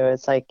 so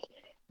it's like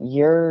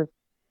you're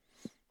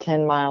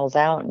 10 miles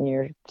out and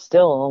you're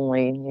still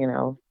only,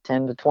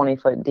 10 to 20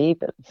 foot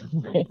deep.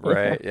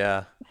 Right,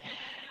 yeah,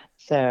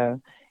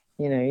 So,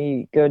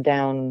 you go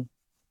down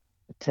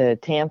to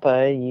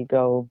Tampa, you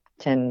go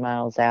 10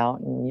 miles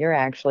out and you're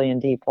actually in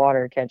deep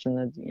water catching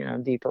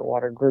the, deeper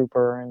water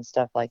grouper and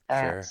stuff like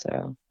that. sure.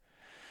 So,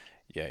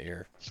 Yeah,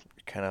 you're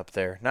kind of up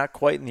there. Not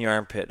quite in the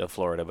armpit of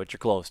Florida, but you're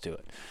close to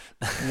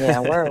yeah,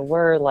 it.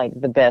 we're like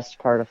the best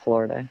part of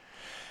Florida.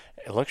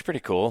 It looks pretty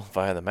cool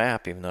via the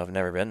map, even though I've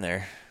never been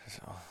there.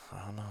 So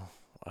I don't know.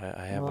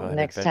 I have Well,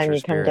 an next time adventure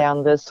you come spirit.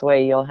 down this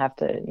way, you'll have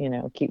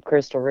to, keep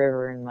Crystal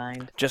River in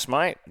mind. Just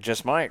might,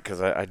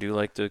 because I do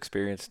like to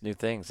experience new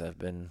things. I've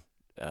been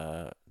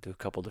to a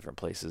couple different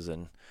places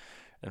in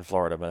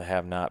Florida, but I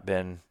have not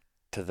been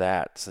to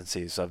that since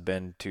he's. I've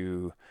been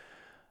to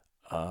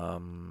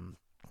um,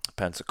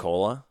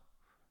 Pensacola.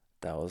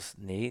 That was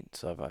neat.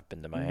 So I've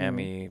been to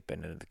Hmm. Miami,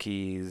 been to the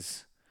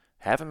Keys.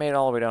 Haven't made it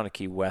all the way down to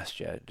Key West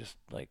yet. Just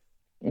like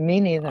Me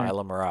neither.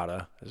 Isla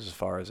Morada is as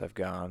far as I've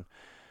gone.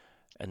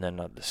 And then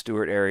the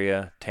Stewart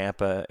area,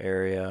 Tampa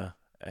area,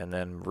 and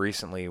then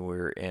recently we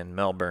were in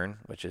Melbourne,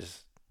 which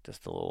is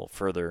just a little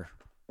further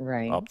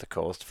Right. up the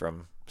coast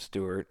from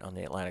Stewart on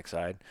the Atlantic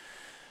side.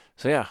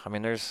 So yeah, I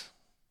mean there's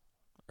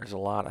a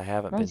lot I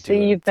haven't Well, been to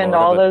see, in you've been to Florida,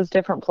 all but those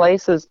different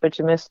places, but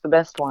you missed the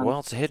best one. well,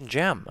 it's a hidden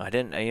gem. I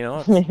didn't,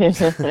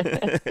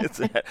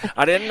 it's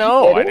I didn't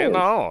know. It I didn't is.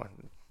 know.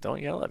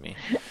 Don't yell at me.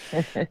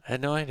 I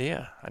had no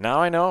idea. Now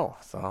I know.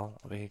 So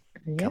I'll be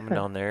coming Yeah.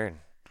 down there and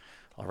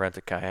I'll rent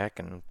a kayak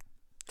and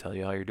tell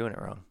you how you're doing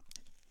it wrong.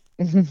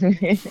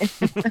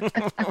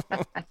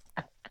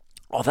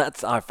 Oh,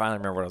 I finally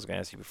remember what I was going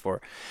to ask you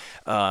before.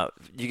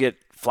 You get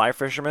fly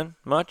fishermen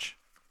much?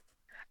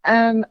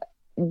 Um,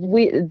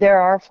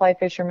 there are fly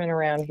fishermen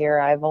around here.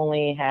 I've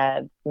only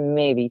had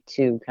maybe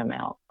two come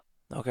out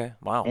Okay,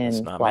 wow,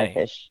 that's and not fly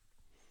many. fish.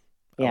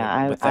 Yeah,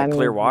 With that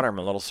clear water, I'm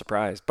a little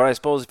surprised. But I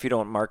suppose if you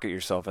don't market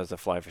yourself as a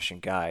fly fishing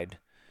guide,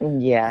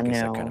 yeah, I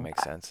guess that kind of no.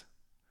 makes sense.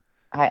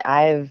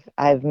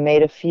 I've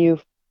made a few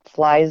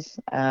flies.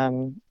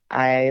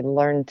 I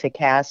learned to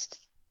cast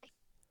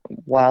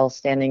while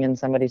standing in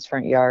somebody's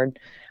front yard,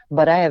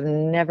 but I have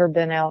never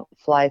been out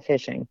fly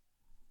fishing.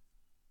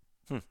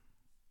 Hmm.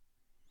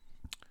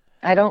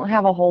 I don't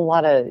have a whole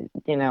lot of,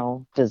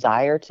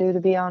 desire to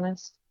be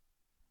honest.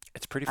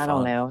 It's pretty I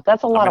don't fun. know.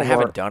 That's a I lot mean, I of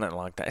haven't work. done it in a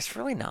long time. It's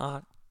really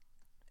not.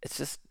 It's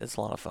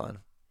a lot of fun.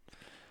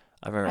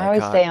 I remember I I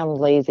always caught. say I'm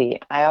lazy.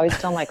 I always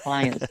tell my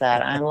clients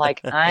that. I'm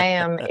like, I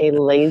am a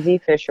lazy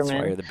That's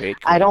why you're fisherman. the bait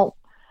I queen. don't,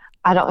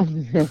 I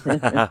don't,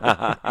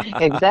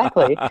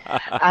 exactly.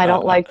 I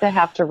don't like to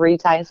have to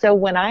retie. So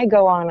when I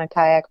go on a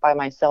kayak by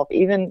myself,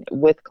 even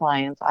with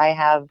clients, I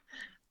have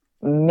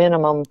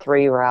minimum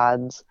three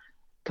rods,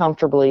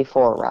 comfortably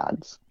four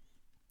rods.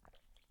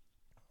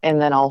 And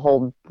then I'll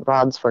hold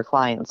rods for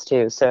clients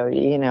too. So,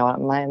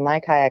 my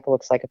kayak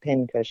looks like a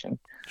pin cushion.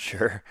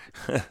 Sure.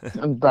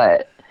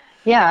 But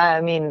yeah,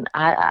 I mean,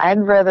 I'd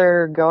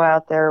rather go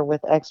out there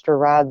with extra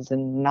rods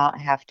and not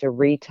have to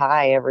retie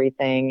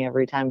everything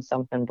every time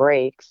something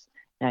breaks.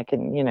 And I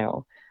can,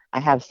 I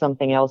have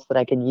something else that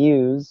I could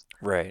use.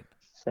 Right.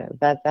 So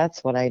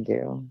that's what I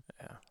do.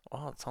 Yeah.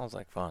 Well, it sounds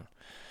like fun.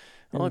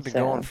 Well, And we've been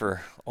going so,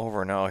 for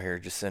over an hour here,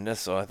 Jacinda,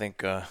 so I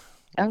think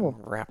oh,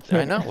 wrapped.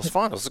 I know, it was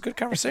fun. It was a good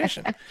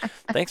conversation.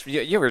 Thanks for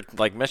you were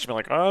like messaging me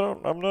like,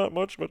 I'm not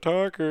much of a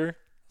talker.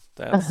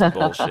 That's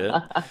bullshit.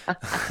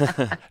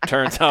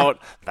 Turns out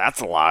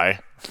that's a lie.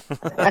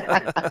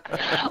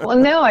 well,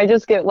 no, I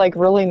just get like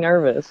really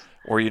nervous.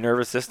 Were you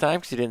nervous this time?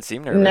 Because you didn't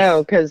seem nervous.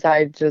 No, because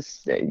I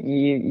just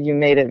you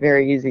made it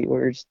very easy. We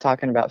were just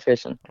talking about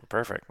fishing.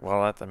 Perfect.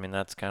 Well,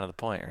 that's kind of the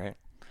point, right?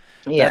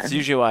 Yeah, That's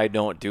usually why I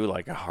don't do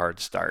like a hard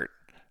start.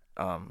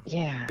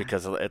 yeah,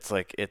 Because it's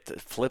like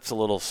it flips a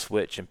little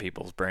switch in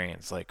people's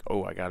brains, like,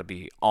 oh, I got to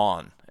be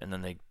on, and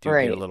then they do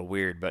get a right, little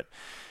weird. But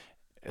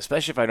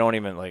especially if I don't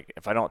even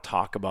if I don't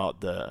talk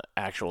about the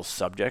actual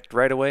subject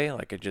right away,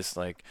 like it just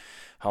like,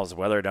 how's the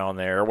weather down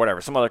there or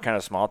whatever, some other kind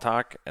of small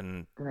talk,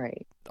 and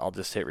right, I'll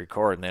just hit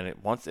record, and then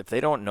if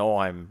they don't know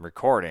I'm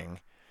recording,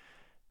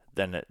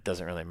 then it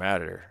doesn't really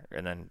matter.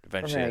 And then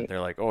eventually right.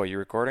 they're like, "Oh, you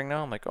recording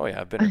now?" I'm like, "Oh yeah,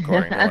 I've been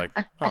recording." They're like,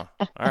 "Oh,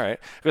 all right."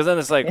 Because then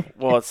it's like,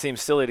 well, it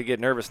seems silly to get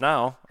nervous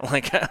now.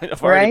 Like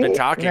I've already been Right,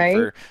 talking right.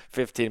 for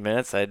 15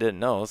 minutes. I didn't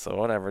know, so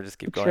whatever, just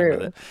keep going with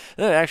True. it.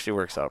 And it actually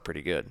works out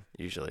pretty good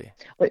usually.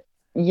 But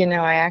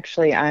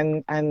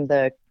I'm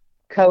the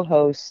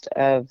co-host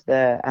of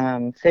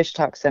the Fish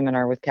Talk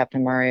seminar with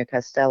Captain Mario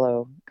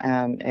Costello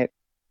at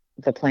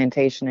the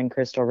plantation in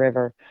Crystal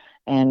River.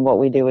 And what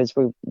we do is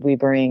we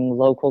bring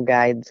local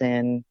guides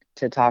in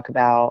to talk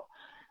about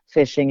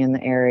fishing in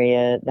the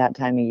area that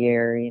time of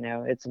year.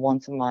 It's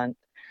once a month,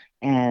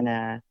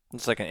 and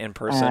It's like an uh,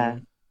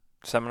 in-person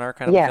seminar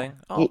kind of a yeah, thing.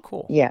 Oh,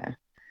 cool. yeah.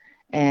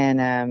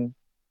 And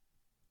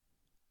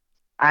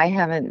I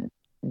haven't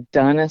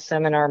done a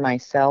seminar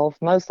myself,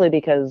 mostly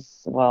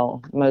because,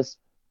 well, most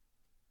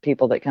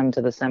people that come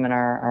to the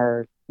seminar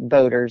are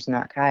boaters,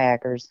 not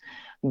kayakers.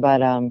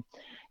 But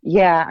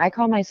yeah, I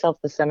call myself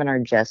the seminar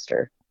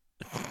jester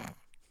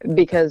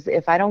because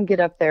if I don't get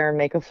up there and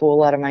make a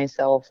fool out of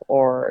myself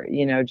or,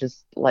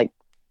 just like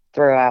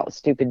throw out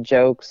stupid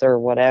jokes or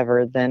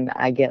whatever, then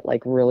I get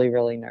like really,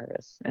 really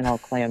nervous and I'll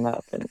clam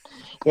up. And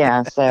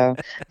yeah, so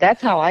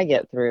that's how I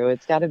get through.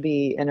 It's got to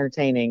be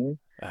entertaining.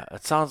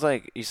 It sounds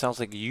like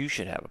you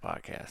should have a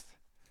podcast.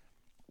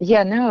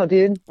 Yeah, no,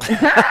 dude.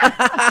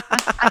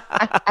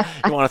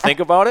 You want to think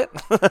about it?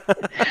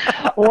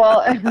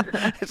 Well,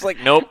 It's like,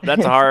 nope,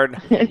 that's a hard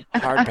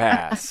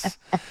pass.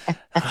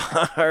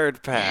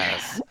 Hard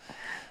pass.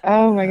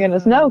 oh my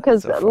goodness. No,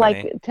 because So like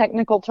funny.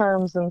 technical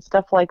terms and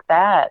stuff like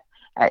that,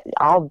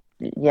 I'll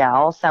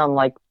sound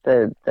like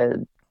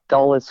the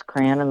dullest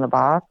crayon in the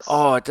box.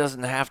 Oh, it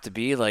doesn't have to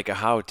be like a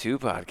how-to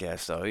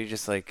podcast, though. It's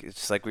just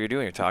like we were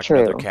doing. You're talking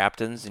to other True.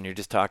 captains, and you're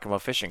just talking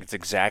about fishing. It's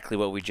exactly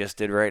what we just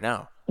did right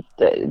now.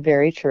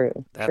 Very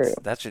true. True.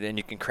 That's it, and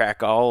you can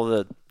crack all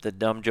the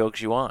dumb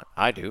jokes you want.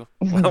 I do.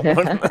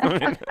 I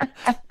mean,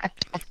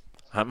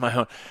 I'm my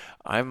own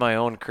I'm my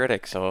own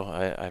critic, so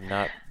I'm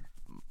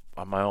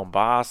my own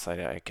boss.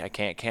 I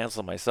can't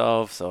cancel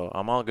myself, so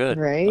I'm all good.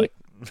 Right? Like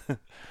if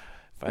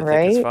I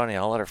think it's Right? funny,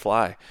 I'll let her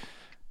fly.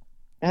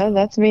 Oh,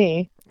 that's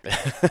me.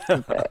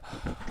 But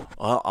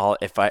Well,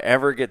 if I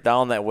ever get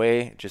down that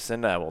way,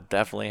 Jacinda, I will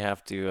definitely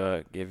have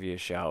to give you a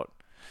shout.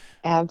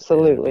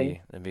 And it'd absolutely.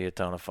 be it'd be a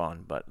ton of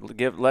fun. But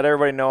let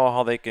everybody know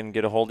how they can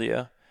get a hold of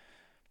you.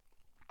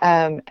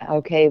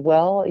 Okay,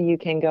 well, you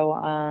can go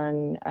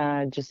on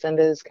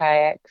Jacinda's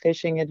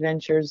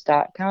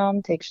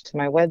kayakfishingadventures.com, takes you to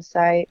my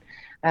website.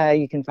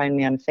 You can find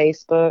me on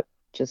Facebook,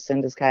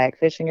 Jacinda's Kayak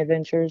Fishing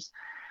Adventures.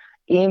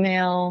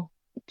 Email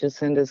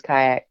Jacinda's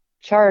Kayak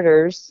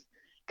Charters,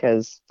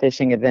 because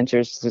Fishing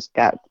Adventures just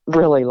got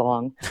really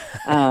long.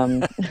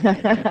 Um,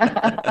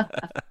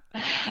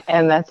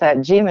 and that's at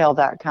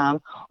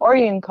gmail.com. Or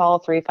you can call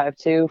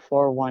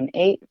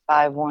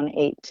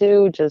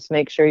 352-418-5182. Just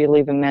make sure you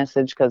leave a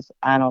message because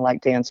I don't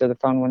like to answer the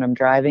phone when I'm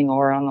driving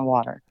or on the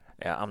water.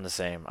 Yeah, I'm the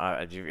same.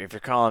 If you're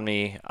calling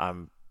me,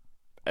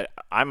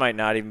 I might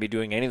not even be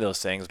doing any of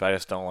those things, but I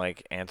just don't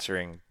like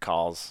answering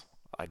calls.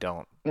 I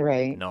don't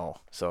Right. know.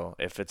 So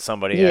if it's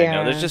somebody I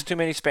know, there's Yeah, just too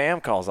many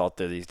spam calls out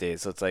there these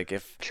days. So it's like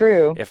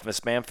true. if a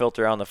spam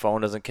filter on the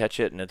phone doesn't catch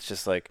it, and it's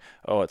just like,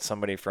 oh, it's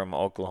somebody from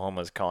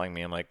Oklahoma is calling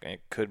me. I'm like,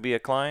 it could be a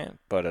client,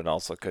 but it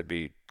also could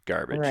be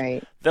garbage.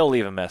 Right. They'll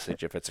leave a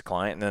message if it's a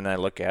client, and then I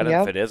look at it. If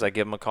Yep. it is, I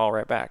give them a call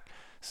right back.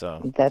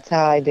 So That's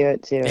how I do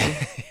it too.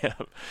 yeah,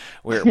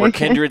 we're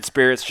kindred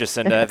spirits,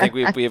 Jacinda. I think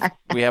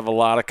we have a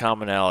lot of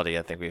commonality.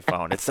 I think we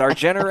found it's our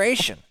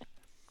generation.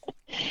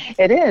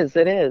 It is.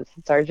 It is.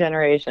 It's our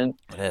generation.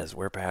 It is.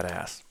 We're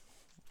badass.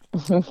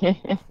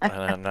 And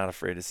I'm not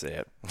afraid to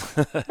say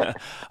it.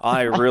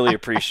 I really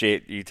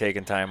appreciate you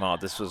taking time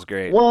out. This was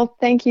great. Well,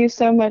 thank you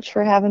so much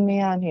for having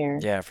me on here.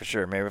 Yeah, for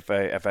sure. Maybe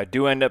if I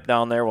do end up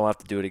down there, we'll have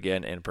to do it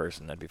again in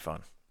person. That'd be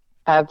fun.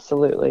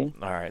 Absolutely.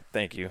 All right.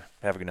 Thank you.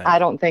 Have a good night. I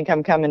don't think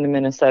I'm coming to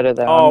Minnesota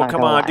though. I'm Oh, not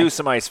come gonna on. Do lie.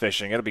 some ice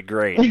fishing. It'll be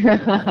great.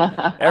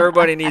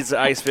 Everybody needs to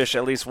ice fish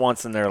at least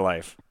once in their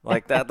life.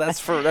 Like that. That's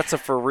a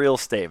for real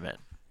statement.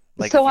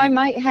 Like So if I you.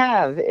 might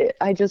have.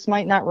 I just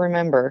might not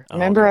remember. Oh,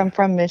 Remember, okay. I'm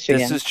from This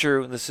Michigan. is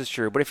true. This is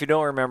true. But if you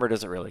don't remember,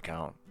 does it really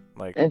count?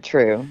 Like,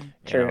 True.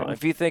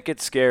 if you think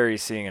it's scary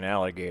seeing an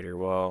alligator,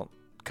 well,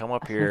 come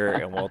up here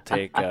and we'll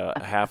take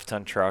a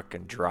half-ton truck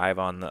and drive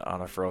on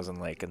a frozen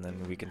lake, and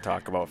then we can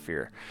talk about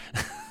fear.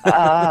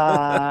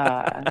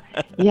 Yeah,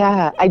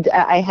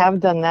 I have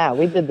done that.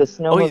 We did the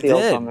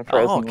snowmobiles on the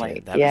frozen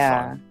lake. That'd be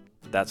fun.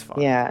 That's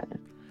fun. Yeah.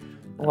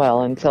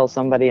 Well, until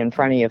somebody in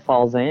front of you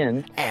falls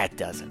in. It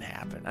doesn't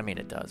happen. I mean,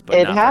 it does,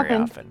 but not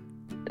very often.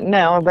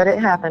 No, but it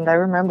happened. I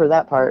remember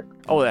that part.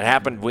 Oh, that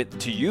happened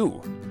to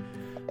you?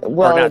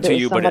 Well, or not to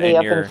you, but somebody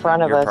up in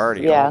front of us.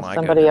 party. Yeah,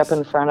 somebody goodness. up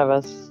in front of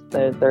us.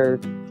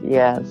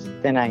 It's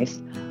been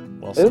ice.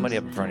 Well, somebody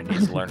up in front of you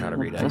needs to learn how to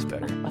read ice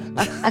better.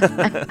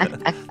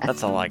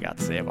 That's all I got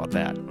to say about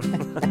that.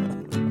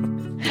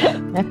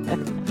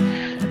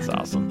 That's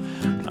awesome.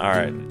 All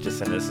right,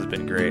 Jacinda, this has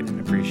been great. I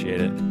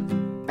appreciate it.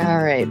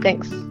 All right,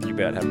 thanks. You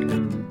bet. Have a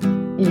good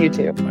day. You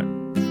too. Bye.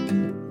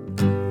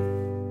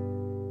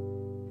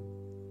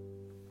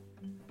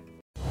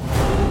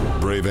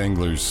 Brave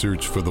anglers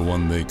search for the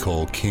one they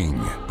call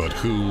king, but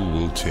who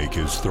will take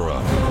his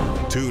throne?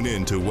 Tune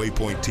in to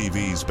Waypoint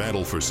TV's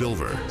Battle for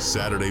Silver,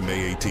 Saturday,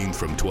 May 18th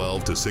from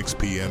 12 to 6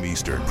 p.m.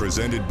 Eastern.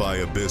 Presented by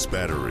Abyss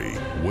Battery.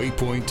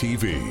 Waypoint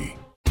TV.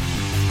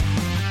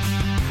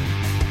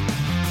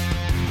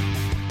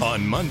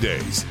 On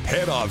Mondays,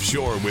 head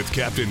offshore with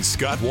Captain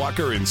Scott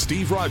Walker and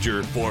Steve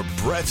Roger for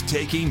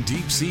breathtaking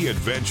deep-sea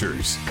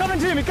adventures. Coming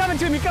to me.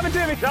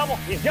 Double.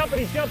 He's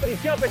jumping.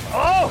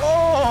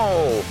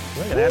 Oh!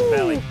 Look at that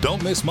belly.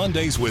 Don't miss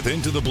Mondays with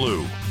Into the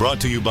Blue.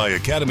 Brought to you by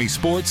Academy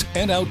Sports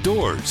and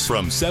Outdoors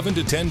from 7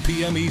 to 10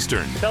 p.m.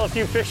 Eastern. Tell a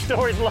few fish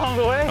stories along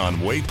the way. On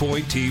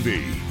Waypoint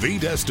TV, the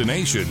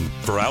destination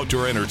for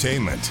outdoor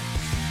entertainment.